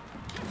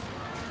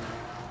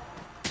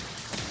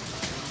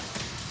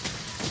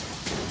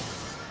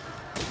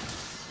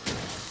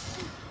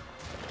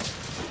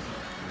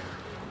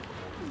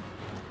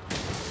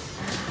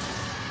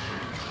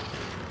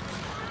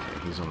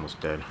 Okay, he's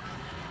almost dead.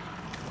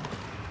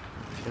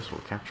 Guess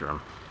we'll capture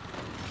him.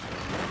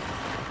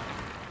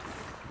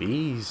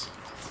 Bees.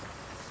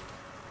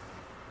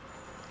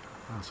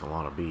 That's a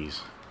lot of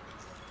bees.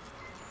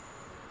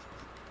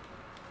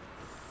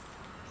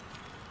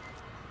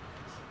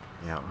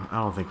 Yeah, I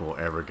don't think we'll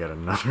ever get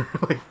another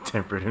like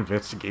temperate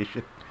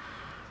investigation.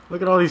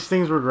 Look at all these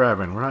things we're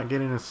grabbing. We're not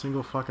getting a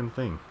single fucking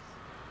thing.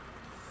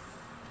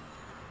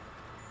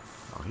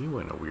 Oh, he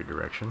went in a weird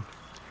direction.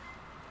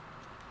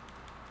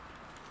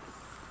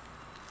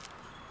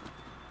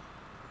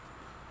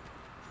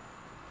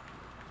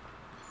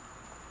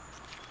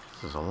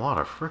 There's a lot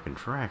of frickin'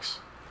 tracks.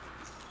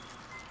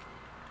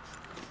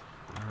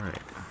 Alright.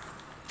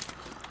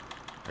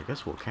 I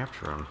guess we'll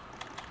capture him.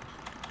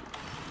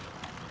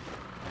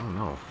 Oh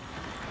no.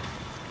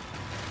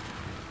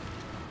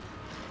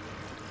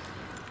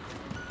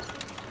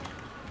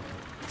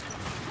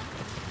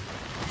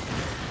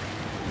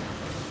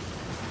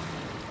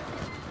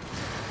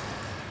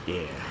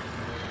 Yeah.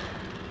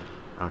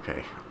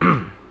 Okay.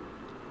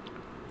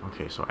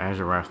 Okay, so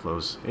Azure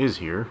Rathlos is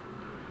here.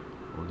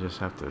 We'll just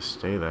have to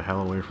stay the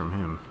hell away from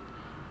him.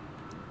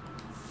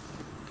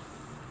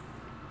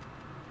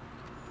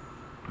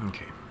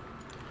 Okay.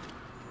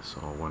 So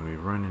when we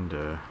run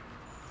into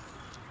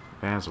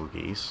Basil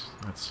Geese,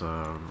 let's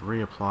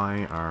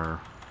reapply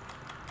our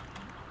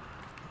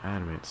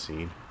adamant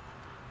seed.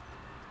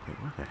 Wait,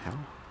 what the hell?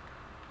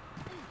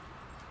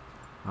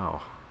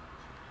 Oh.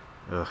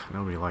 Ugh,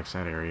 nobody likes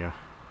that area.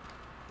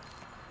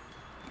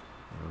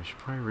 Yeah, we should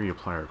probably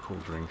reapply our cool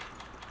drink.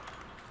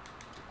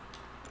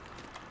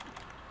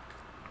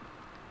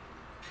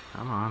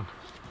 Come on.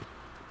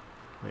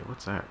 Wait,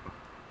 what's that?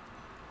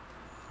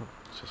 Oh,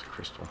 it's just a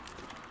crystal.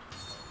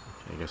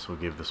 Okay, I guess we'll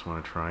give this one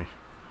a try.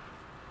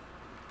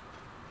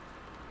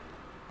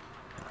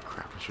 Oh,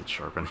 crap, I should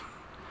sharpen.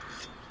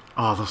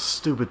 Oh, those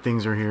stupid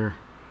things are here.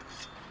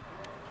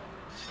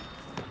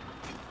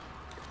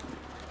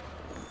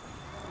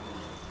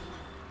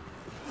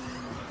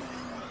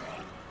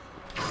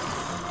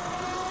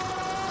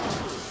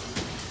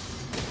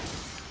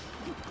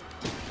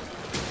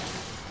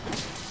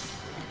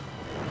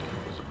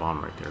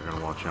 Bomb right there,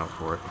 gonna watch out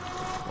for it.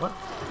 What?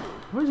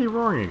 What is he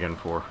roaring again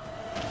for?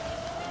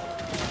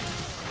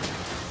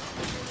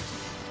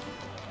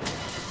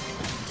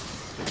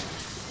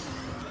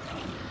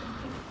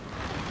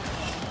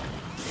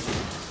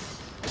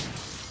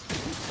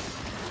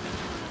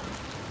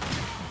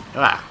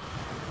 Ah!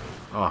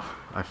 Oh,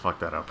 I fucked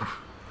that up.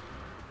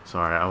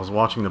 Sorry, I was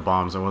watching the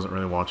bombs, I wasn't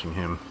really watching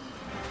him.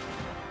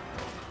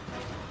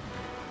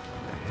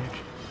 What the heck?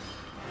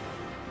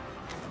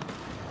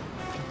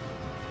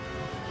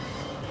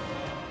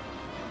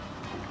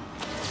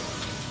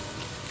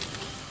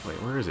 Wait,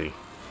 where is he?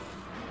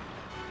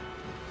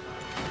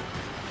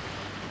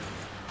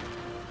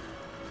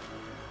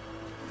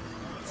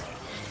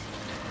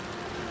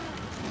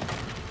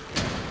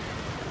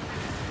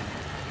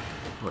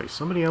 Wait,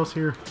 somebody else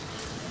here?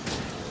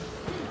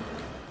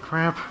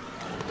 Crap.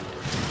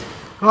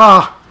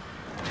 Ah!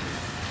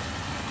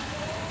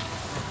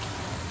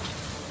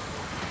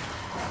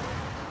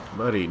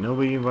 Buddy,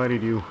 nobody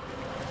invited you.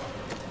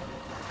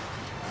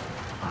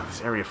 Oh,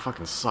 this area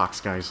fucking sucks,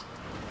 guys.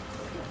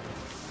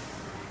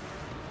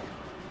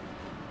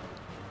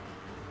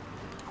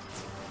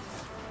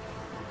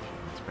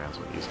 That's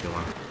what he's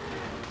doing.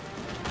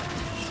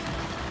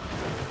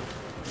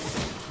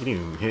 He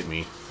didn't even hit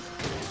me.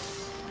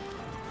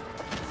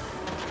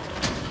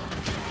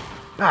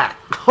 Ah!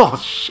 Oh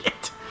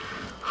shit!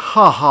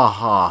 Ha ha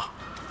ha!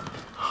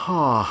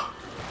 Ha!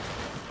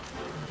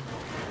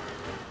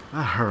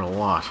 That hurt a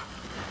lot.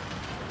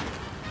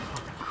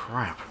 Fucking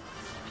crap.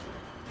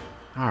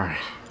 Alright.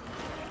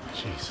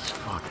 Jesus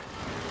fuck.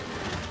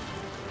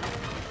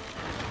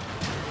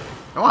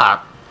 What?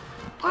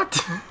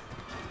 What?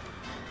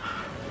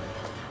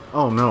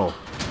 Oh no.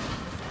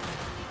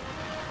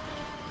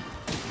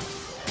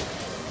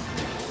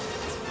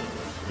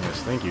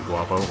 Yes, thank you,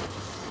 Guapo.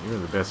 You're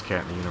the best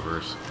cat in the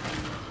universe.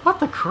 What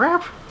the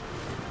crap?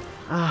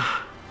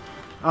 Oh,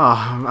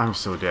 I'm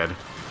so dead.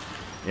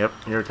 Yep,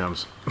 here it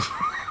comes.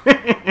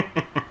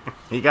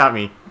 He got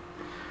me.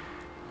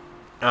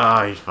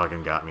 Ah, he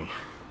fucking got me.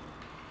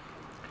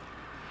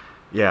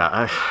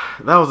 Yeah,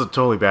 that was a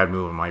totally bad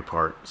move on my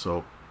part.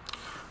 So,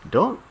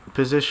 don't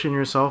position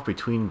yourself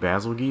between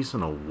Basil Geese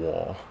and a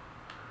wall.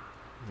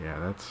 Yeah,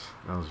 that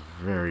was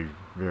very,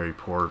 very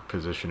poor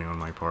positioning on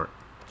my part.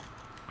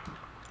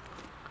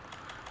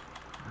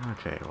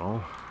 Okay,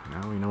 well,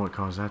 now we know what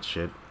caused that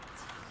shit.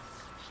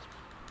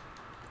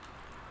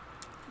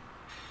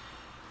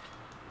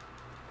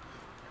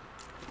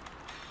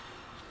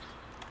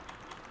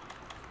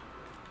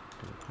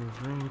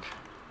 Drink.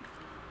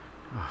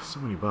 Oh, so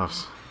many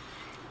buffs.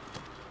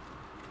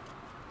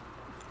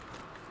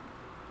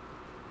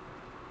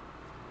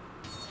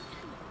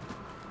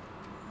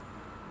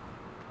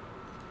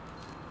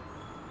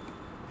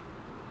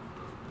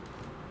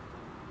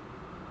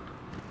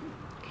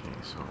 Okay,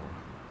 so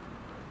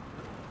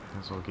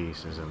Basil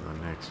Geese is in the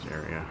next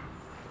area.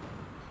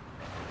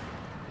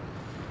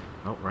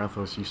 Oh,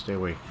 Rathos, you stay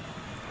away.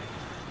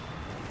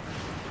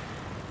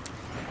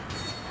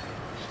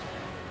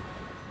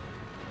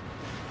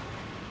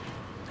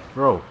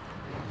 Bro.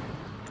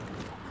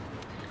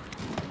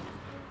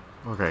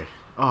 Okay.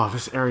 Oh,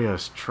 this area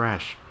is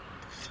trash.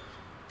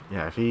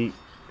 Yeah, if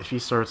he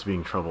starts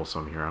being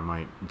troublesome here, I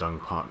might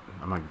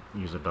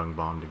use a dung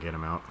bomb to get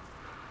him out.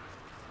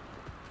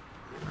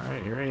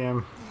 Alright, here I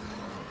am.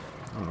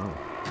 Oh no.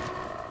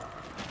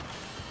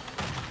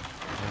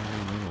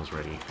 Manual's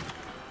ready.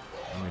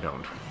 No, we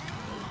don't.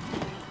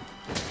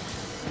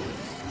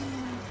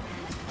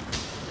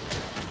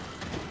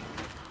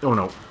 Oh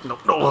no. No,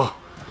 no!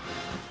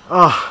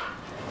 Ah!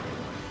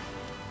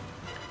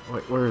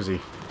 Wait, where is he?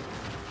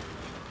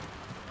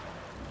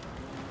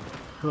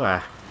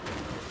 Ah.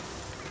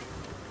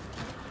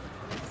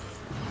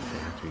 I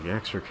have to be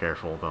extra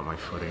careful about my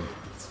footing.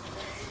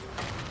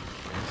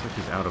 Looks like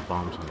he's out of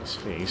bombs on his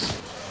face.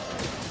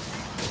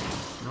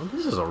 No,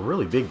 this is a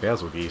really big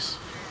Basil Geese.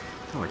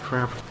 Holy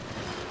crap.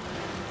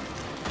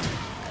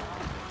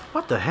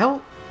 What the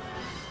hell?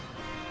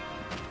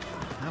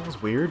 That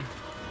was weird.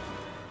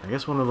 I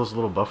guess one of those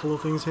little buffalo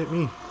things hit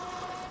me.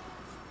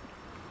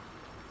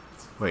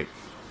 Wait,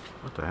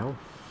 what the hell?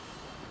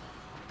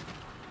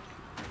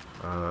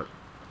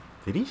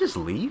 Did he just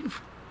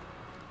leave?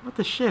 What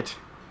the shit?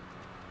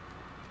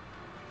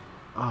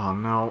 Oh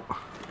no.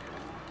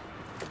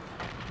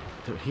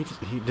 Dude,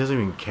 he doesn't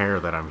even care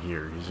that I'm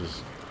here. He's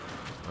just...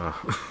 yeah,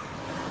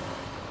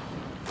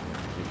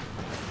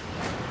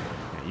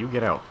 you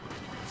get out.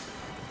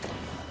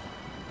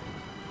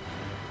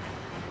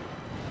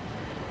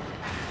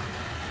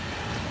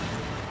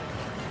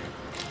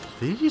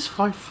 Did he just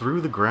fight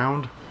through the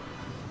ground?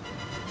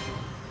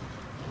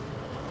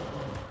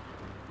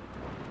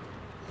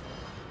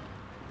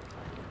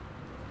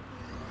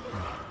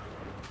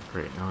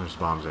 Great, now there's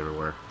bombs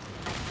everywhere.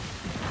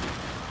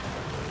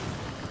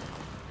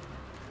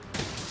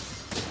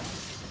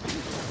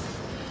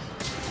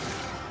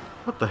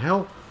 What the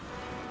hell?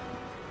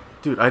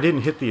 Dude, I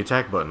didn't hit the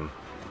attack button.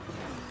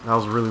 That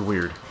was really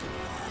weird.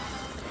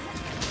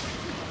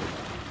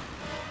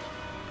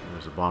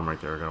 There's a bomb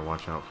right there I gotta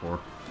watch out for.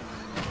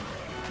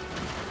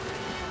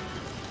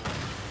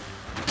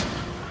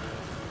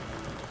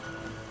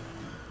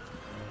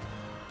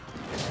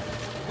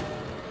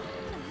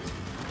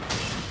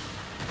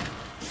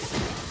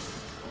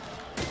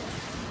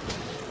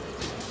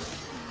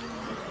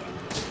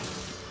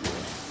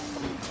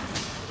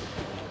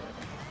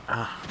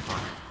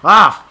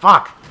 Ah,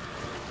 fuck!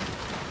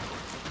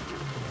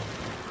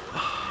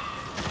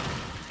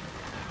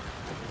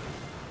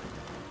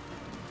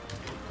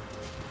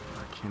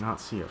 I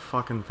cannot see a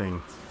fucking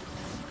thing.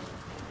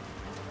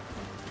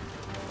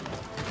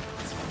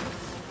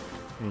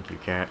 Thank you,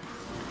 cat.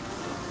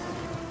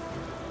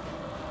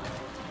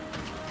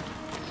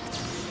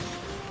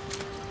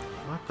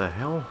 What the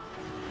hell?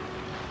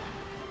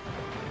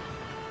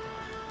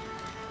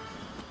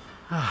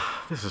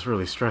 This is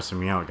really stressing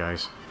me out,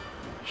 guys.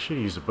 I should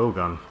use a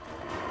bowgun.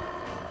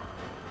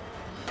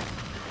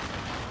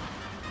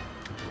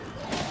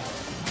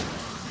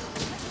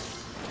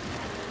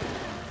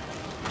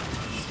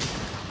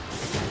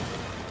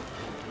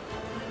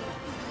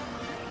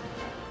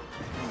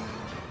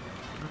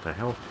 What the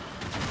hell?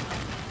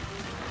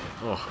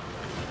 Oh.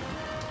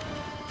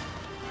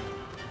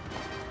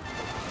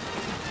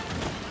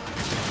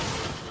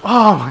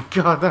 Oh my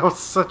god, that was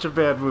such a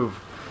bad move.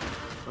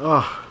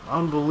 Oh,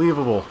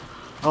 unbelievable.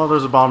 Oh,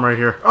 there's a bomb right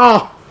here.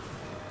 Oh!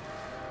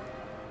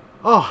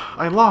 Oh,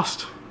 I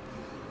lost.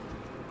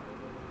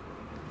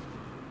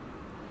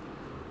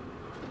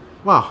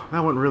 Wow, that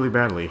went really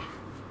badly.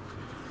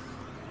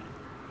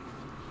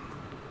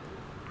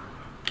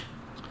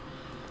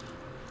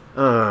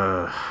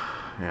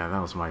 Yeah,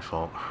 that was my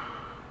fault.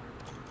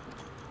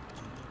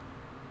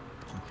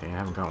 Okay, I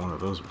haven't got one of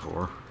those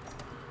before.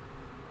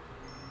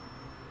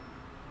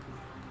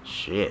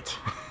 Shit.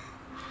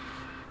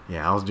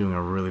 Yeah, I was doing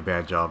a really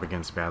bad job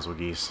against basil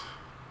geese.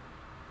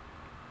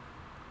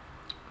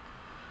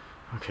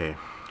 Okay,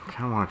 I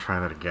kind of want to try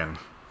that again.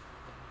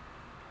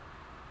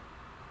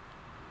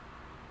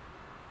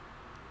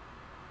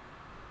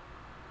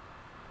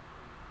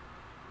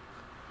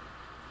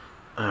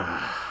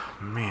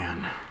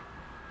 Man.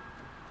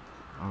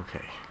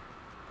 Okay.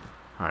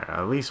 Alright,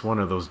 at least one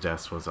of those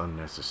deaths was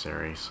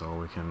unnecessary, so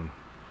we can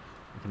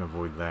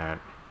avoid that.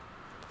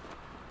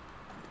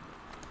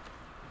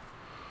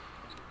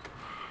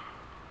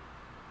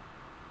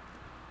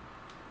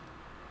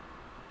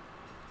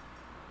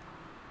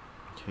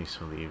 Okay,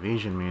 so the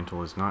evasion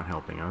mantle is not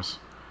helping us.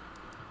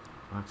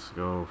 Let's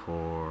go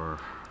for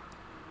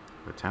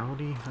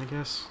vitality, I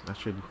guess. That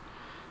should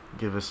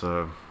give us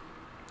a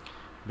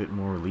bit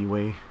more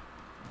leeway.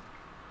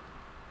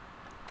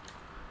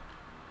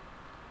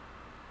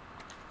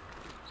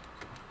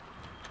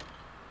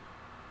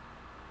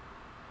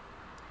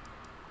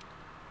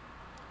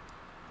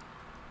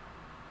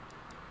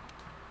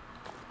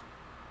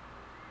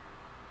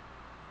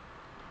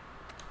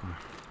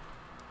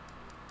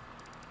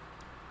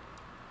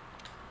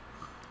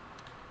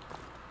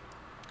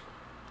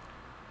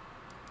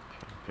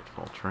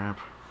 Pitfall trap.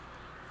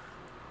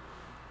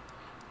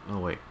 Oh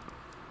wait.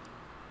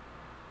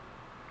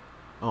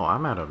 Oh,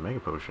 I'm out of mega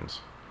potions.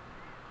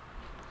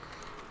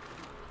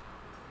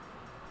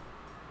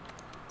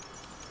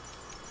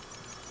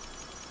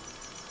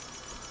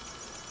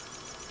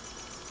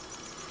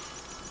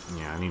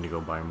 Yeah, I need to go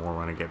buy more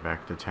when I get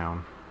back to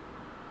town.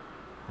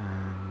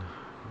 And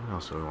what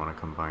else do we want to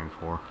combine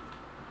for?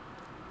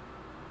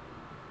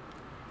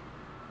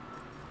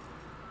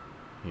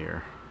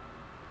 Here.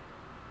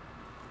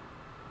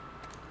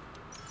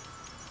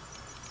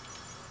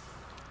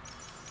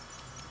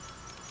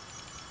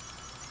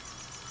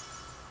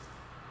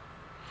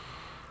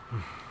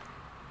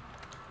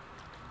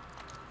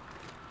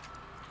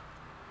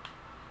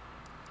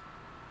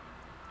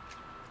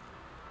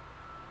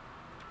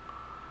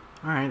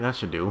 Alright, that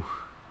should do.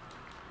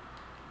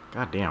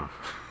 God damn.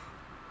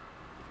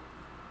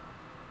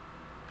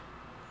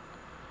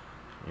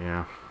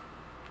 Yeah.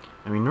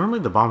 I mean, normally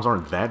the bombs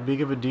aren't that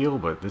big of a deal,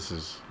 but this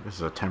is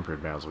a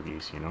tempered basil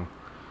geese, you know?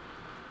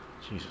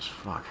 Jesus,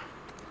 fuck.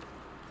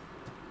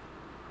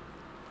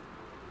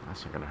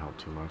 That's not gonna help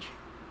too much.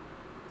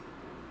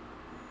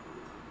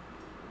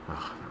 Ugh,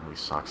 that really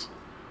sucks.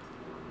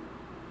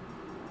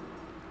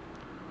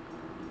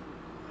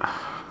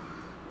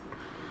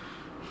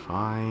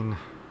 Fine.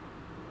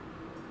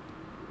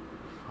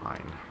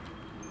 Fine.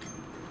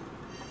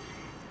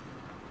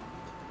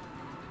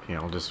 Okay,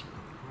 I'll just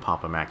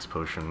pop a max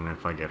potion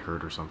if I get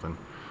hurt or something.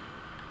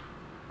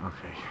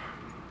 Okay.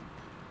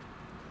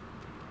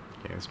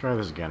 Okay, let's try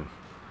this again.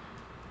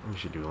 We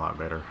should do a lot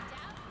better.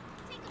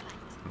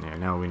 Yeah,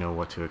 now we know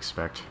what to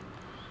expect.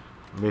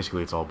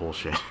 Basically, it's all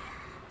bullshit.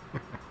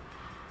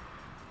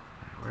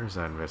 Where's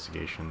that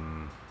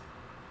investigation?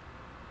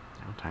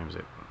 What time is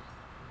it?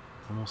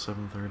 Almost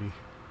 7:30.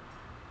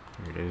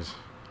 Here it is.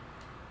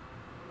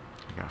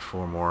 I got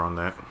 4 more on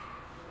that.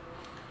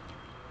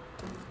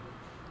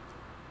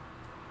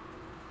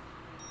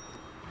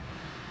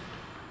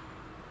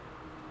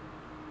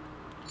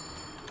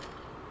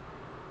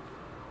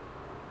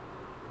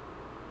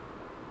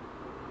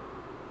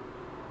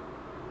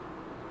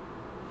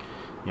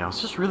 Yeah, I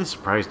was just really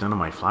surprised none of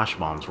my flash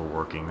bombs were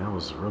working. That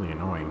was really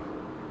annoying.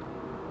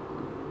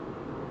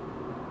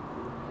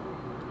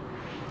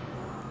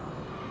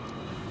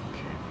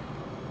 Okay.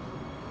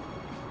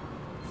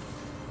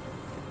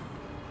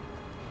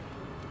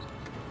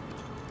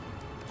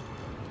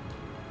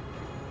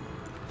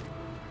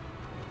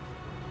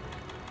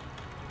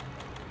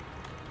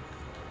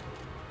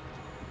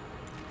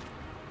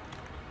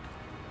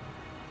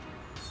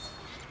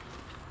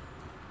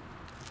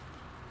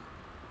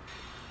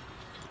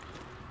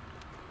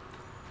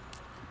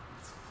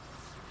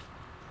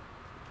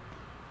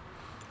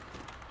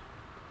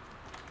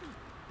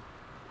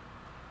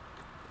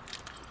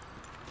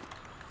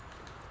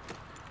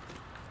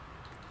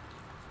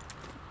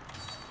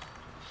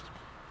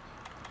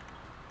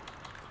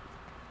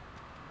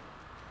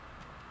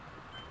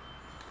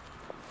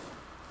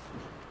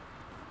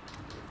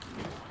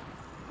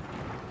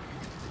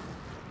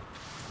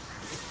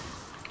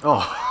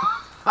 Oh,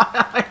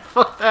 I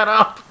fucked that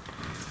up.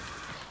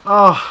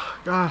 Oh,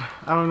 God.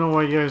 I don't know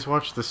why you guys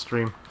watch this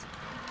stream.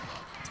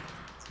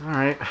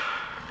 Alright.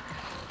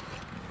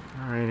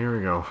 Alright, here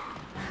we go.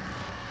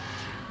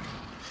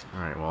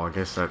 Alright, well, I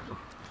guess that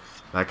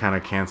kind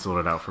of canceled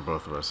it out for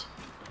both of us.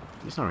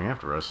 He's coming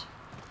after us.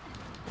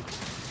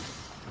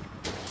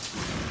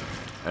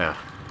 Yeah.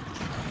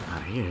 God,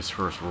 I hate his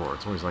first roar.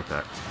 It's always like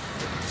that.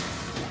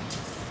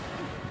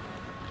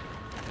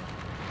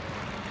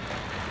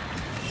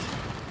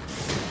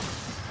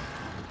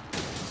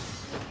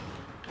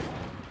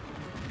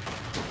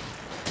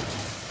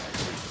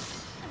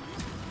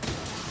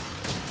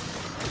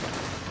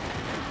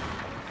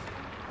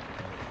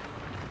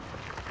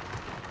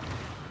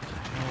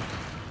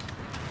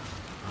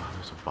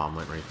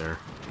 Bomblet right there.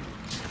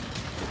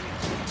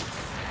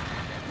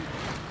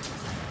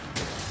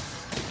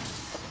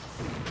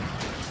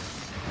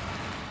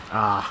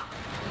 Ah.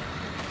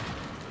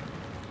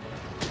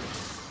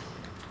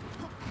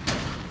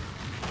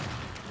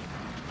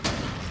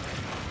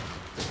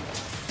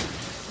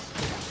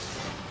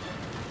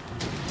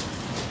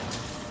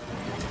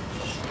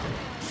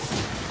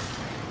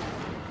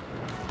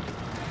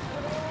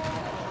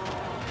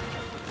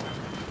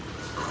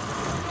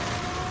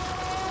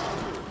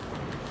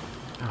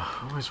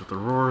 Always with the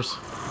roars.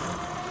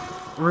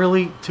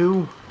 Really?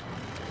 2?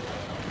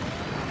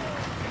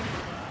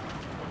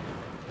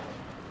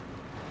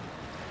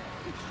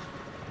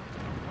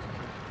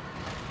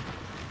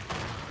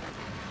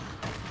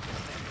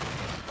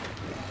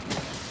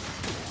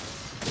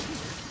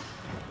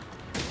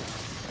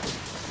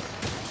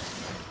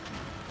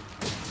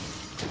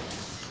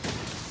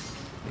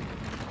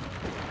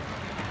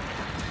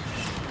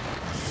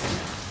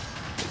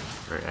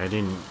 Great, I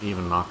didn't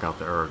even knock out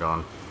the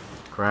Aragon.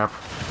 Crap.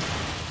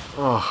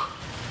 Oh.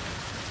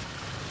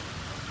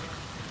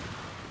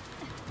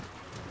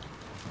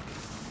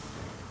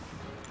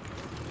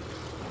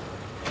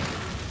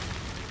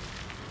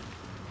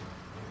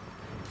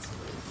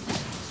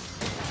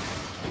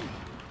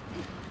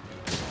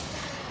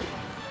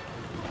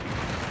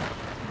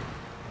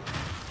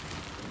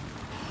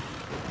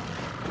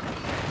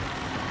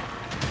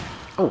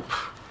 Oh.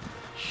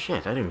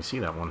 Shit, I didn't even see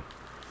that one.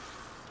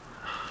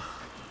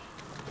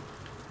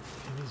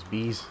 These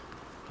bees.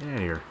 Get out of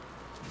here.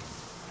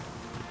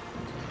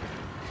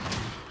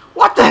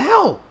 What the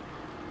hell?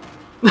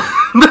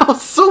 That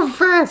was so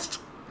fast.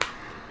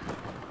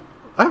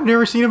 I've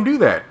never seen him do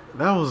that.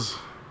 That was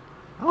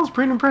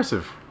pretty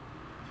impressive.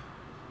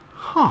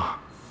 Huh.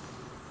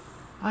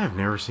 I have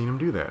never seen him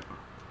do that.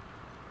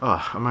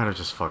 Ugh, I might have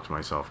just fucked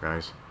myself,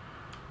 guys.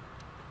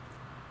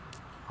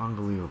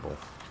 Unbelievable.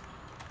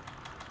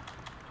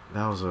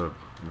 That was a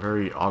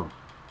very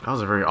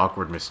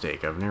awkward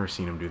mistake. I've never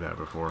seen him do that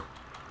before.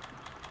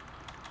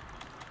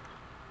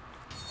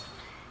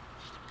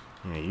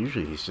 Yeah,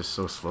 usually he's just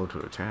so slow to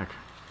attack.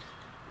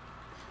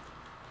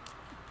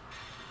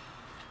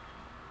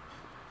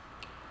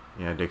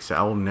 Yeah, Dick said,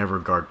 I will never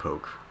guard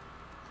poke.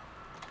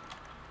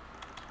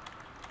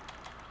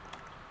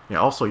 Yeah,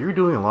 also, you're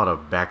doing a lot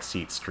of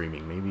backseat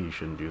streaming. Maybe you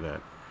shouldn't do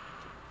that.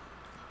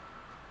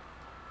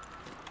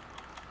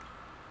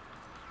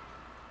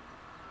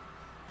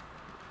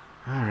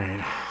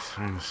 Alright,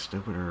 find the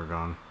stupid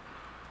Aragon.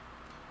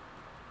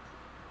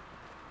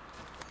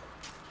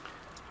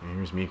 And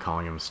here's me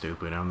calling him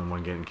stupid. I'm the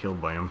one getting killed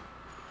by him.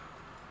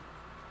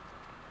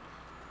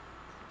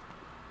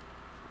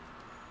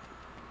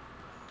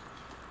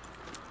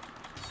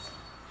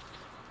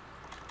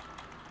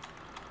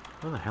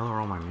 Where the hell are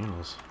all my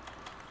minerals?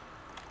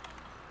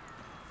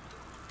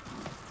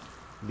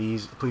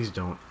 These, please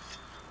don't.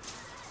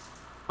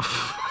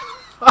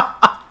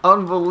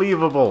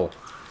 Unbelievable!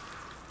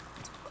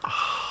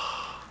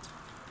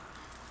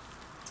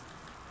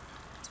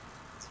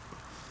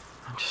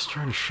 I'm just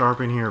trying to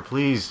sharpen here,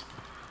 please.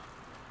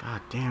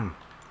 God damn.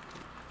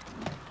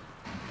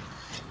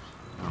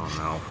 Oh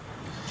no.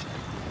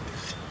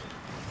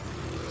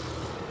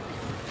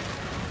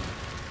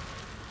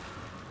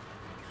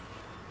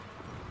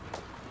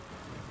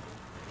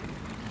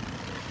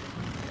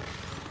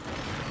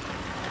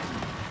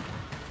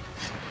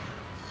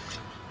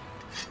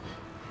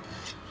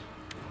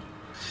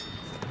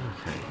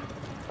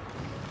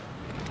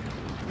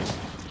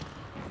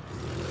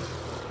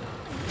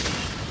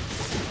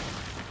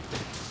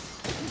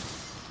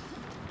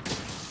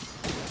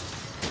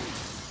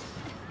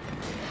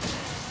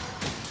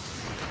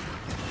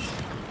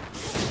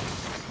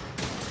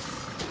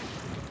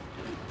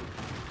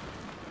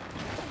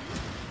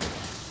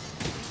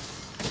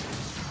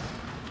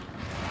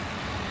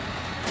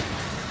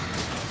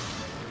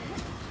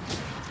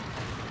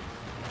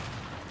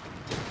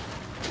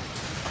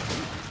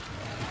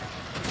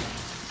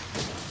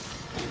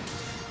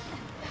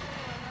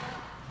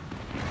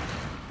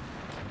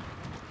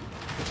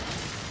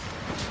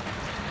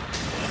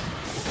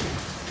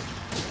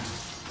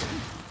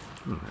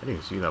 I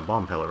didn't see that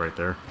bomb pellet right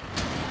there.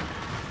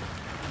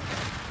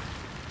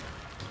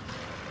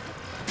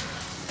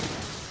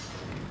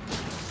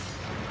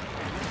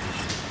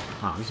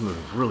 Wow, he's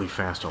moving really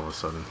fast all of a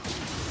sudden.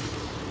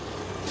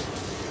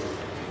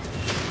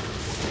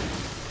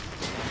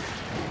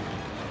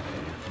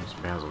 Those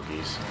basil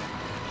geese.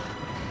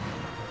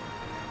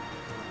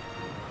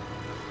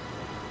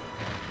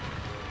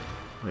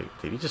 Wait,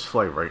 did he just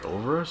fly right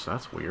over us?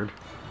 That's weird.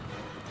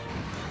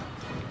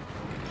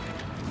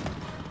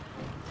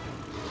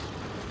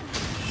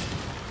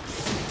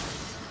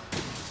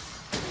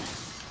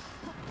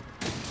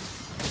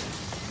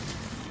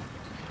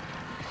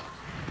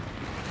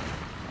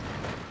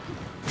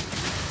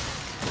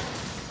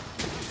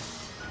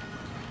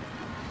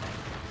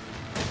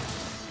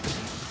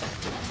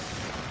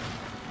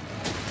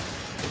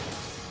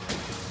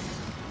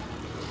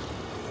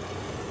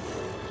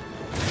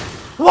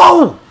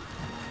 Whoa!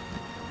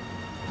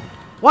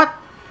 What?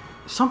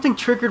 Something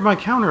triggered my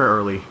counter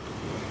early.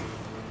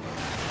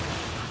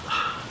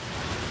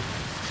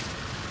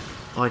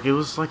 Like it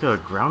was like a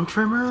ground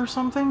trimmer or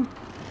something?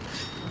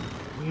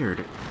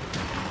 Weird.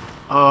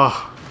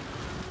 Oh,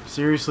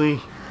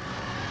 seriously?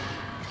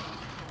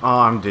 Oh,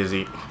 I'm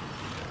dizzy.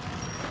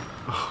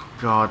 Oh,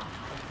 God.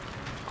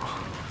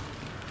 Oh.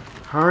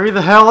 Hurry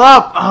the hell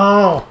up!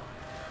 Oh!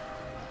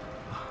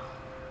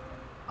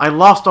 I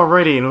lost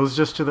already and it was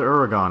just to the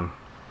Uragon.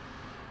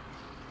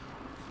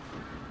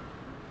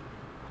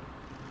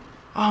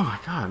 Oh my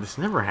God, this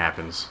never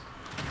happens.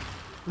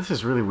 This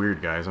is really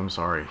weird, guys. I'm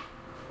sorry.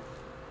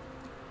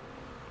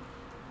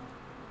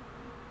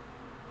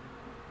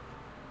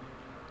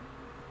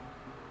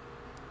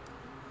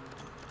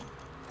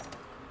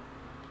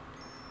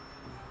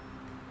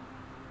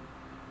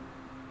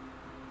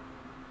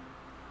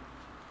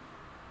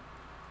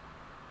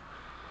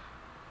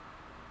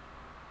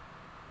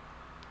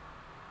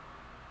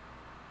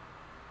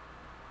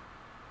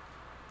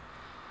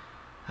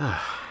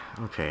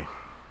 Okay.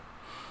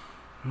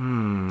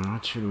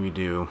 What should we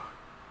do?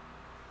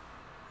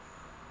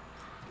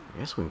 I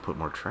guess we can put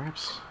more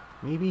traps,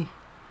 maybe?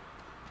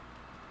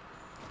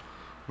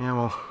 Yeah,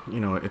 well, you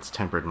know, it's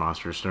tempered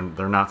monsters.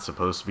 They're not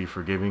supposed to be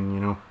forgiving,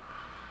 you know?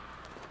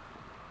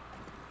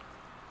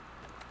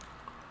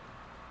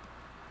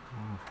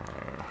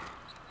 Okay.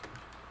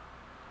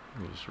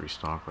 Let me just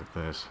restock like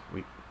this.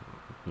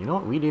 You know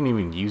what? We didn't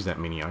even use that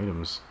many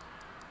items.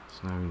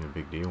 It's not even a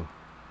big deal.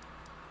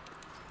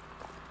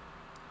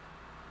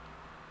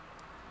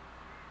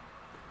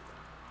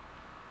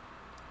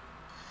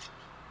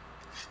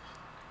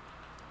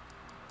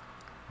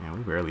 Yeah,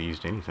 we barely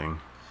used anything.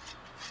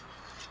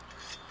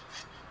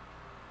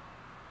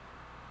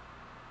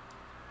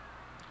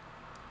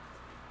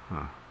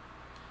 Huh.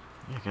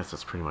 Yeah, I guess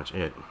that's pretty much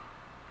it.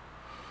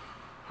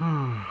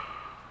 Okay,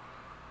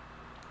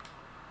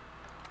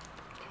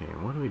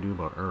 what do we do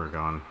about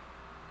Uragon?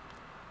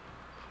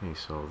 Okay,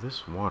 so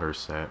this water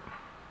set,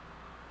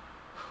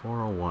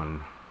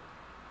 401.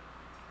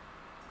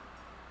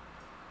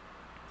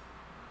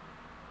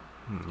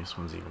 This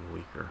one's even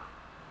weaker.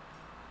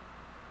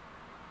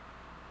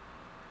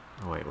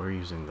 Oh wait, we're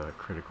using the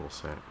critical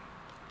set.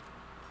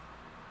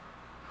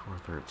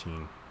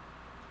 413.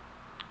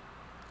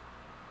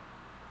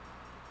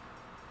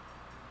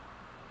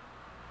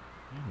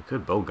 I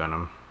could bowgun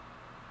him.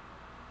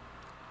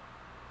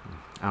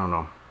 I don't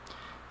know.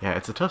 Yeah,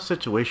 it's a tough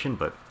situation,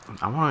 but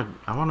I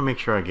wanna make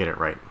sure I get it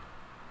right.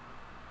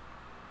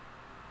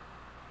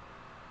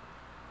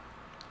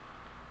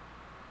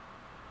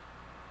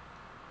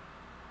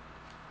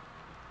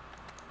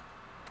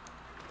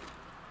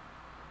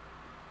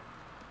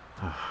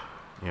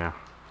 Yeah.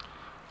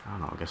 I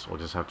don't know, I guess we'll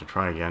just have to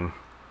try again.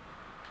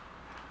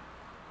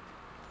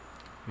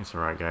 It's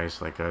alright,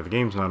 guys. Like, the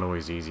game's not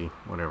always easy.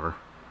 Whatever.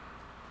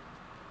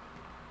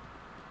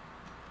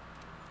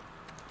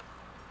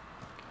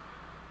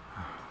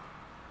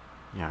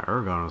 Yeah,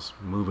 Ergon is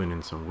moving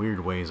in some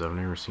weird ways I've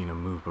never seen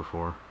him move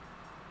before.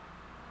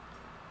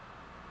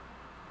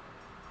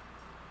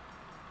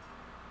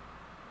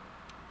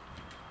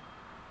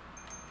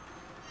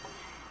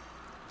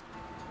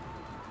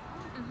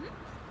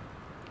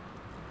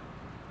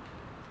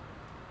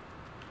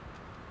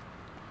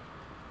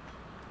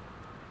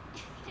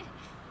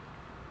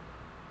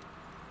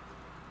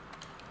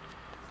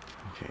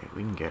 Okay,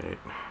 we can get it.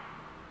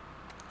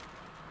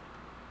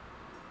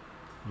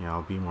 Yeah,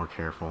 I'll be more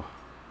careful.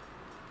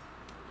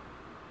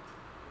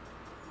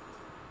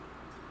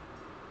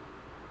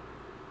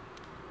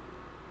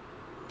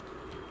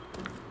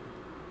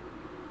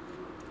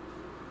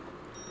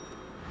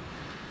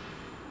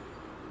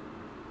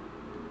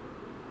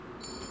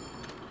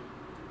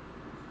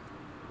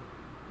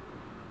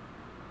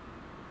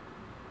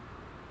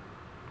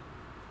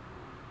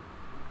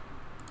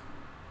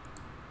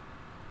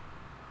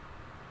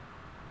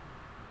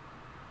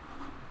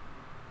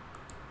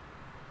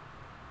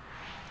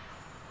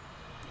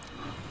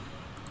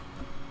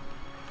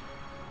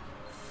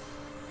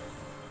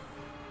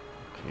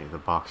 Okay, the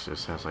box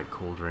just has like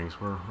cold drinks.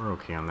 We're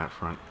okay on that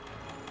front.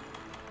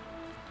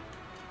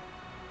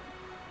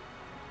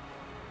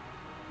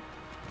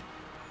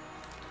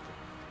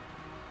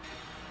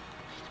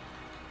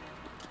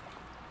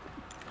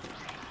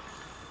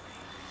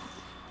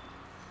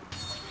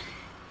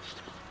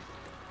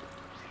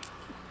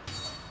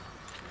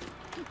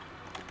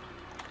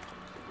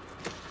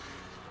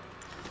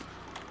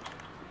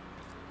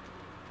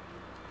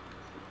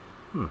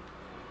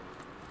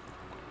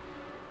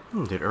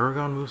 Did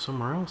Aragon move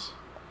somewhere else?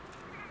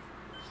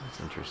 That's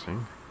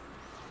interesting.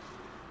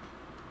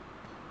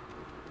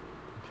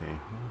 Okay,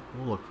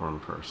 we'll look for him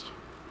first.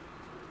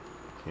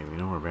 Okay, we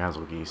know where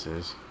Basil Geese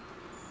is.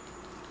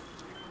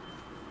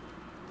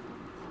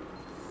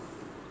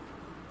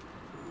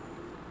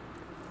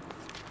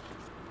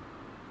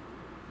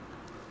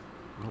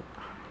 Nope.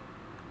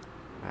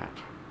 That.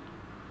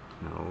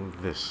 No,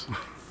 this.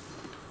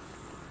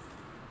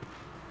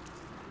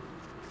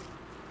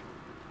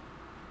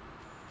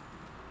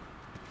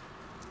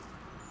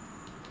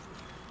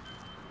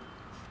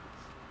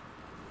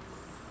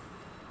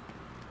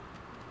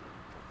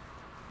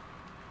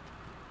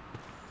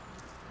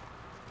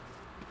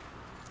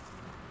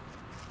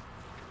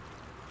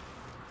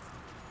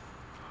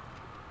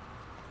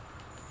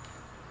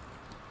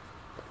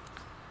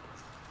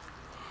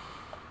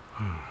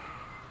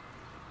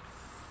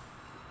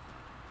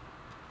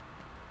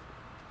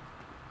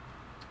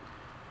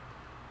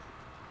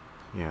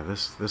 Yeah,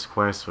 this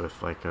quest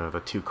with like the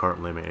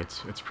 2-cart limit,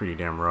 it's pretty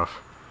damn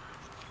rough.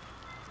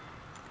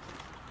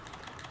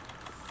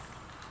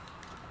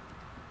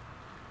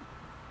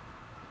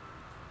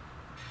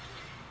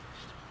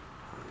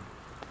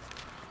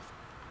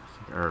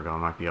 I think Aragon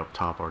might be up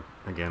top or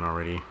again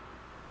already.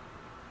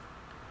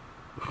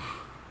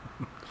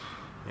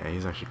 Yeah,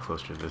 he's actually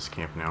closer to this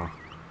camp now.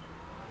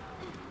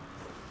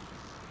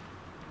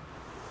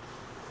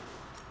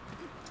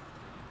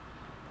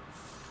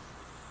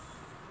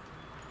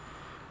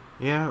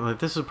 Yeah, like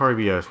this would probably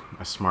be a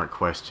smart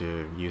quest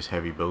to use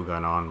heavy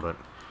bowgun on, but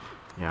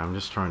yeah, I'm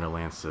just trying to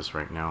lance this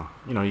right now.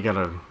 You know, you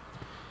gotta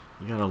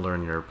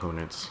learn your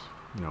opponents,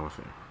 you know, with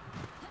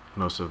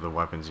most of the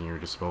weapons in your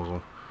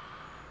disposal.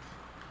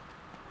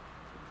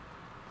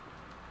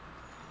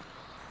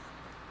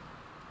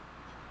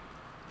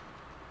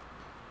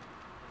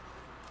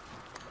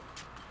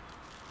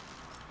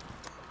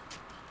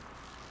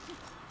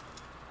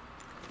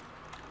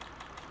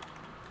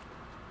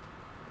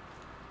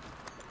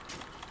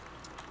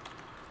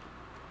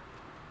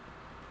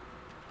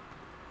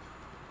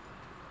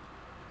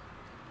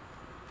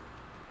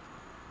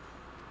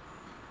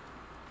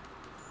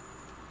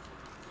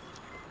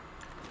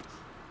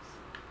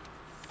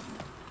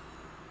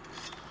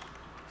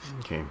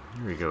 Okay,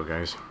 here we go,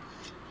 guys.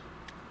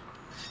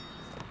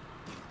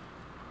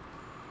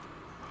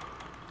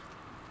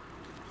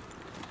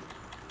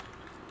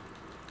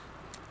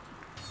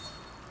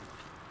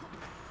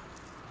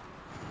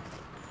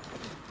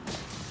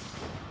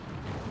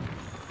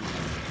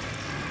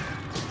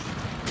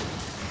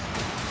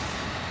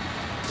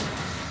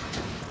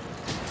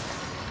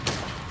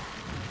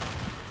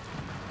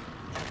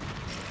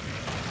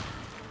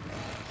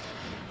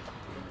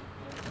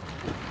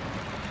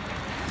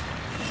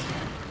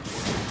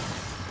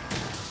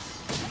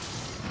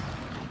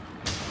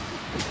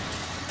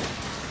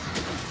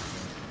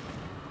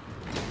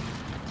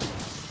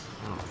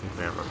 I don't think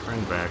they have a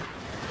friend back.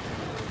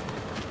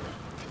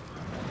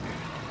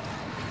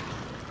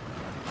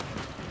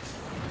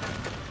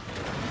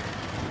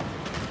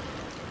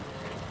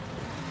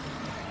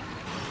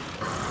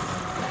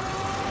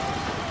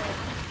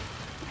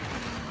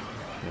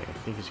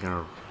 think he's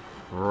gonna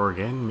roar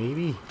again,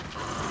 maybe?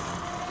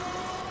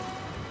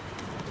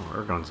 Oh,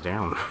 air gun's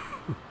down.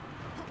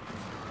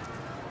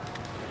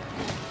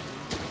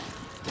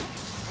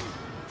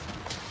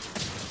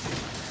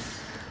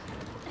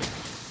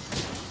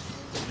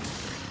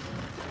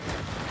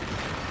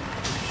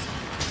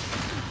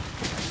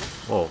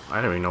 Whoa,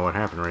 I don't even know what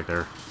happened right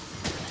there.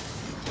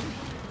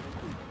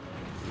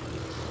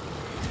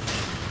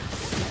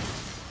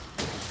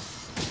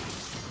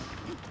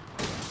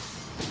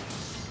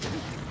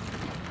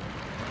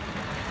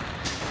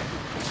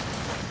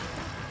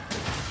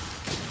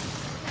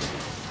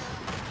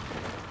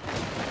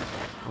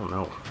 Oh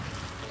no.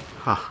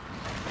 Huh.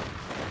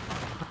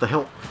 What the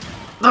hell?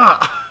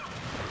 Ah!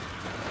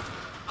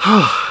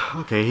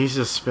 Okay, he's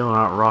just spilling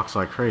out rocks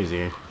like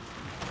crazy.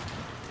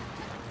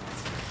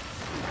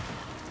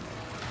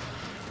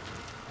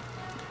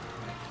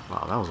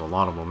 Wow, that was a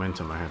lot of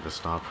momentum I had to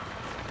stop.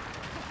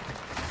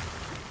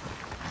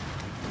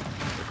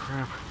 What the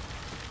crap?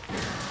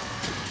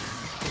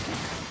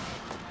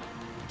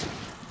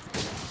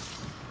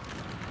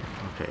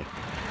 Okay.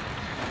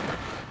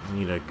 I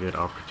need a good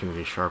opportunity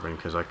to sharpen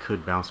because I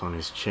could bounce on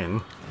his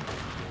chin,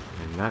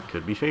 and that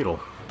could be fatal.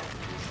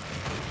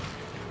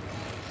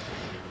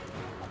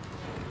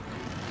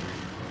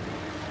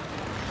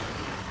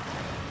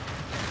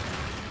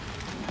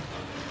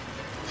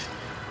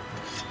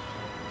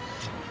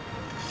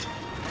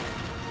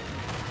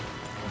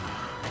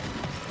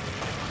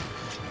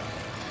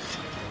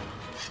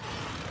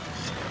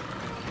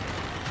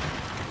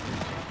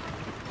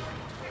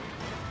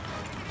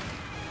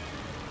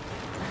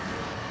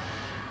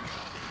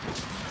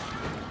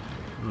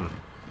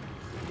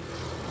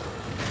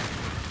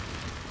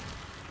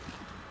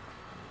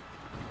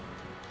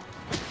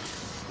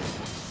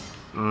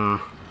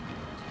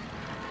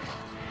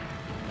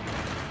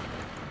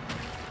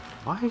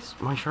 Why is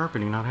my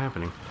sharpening not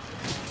happening?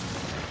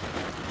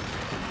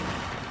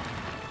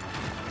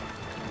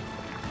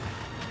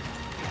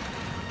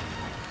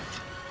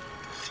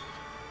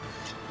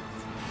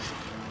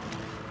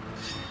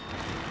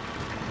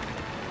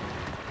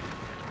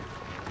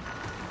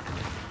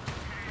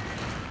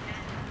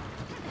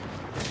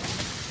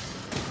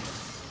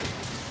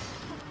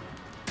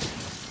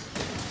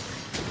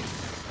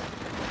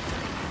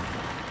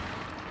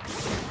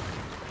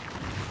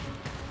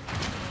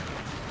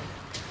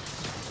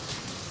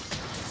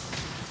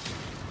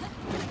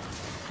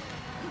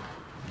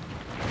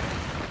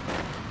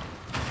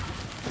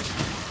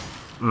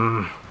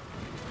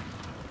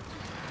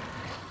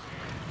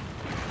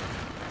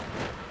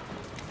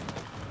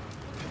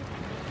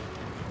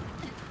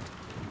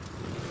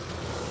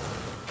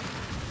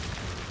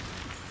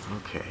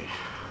 Okay.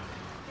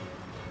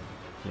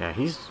 Yeah,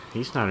 he's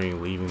not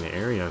even leaving the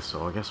area,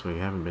 so I guess we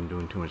haven't been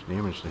doing too much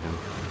damage to him.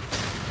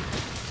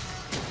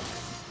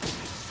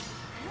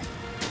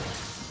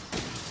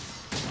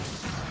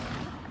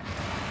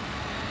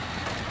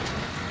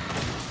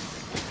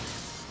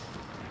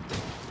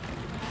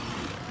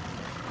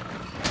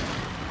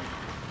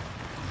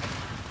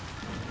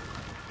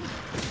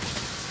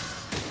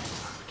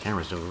 The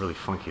camera's doing really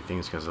funky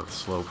things because of the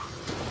slope.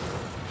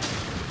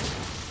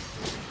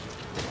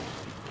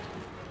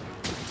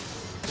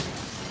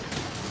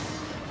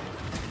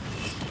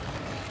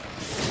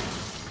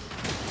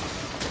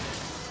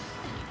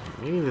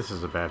 Maybe this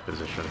is a bad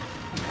position.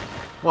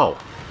 Whoa!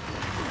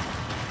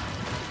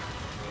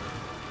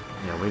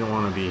 Yeah, we don't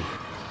want to be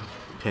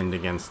pinned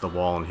against the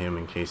wall on him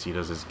in case he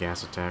does his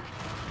gas attack.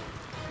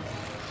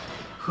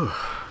 Whew.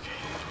 Okay.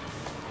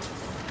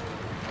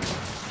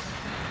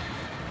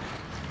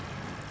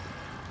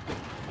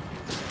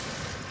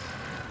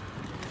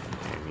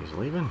 Okay, he's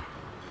leaving.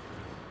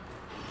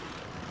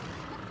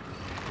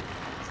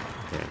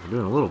 Okay, we're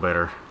doing a little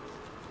better.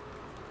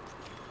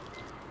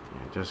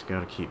 Yeah, just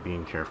gotta keep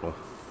being careful.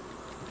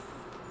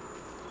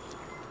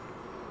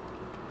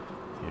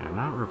 Yeah,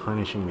 not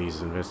replenishing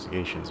these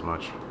investigations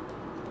much.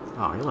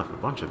 Oh, he left a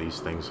bunch of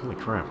these things. Holy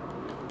crap.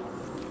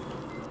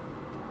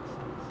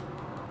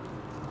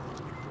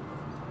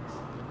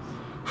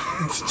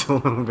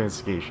 Still an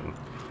investigation.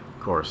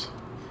 Of course.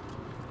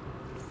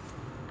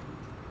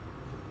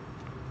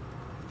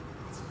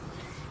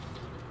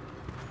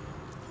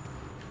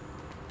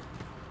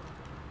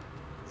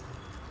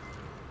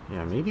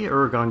 Yeah, maybe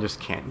Aragon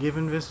just can't give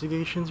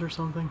investigations or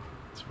something.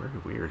 It's very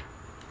weird.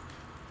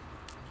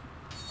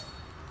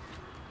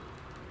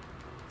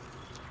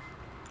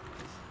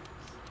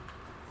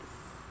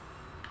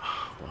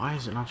 Why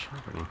is it not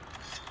sharpening?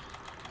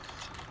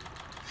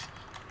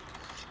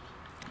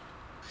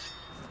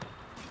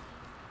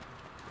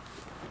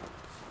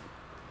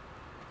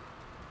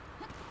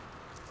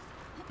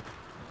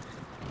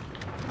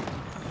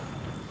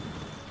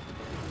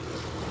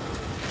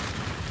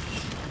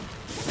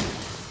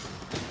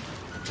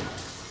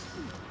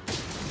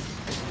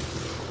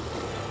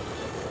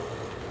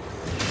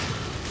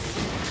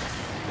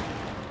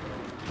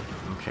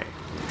 Okay,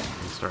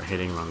 let's start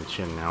hitting him on the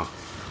chin now.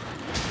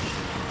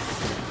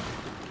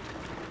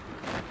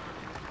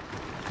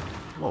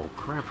 Whoa,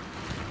 crap.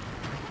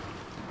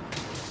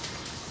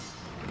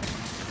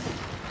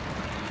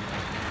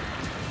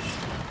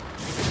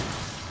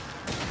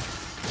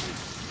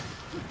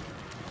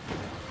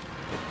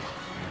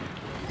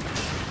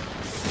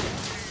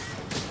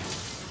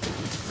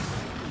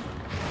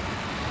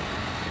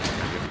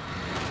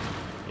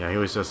 Yeah, he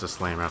always does the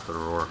slam after the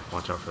roar.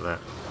 Watch out for that.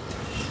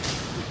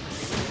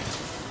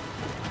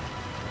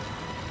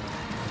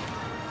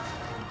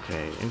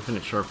 Okay,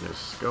 infinite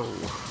sharpness. Go.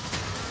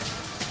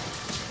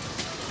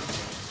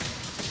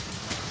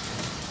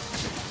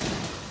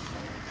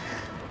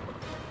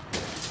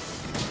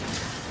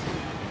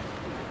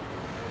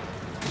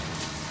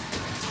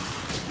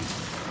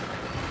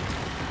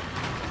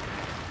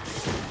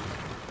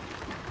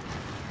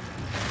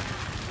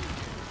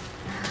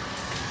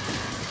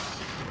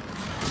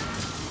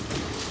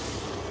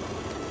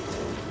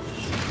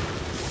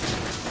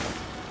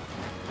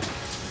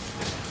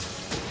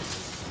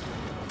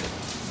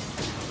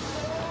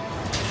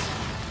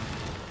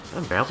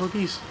 Basil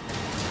geese?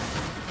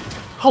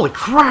 Holy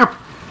crap!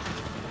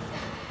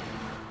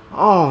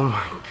 Oh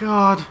my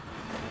god!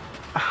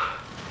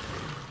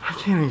 I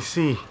can't even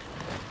see.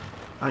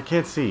 I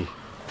can't see.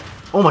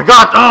 Oh my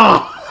god!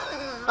 Oh!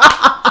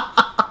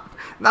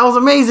 That was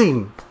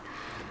amazing!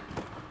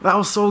 That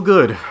was so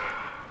good.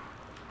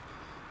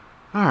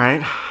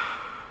 Alright.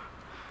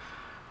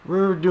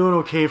 We're doing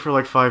okay for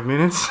like 5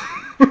 minutes.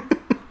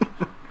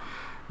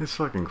 This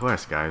fucking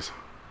quest, guys.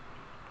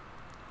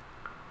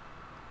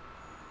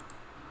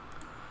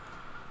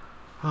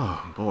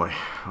 Oh boy,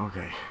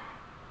 okay.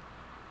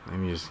 Let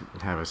me just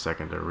have a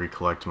second to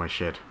recollect my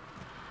shit.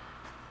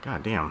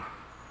 God damn.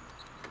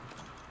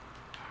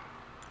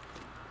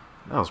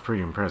 That was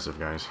pretty impressive,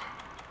 guys.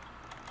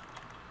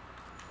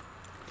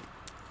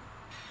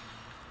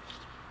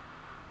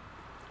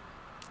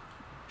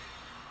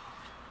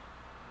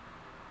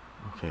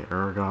 Okay,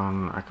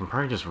 Aragon. I can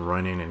probably just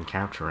run in and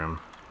capture him.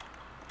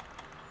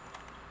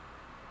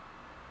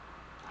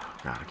 Oh,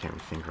 God, I can't even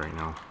think right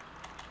now.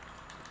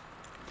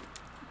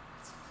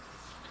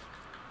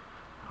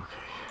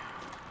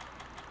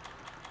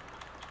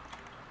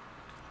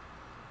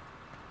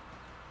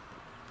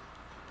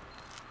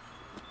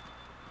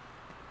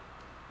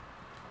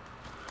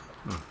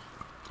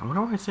 I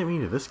wonder why it sent me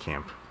to this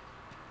camp.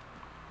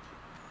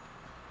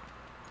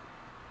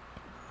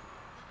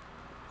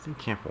 I think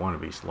Camp 1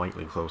 would be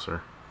slightly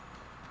closer.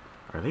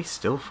 Are they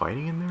still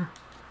fighting in there?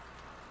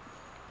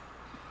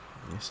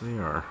 Yes, they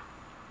are.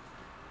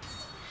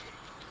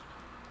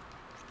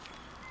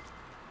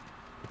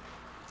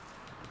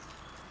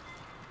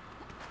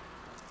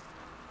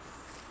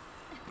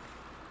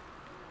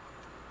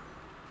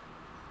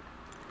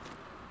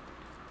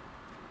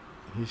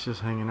 He's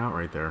just hanging out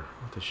right there.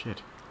 What the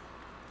shit?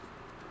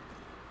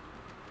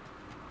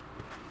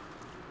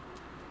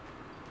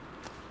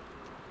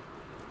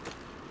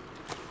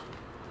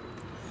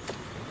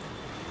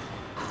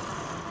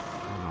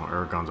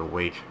 Aragon's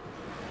awake.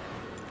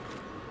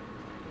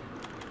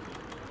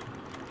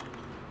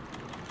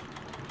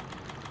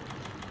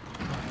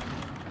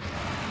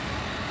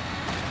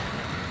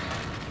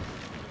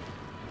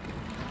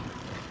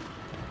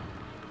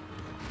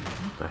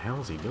 What the hell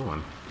is he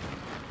doing?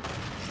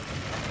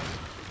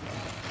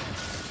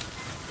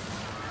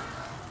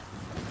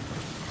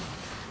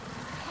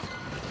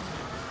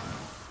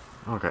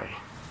 Okay.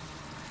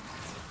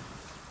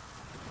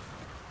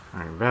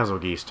 Alright, Basil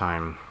Geese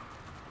time.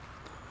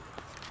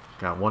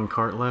 Got one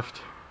cart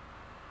left.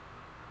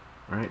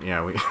 Right?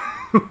 Yeah, we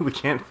we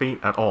can't faint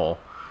at all.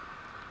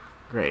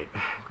 Great.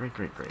 Great,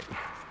 great, great.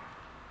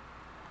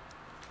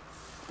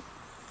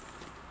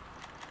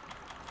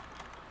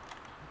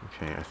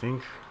 Okay, I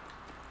think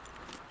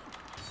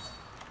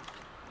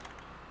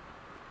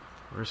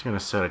we're just gonna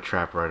set a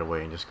trap right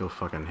away and just go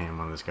fucking ham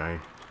on this guy.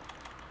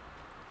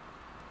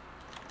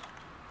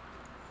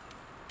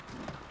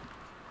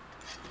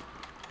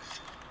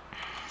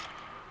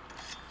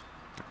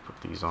 Put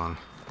these on.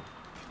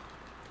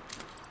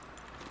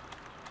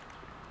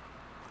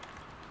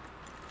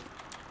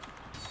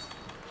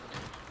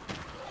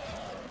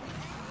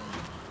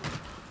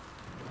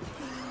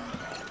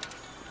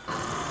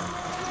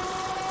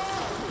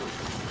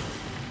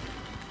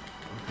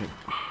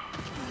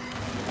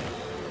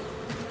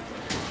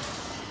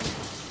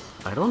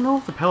 I don't know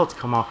if the pellets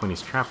come off when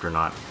he's trapped or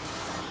not.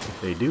 If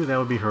they do, that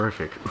would be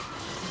horrific.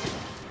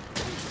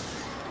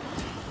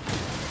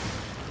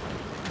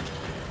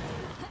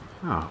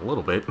 Oh, a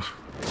little bit.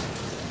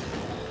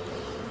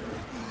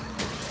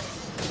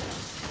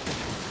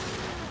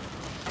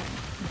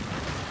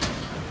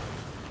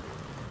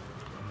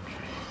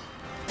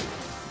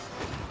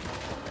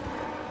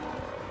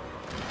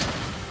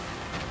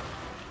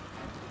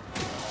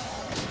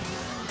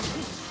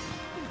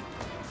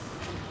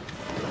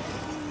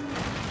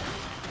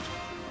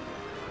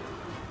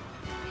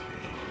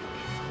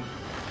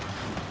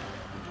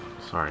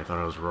 Sorry, I thought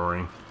I was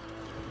roaring.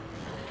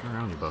 Turn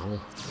around, you butthole.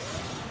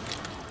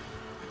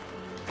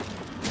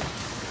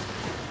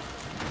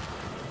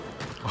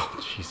 Oh,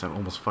 jeez, that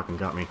almost fucking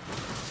got me.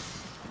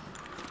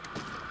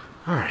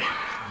 Alright,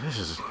 this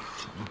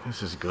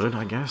is good,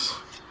 I guess.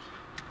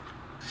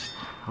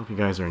 Hope you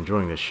guys are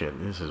enjoying this shit.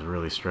 This is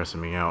really stressing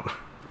me out.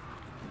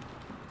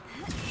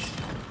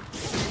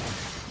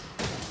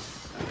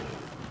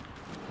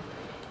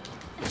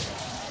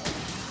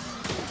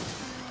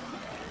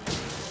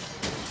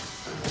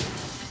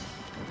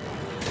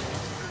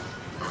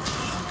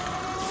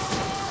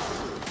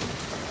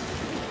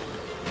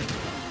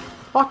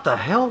 What the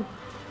hell?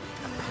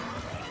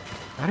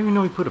 I didn't even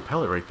know he put a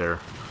pellet right there.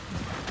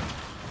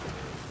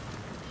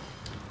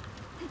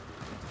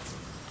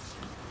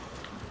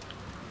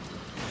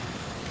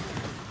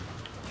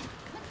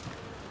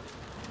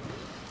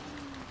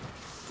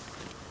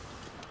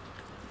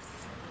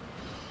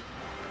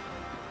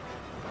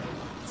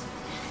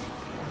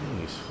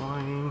 He's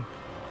flying.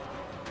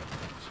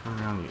 Turn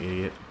around, you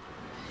idiot.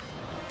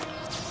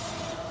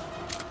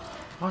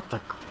 What the...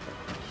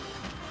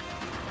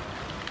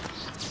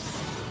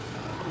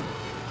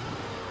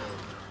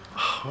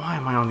 Why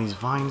am I on these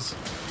vines?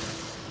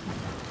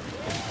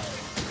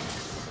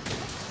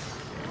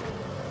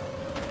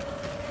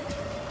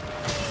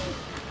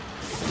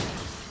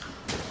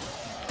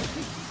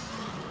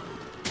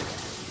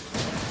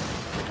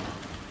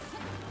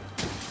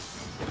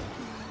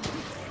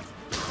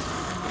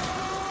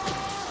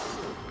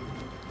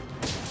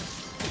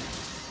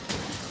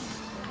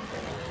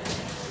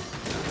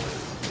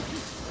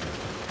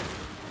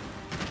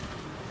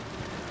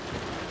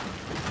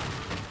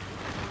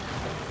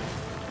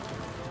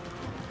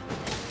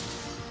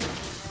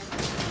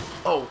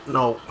 Oh,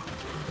 no.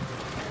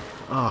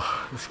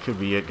 Oh, this could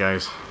be it,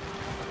 guys.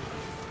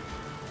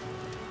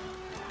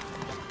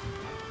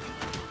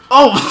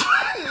 Oh!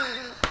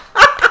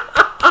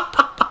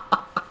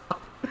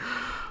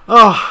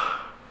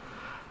 Oh!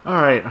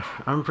 Alright,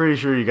 I'm pretty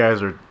sure you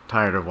guys are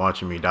tired of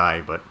watching me die,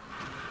 but...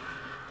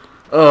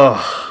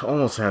 Oh,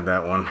 almost had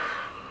that one.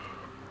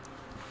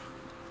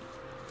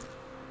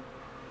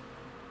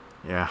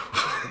 Yeah.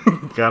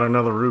 Got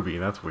another ruby,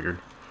 that's weird.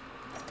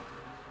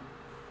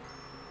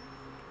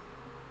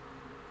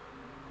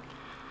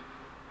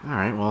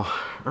 Alright, well,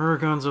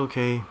 Uragon's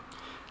okay.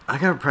 I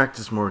gotta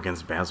practice more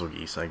against basil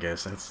geese, I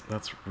guess.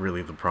 That's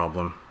really the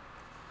problem.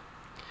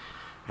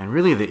 And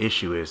really the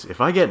issue is,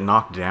 if I get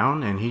knocked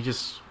down and he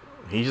just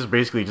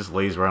basically just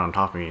lays right on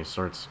top of me and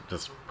starts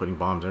just putting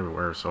bombs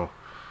everywhere, so...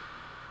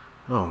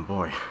 Oh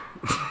boy.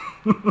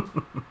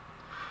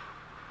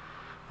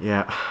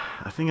 Yeah,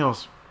 I think I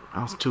was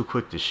too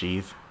quick to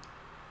sheathe.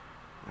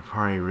 I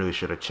probably really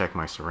should have checked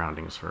my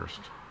surroundings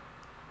first.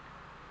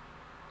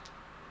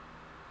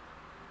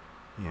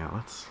 Yeah,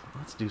 let's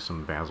do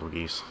some basil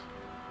geese.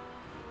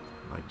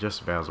 Like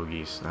just basil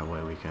geese, that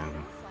way we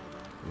can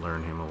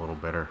learn him a little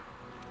better.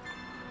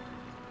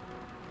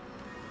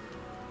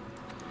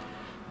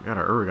 We got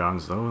our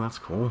Uragons though, that's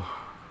cool.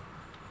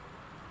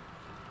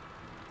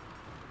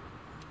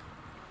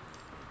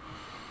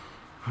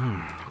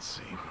 Let's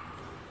see.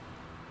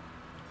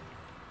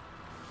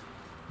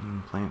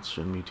 Plants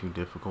shouldn't be too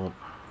difficult.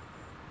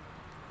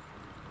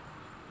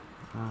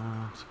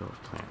 Let's go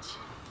with plants.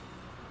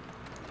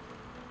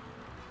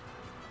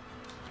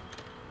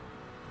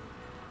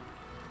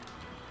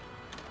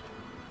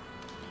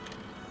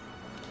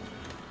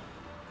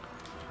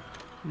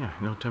 Yeah,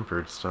 no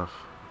tempered stuff.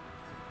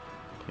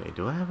 Okay,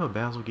 do I have a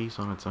basil geese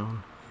on its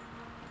own?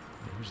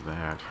 There's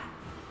that.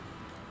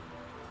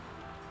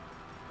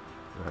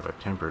 Do I have a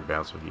tempered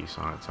basil geese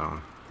on its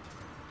own?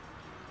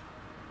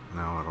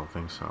 No, I don't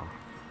think so.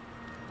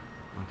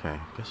 Okay,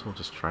 guess we'll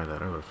just try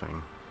that other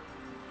thing.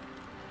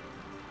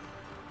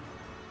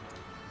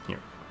 Here.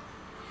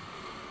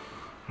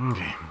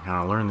 Okay,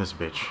 gotta learn this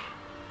bitch.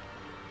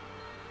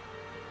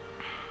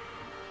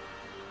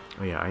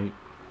 Oh yeah, I'm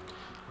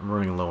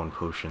running low on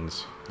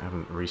potions. I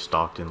haven't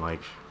restocked in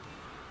like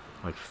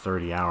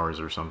 30 hours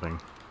or something.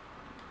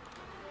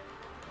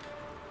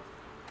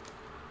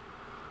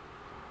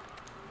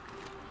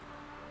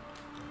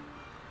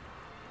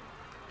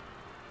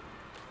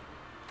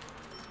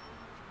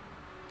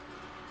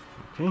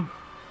 Okay.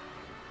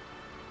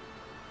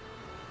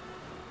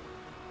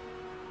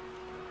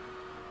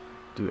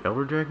 Do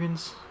Elder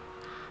Dragons?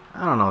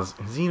 I don't know.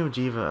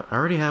 Xenojiva, I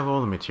already have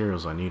all the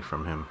materials I need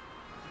from him.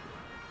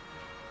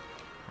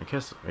 I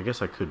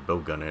guess I could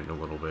bowgun it a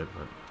little bit,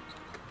 but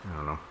I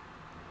don't know.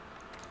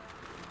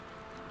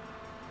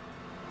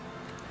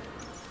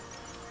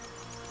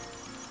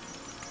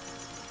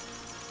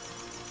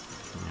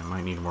 Yeah, I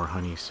might need more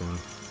honey soon.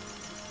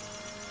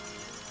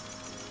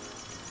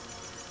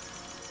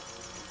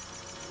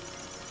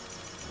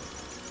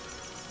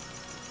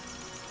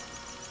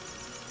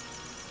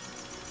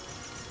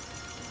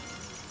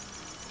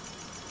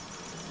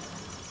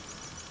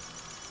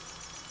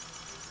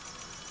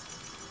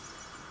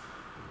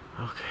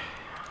 Okay.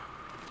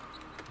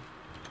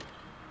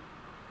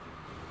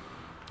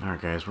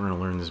 Alright guys, we're gonna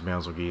learn this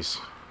basil geese.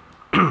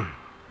 Yeah,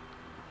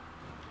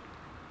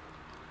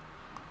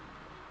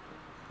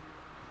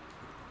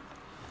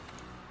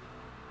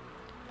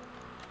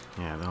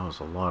 that was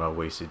a lot of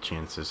wasted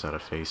chances out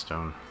of Phase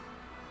Stone.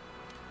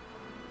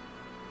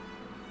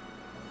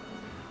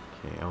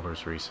 Okay,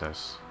 Elder's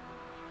Recess.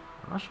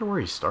 I'm not sure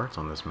where he starts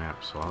on this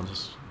map, so I'll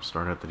just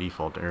start at the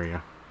default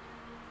area.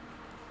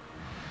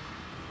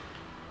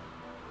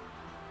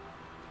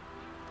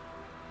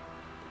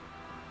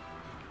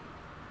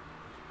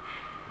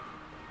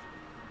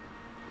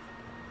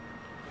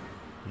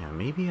 Yeah,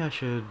 maybe I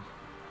should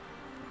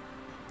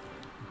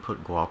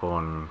put Guapo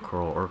on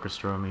Choral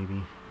Orchestra,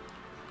 maybe.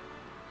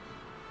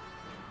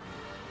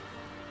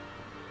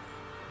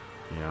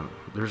 Yeah,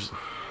 there's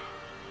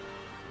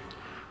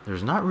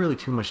not really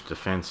too much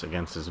defense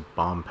against his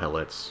bomb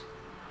pellets.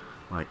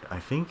 Like, I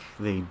think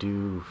they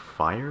do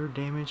fire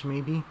damage,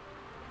 maybe?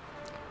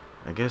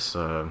 I guess,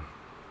 when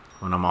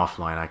I'm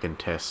offline I can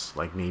test,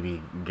 like,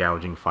 maybe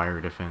gouging fire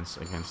defense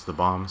against the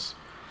bombs.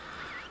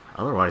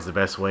 Otherwise, the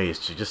best way is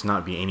to just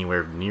not be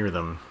anywhere near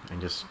them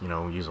and just, you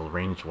know, use a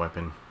ranged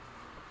weapon.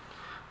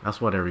 That's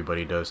what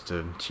everybody does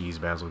to cheese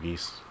basil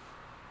geese.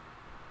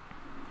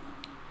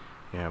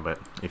 Yeah, but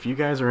if you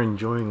guys are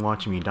enjoying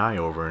watching me die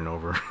over and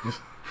over,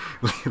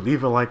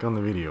 leave a like on the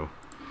video.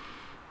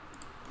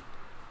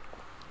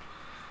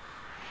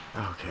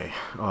 Okay.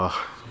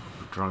 Oh,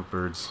 drunk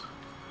birds.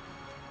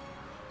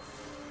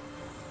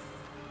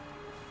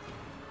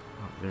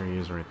 Oh, there he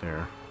is right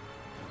there.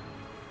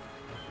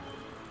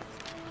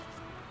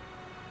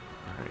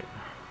 Alright.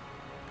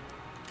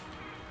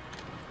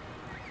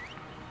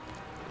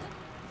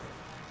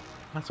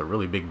 That's a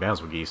really big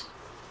basil geese.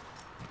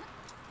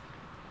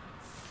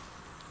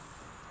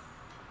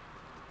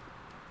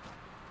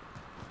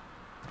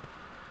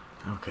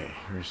 Okay,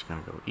 we're just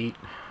gonna go eat.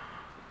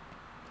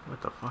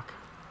 What the fuck?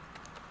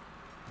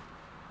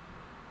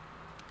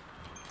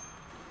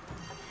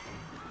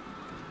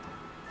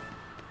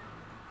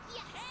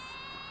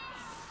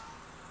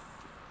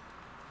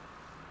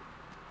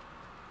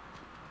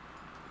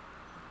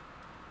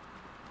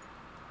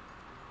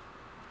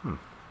 I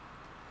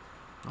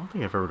don't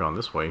think I've ever gone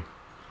this way.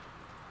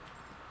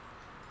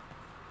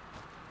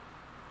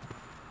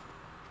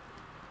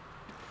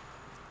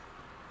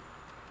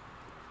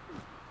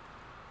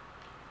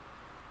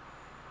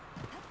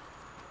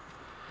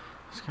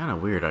 It's kind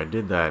of weird. I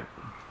did that,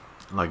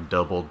 like,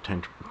 doubled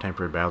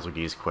tempered basil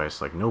geese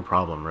quest, like, no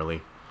problem,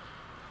 really.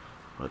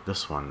 But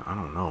this one, I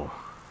don't know.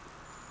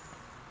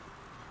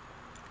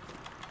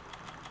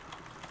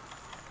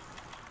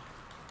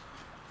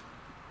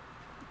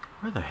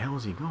 Where the hell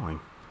is he going?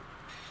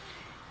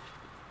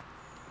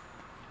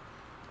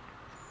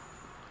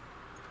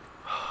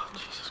 Oh,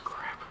 Jesus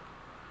crap.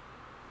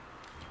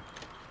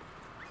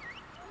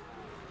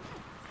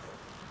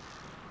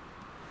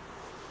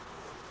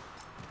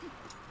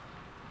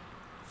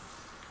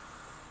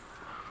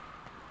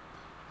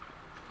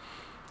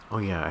 Oh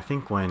yeah, I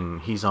think when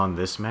he's on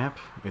this map,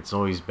 it's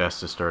always best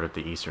to start at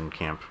the eastern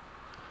camp.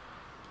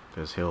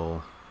 Because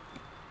he'll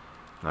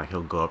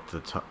go up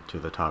to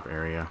the top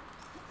area.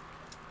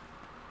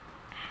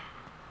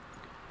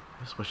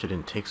 I just wish it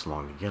didn't take so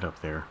long to get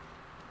up there.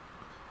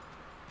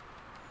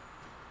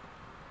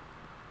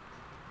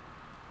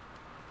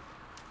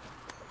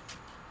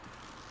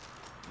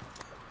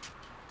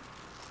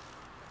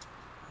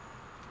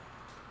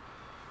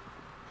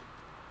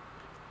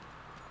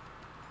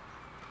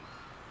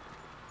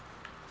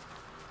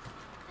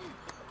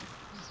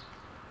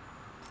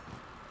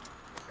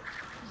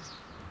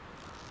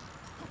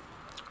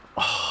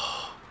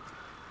 Oh,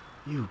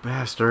 you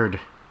bastard.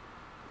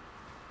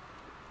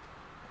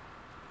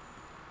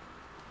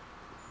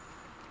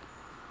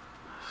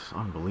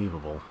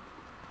 Unbelievable.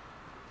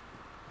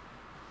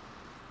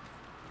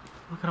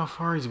 Look at how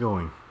far he's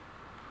going.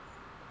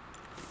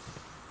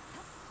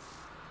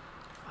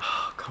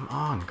 Oh, come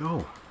on,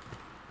 go.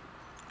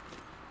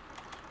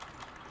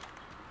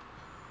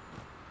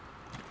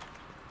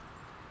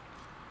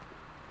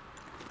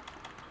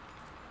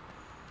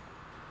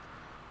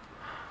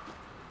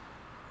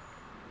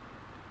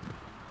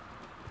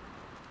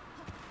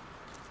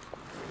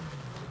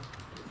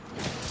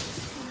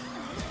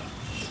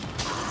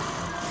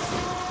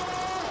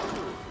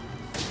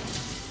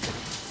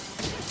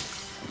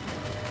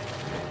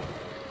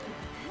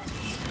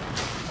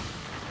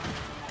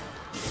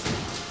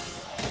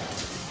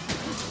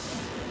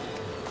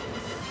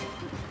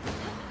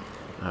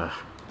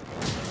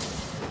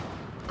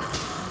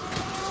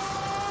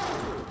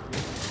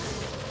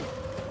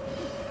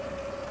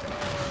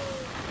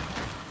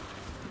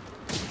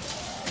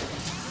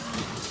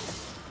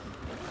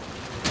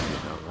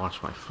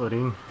 Watch my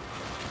footing.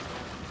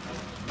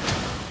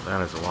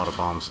 That is a lot of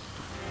bombs.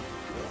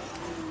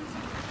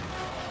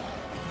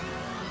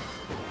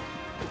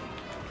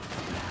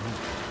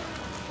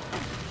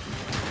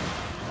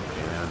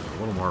 Okay, that has a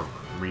little more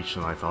reach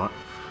than I thought.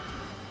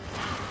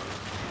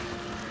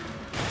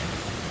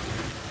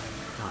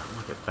 God,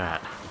 look at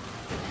that.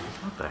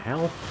 What the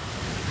hell?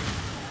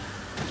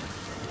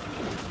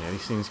 Yeah,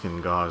 these things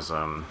can cause,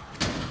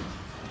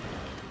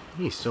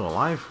 he's still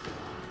alive?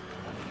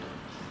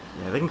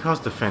 Yeah, they can cause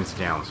defense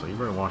down, so you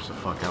better watch the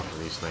fuck out for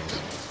these things.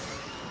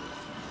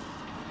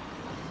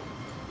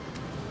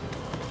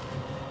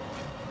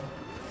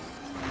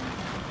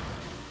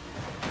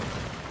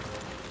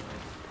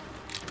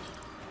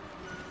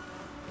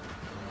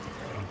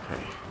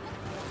 Okay.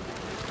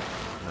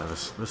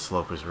 This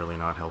slope is really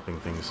not helping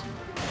things. Okay,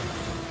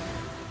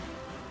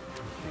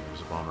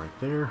 there's a bomb right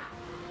there.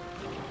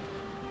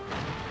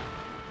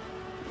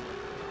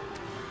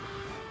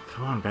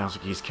 Come on,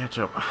 basil geese, catch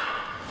up.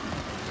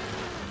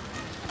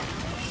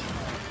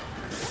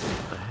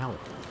 Hell.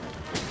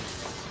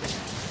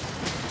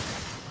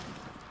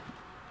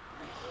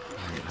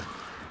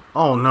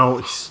 Oh no,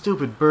 you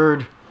stupid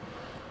bird.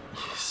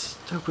 You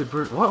stupid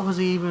bird. What was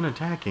he even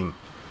attacking?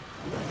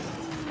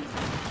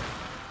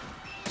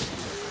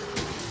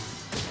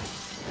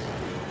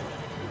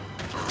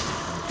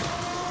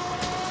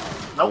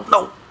 No,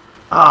 no!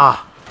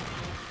 Ah!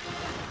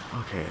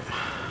 Okay.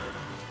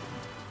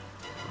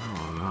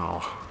 Oh no.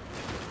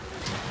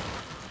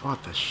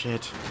 What the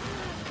shit?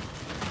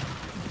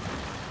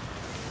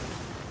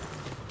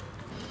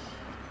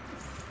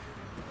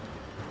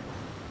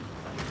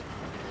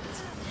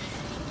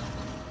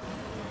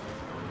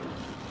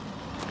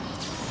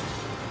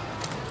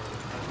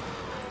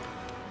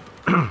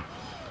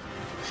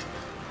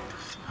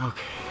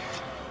 Okay.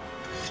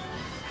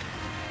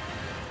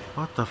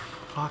 What the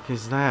fuck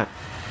is that?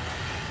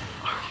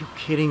 Are you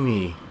kidding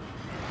me?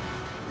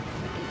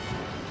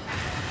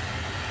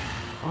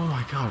 Oh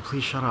my god,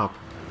 please shut up.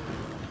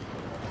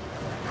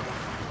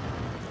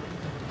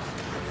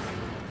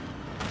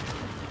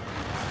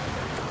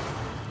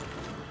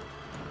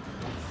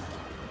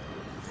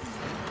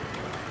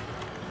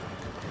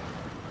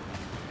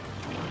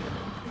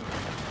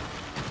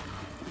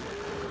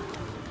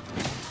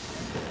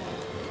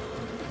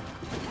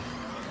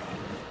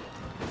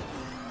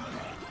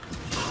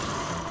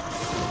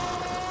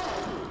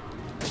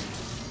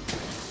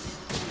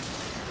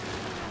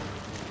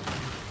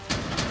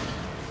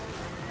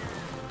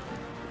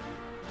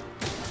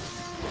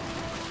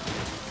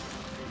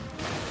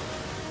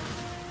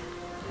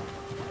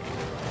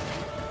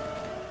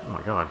 Oh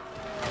my god.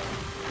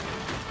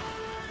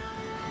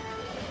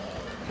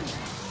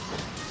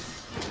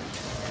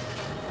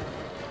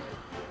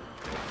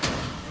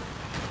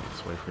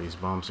 Let's wait for these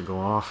bombs to go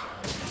off.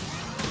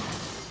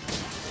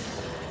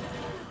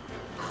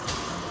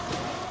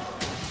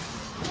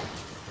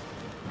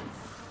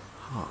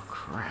 Oh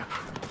crap.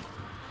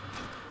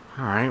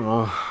 Alright,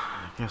 well,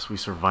 I guess we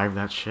survived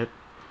that shit.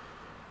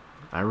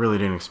 I really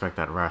didn't expect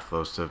that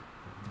Rathalos to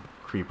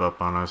creep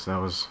up on us. That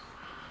was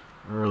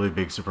a really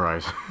big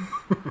surprise.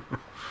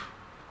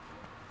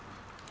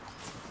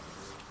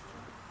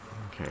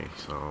 Okay,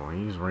 so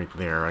he's right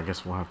there. I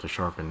guess we'll have to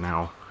sharpen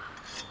now.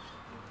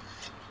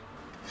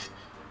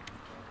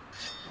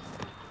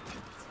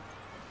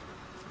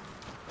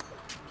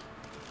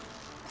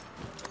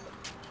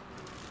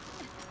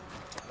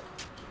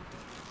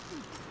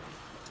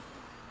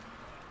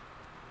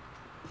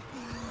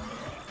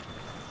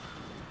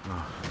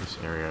 Oh, this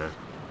area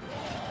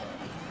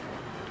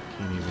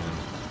can't even...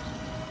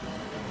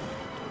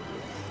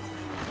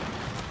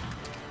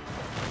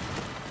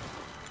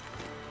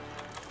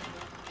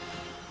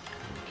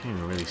 Can't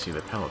even really see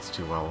the pellets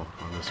too well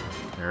on this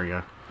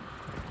area.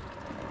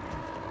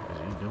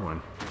 What is he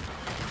doing?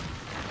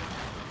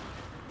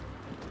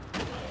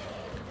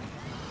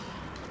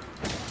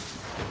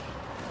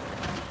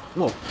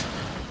 Whoa!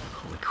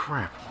 Holy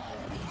crap!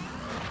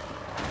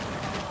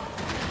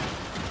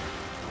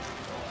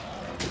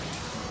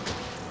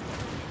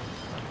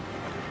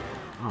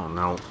 Oh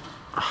no.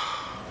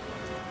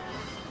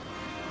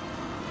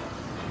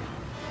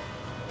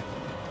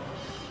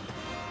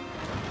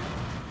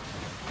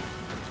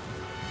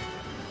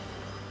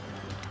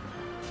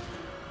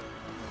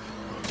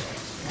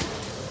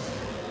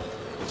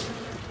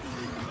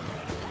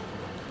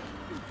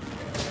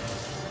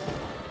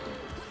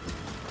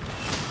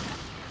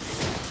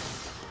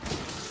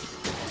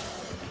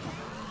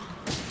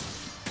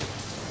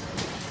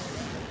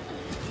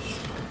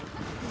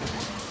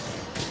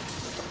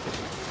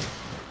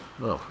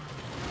 Whoa.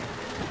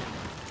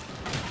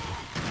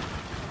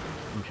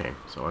 Okay,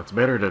 so it's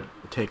better to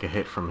take a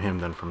hit from him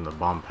than from the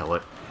bomb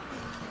pellet.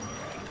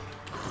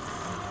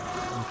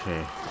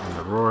 Okay, and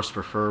the roar is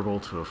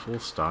preferable to a full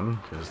stun,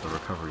 because the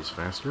recovery is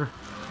faster.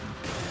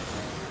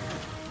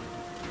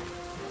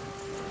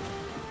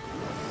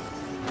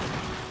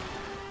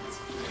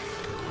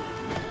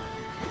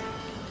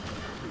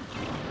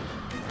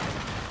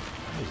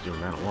 He's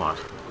doing that a lot.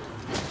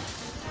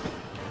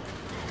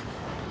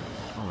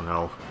 Oh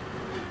no.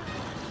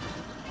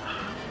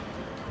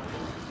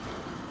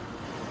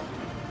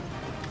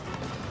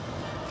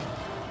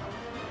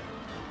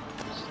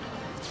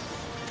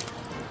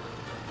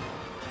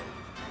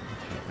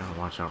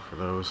 Watch out for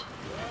those.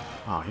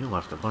 Oh, he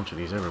left a bunch of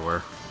these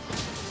everywhere.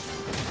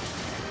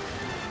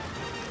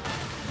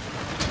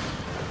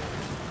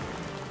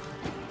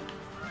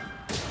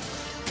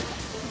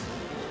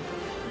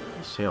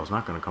 His tail's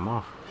not going to come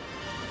off.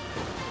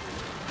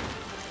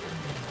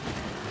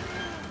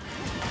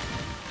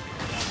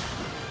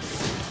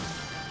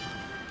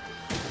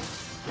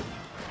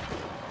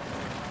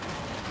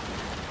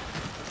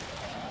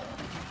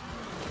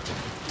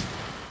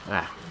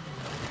 Ah.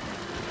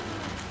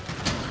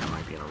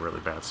 In a really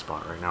bad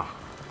spot right now.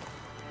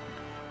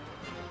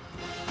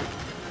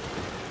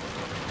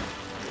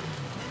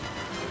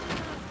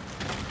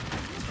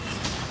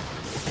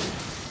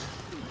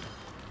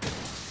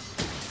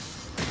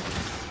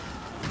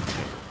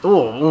 Okay.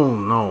 Oh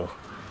no.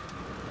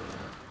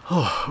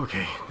 Oh,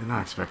 okay. Did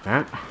not expect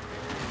that.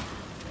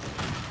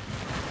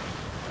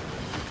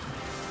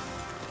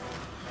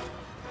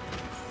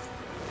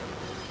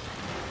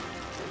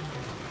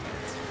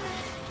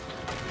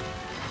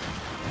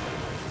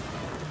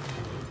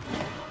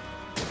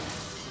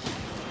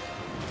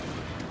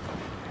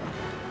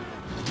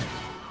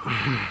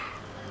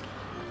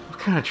 What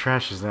kind of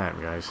trash is that,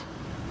 guys?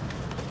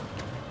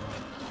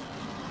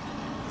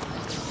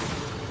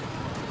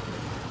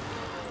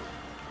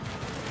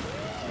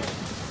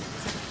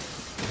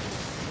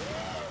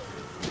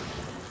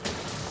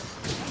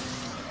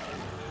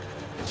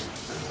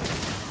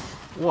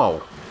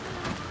 Whoa.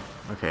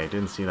 Okay,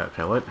 didn't see that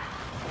pellet.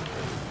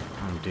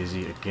 I'm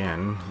dizzy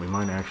again. We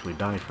might actually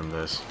die from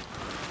this.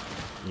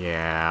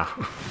 Yeah.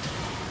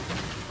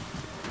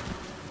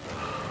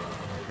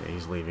 Okay,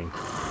 he's leaving.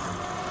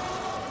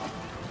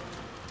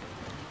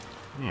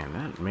 Man,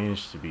 that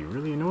managed to be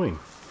really annoying.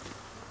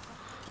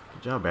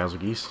 Good job, Basil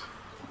Geese.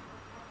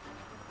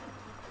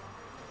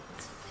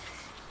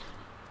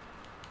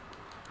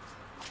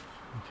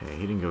 Okay,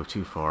 he didn't go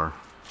too far.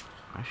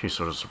 I'm actually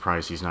sort of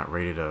surprised he's not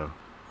ready to,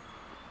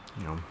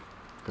 you know,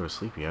 go to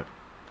sleep yet.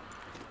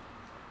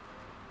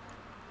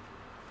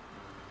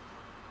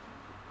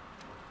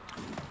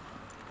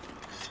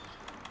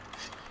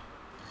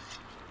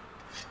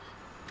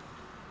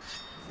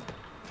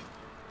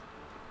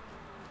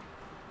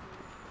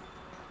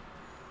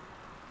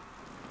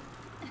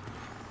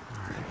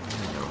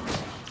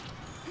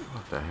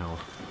 What the hell?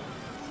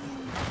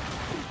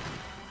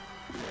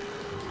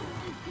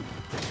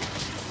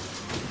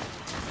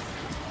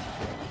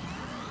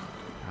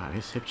 God,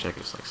 his hip check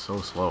is like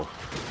so slow.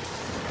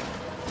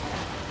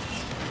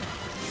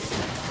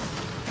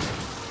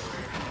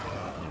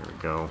 There we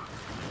go.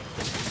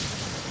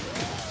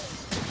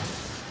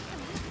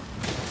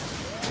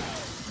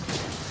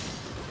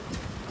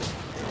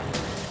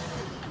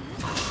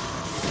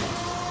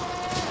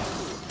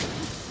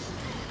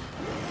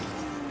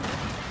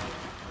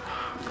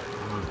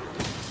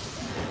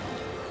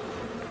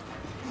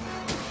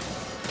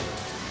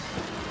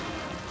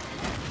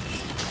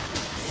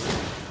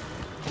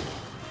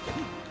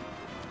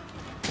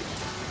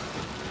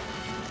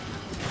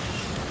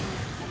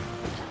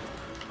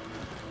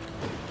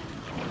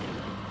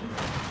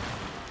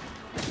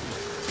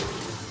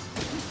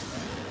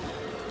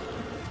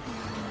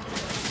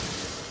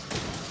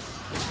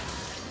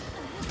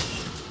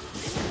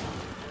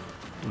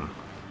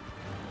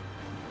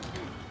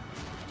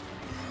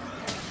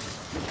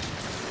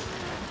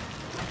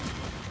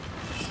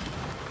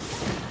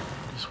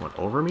 Went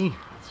over me?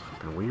 That's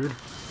fucking weird.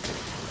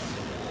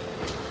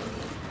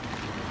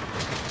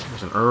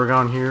 There's an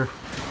Uragon here.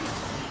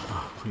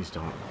 Oh, please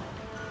don't.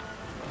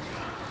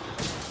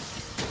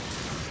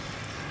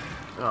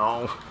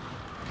 Oh.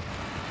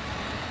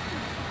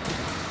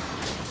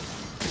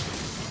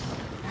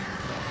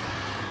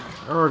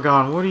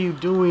 Uragon, what are you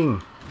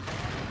doing?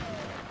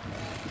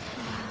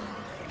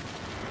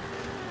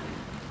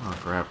 Oh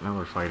crap, now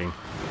we're fighting.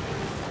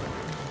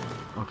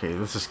 Okay,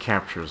 this is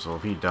capture, so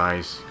if he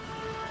dies...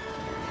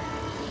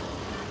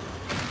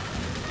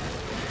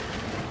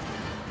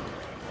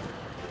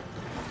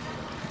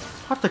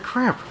 What the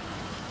crap?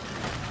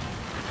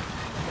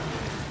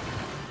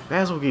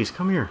 Basil Geese,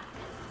 come here.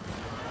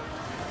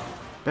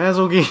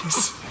 Basil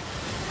Geese.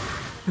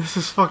 This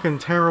is fucking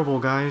terrible,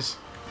 guys.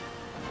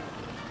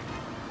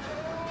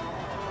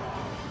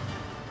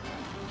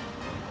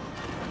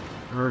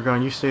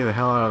 Uragon, you stay the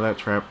hell out of that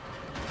trap.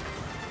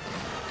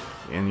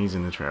 And he's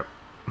in the trap.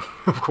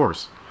 Of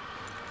course.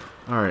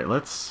 Alright,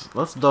 let's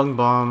dung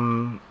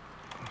bomb.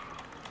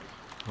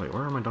 Wait,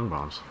 where are my dung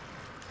bombs?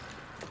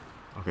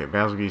 Okay,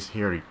 Basil Geese,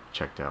 he already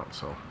checked out,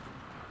 so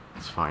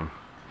it's fine.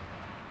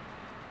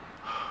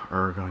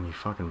 Uragon, you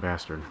fucking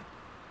bastard.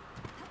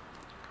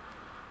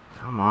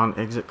 Come on,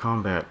 exit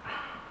combat.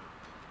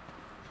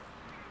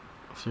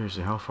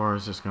 Seriously, how far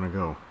is this gonna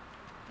go?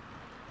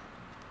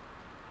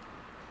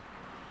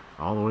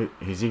 All the way?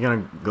 Is he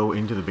gonna go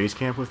into the base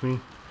camp with me?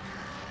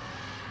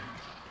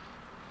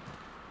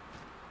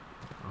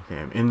 Okay,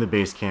 I'm in the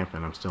base camp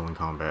and I'm still in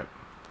combat.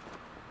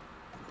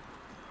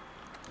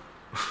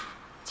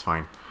 It's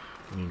fine.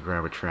 I need to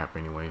grab a trap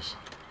anyways.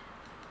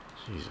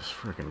 Jesus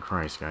freaking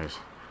Christ, guys.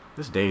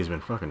 This day has been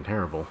fucking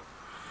terrible.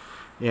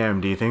 Yeah,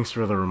 MD, thanks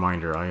for the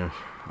reminder. I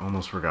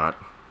almost forgot.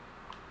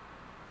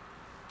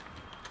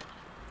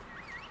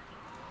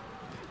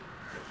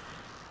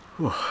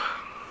 Whew.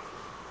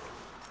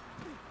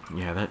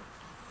 Yeah, that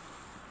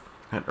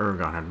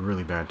Uragon had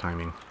really bad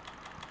timing.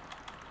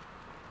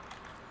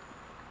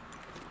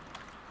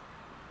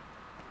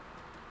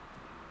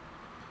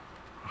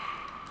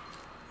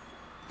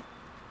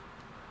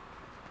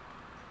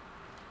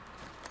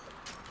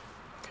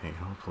 Okay,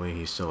 hopefully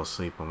he's still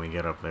asleep when we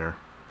get up there.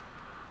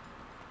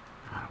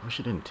 God, I wish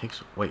it didn't take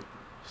so... Wait,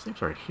 he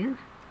sleeps right here?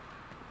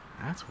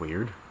 That's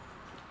weird.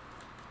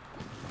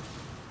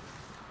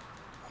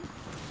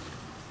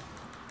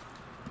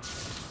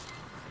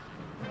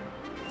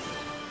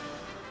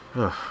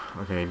 Ugh,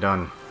 okay,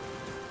 done.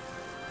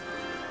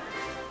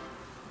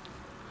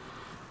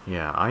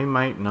 Yeah, I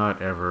might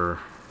not ever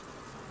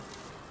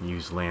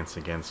use Lance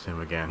against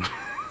him again.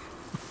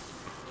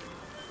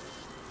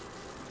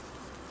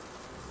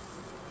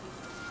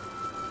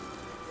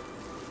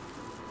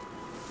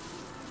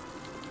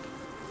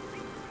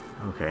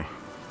 Okay.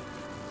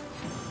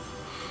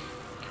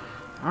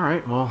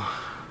 Alright, well,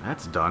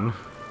 that's done.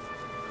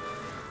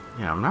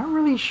 Yeah, I'm not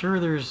really sure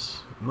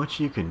there's much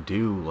you can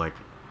do, like,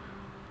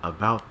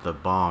 about the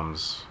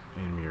bombs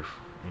in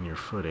your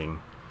footing.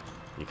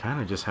 You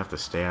kind of just have to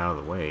stay out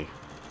of the way.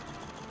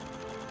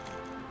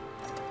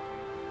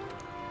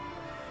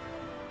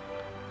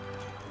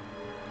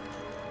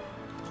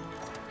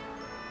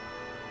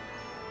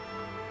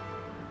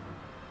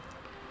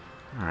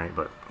 Alright,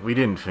 but we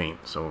didn't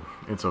faint, so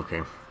it's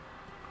okay.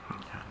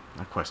 God,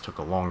 that quest took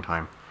a long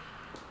time.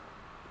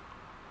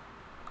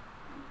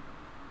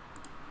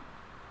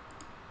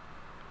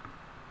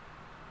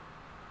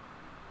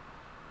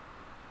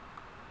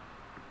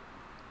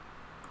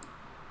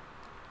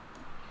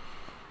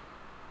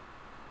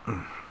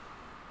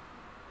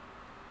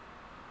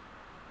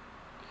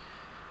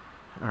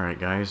 Alright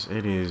guys,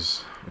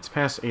 it's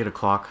past 8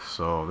 o'clock,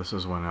 so this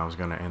is when I was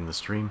going to end the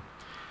stream.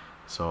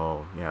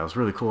 So yeah, it was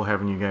really cool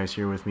having you guys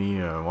here with me,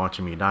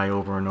 watching me die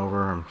over and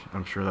over.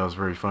 I'm sure that was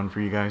very fun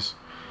for you guys.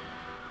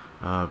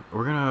 We're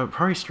going to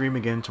probably stream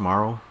again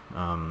tomorrow.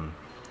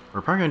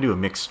 We're probably going to do a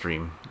mixed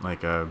stream,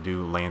 like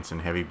do Lance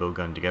and Heavy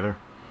Bowgun together.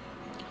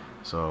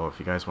 So if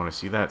you guys want to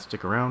see that,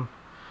 stick around.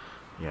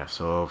 Yeah,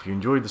 so if you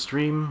enjoyed the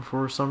stream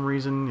for some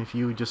reason, if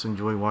you just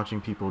enjoy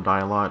watching people die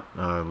a lot,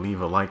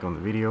 leave a like on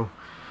the video.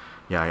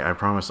 Yeah, I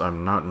promise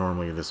I'm not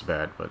normally this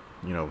bad, but,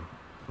 you know,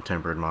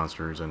 tempered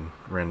monsters and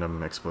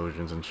random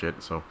explosions and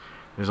shit, so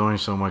there's only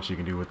so much you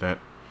can do with that.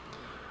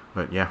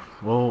 But yeah,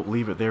 we'll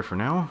leave it there for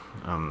now.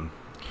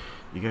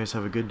 You guys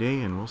have a good day,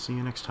 and we'll see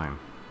you next time.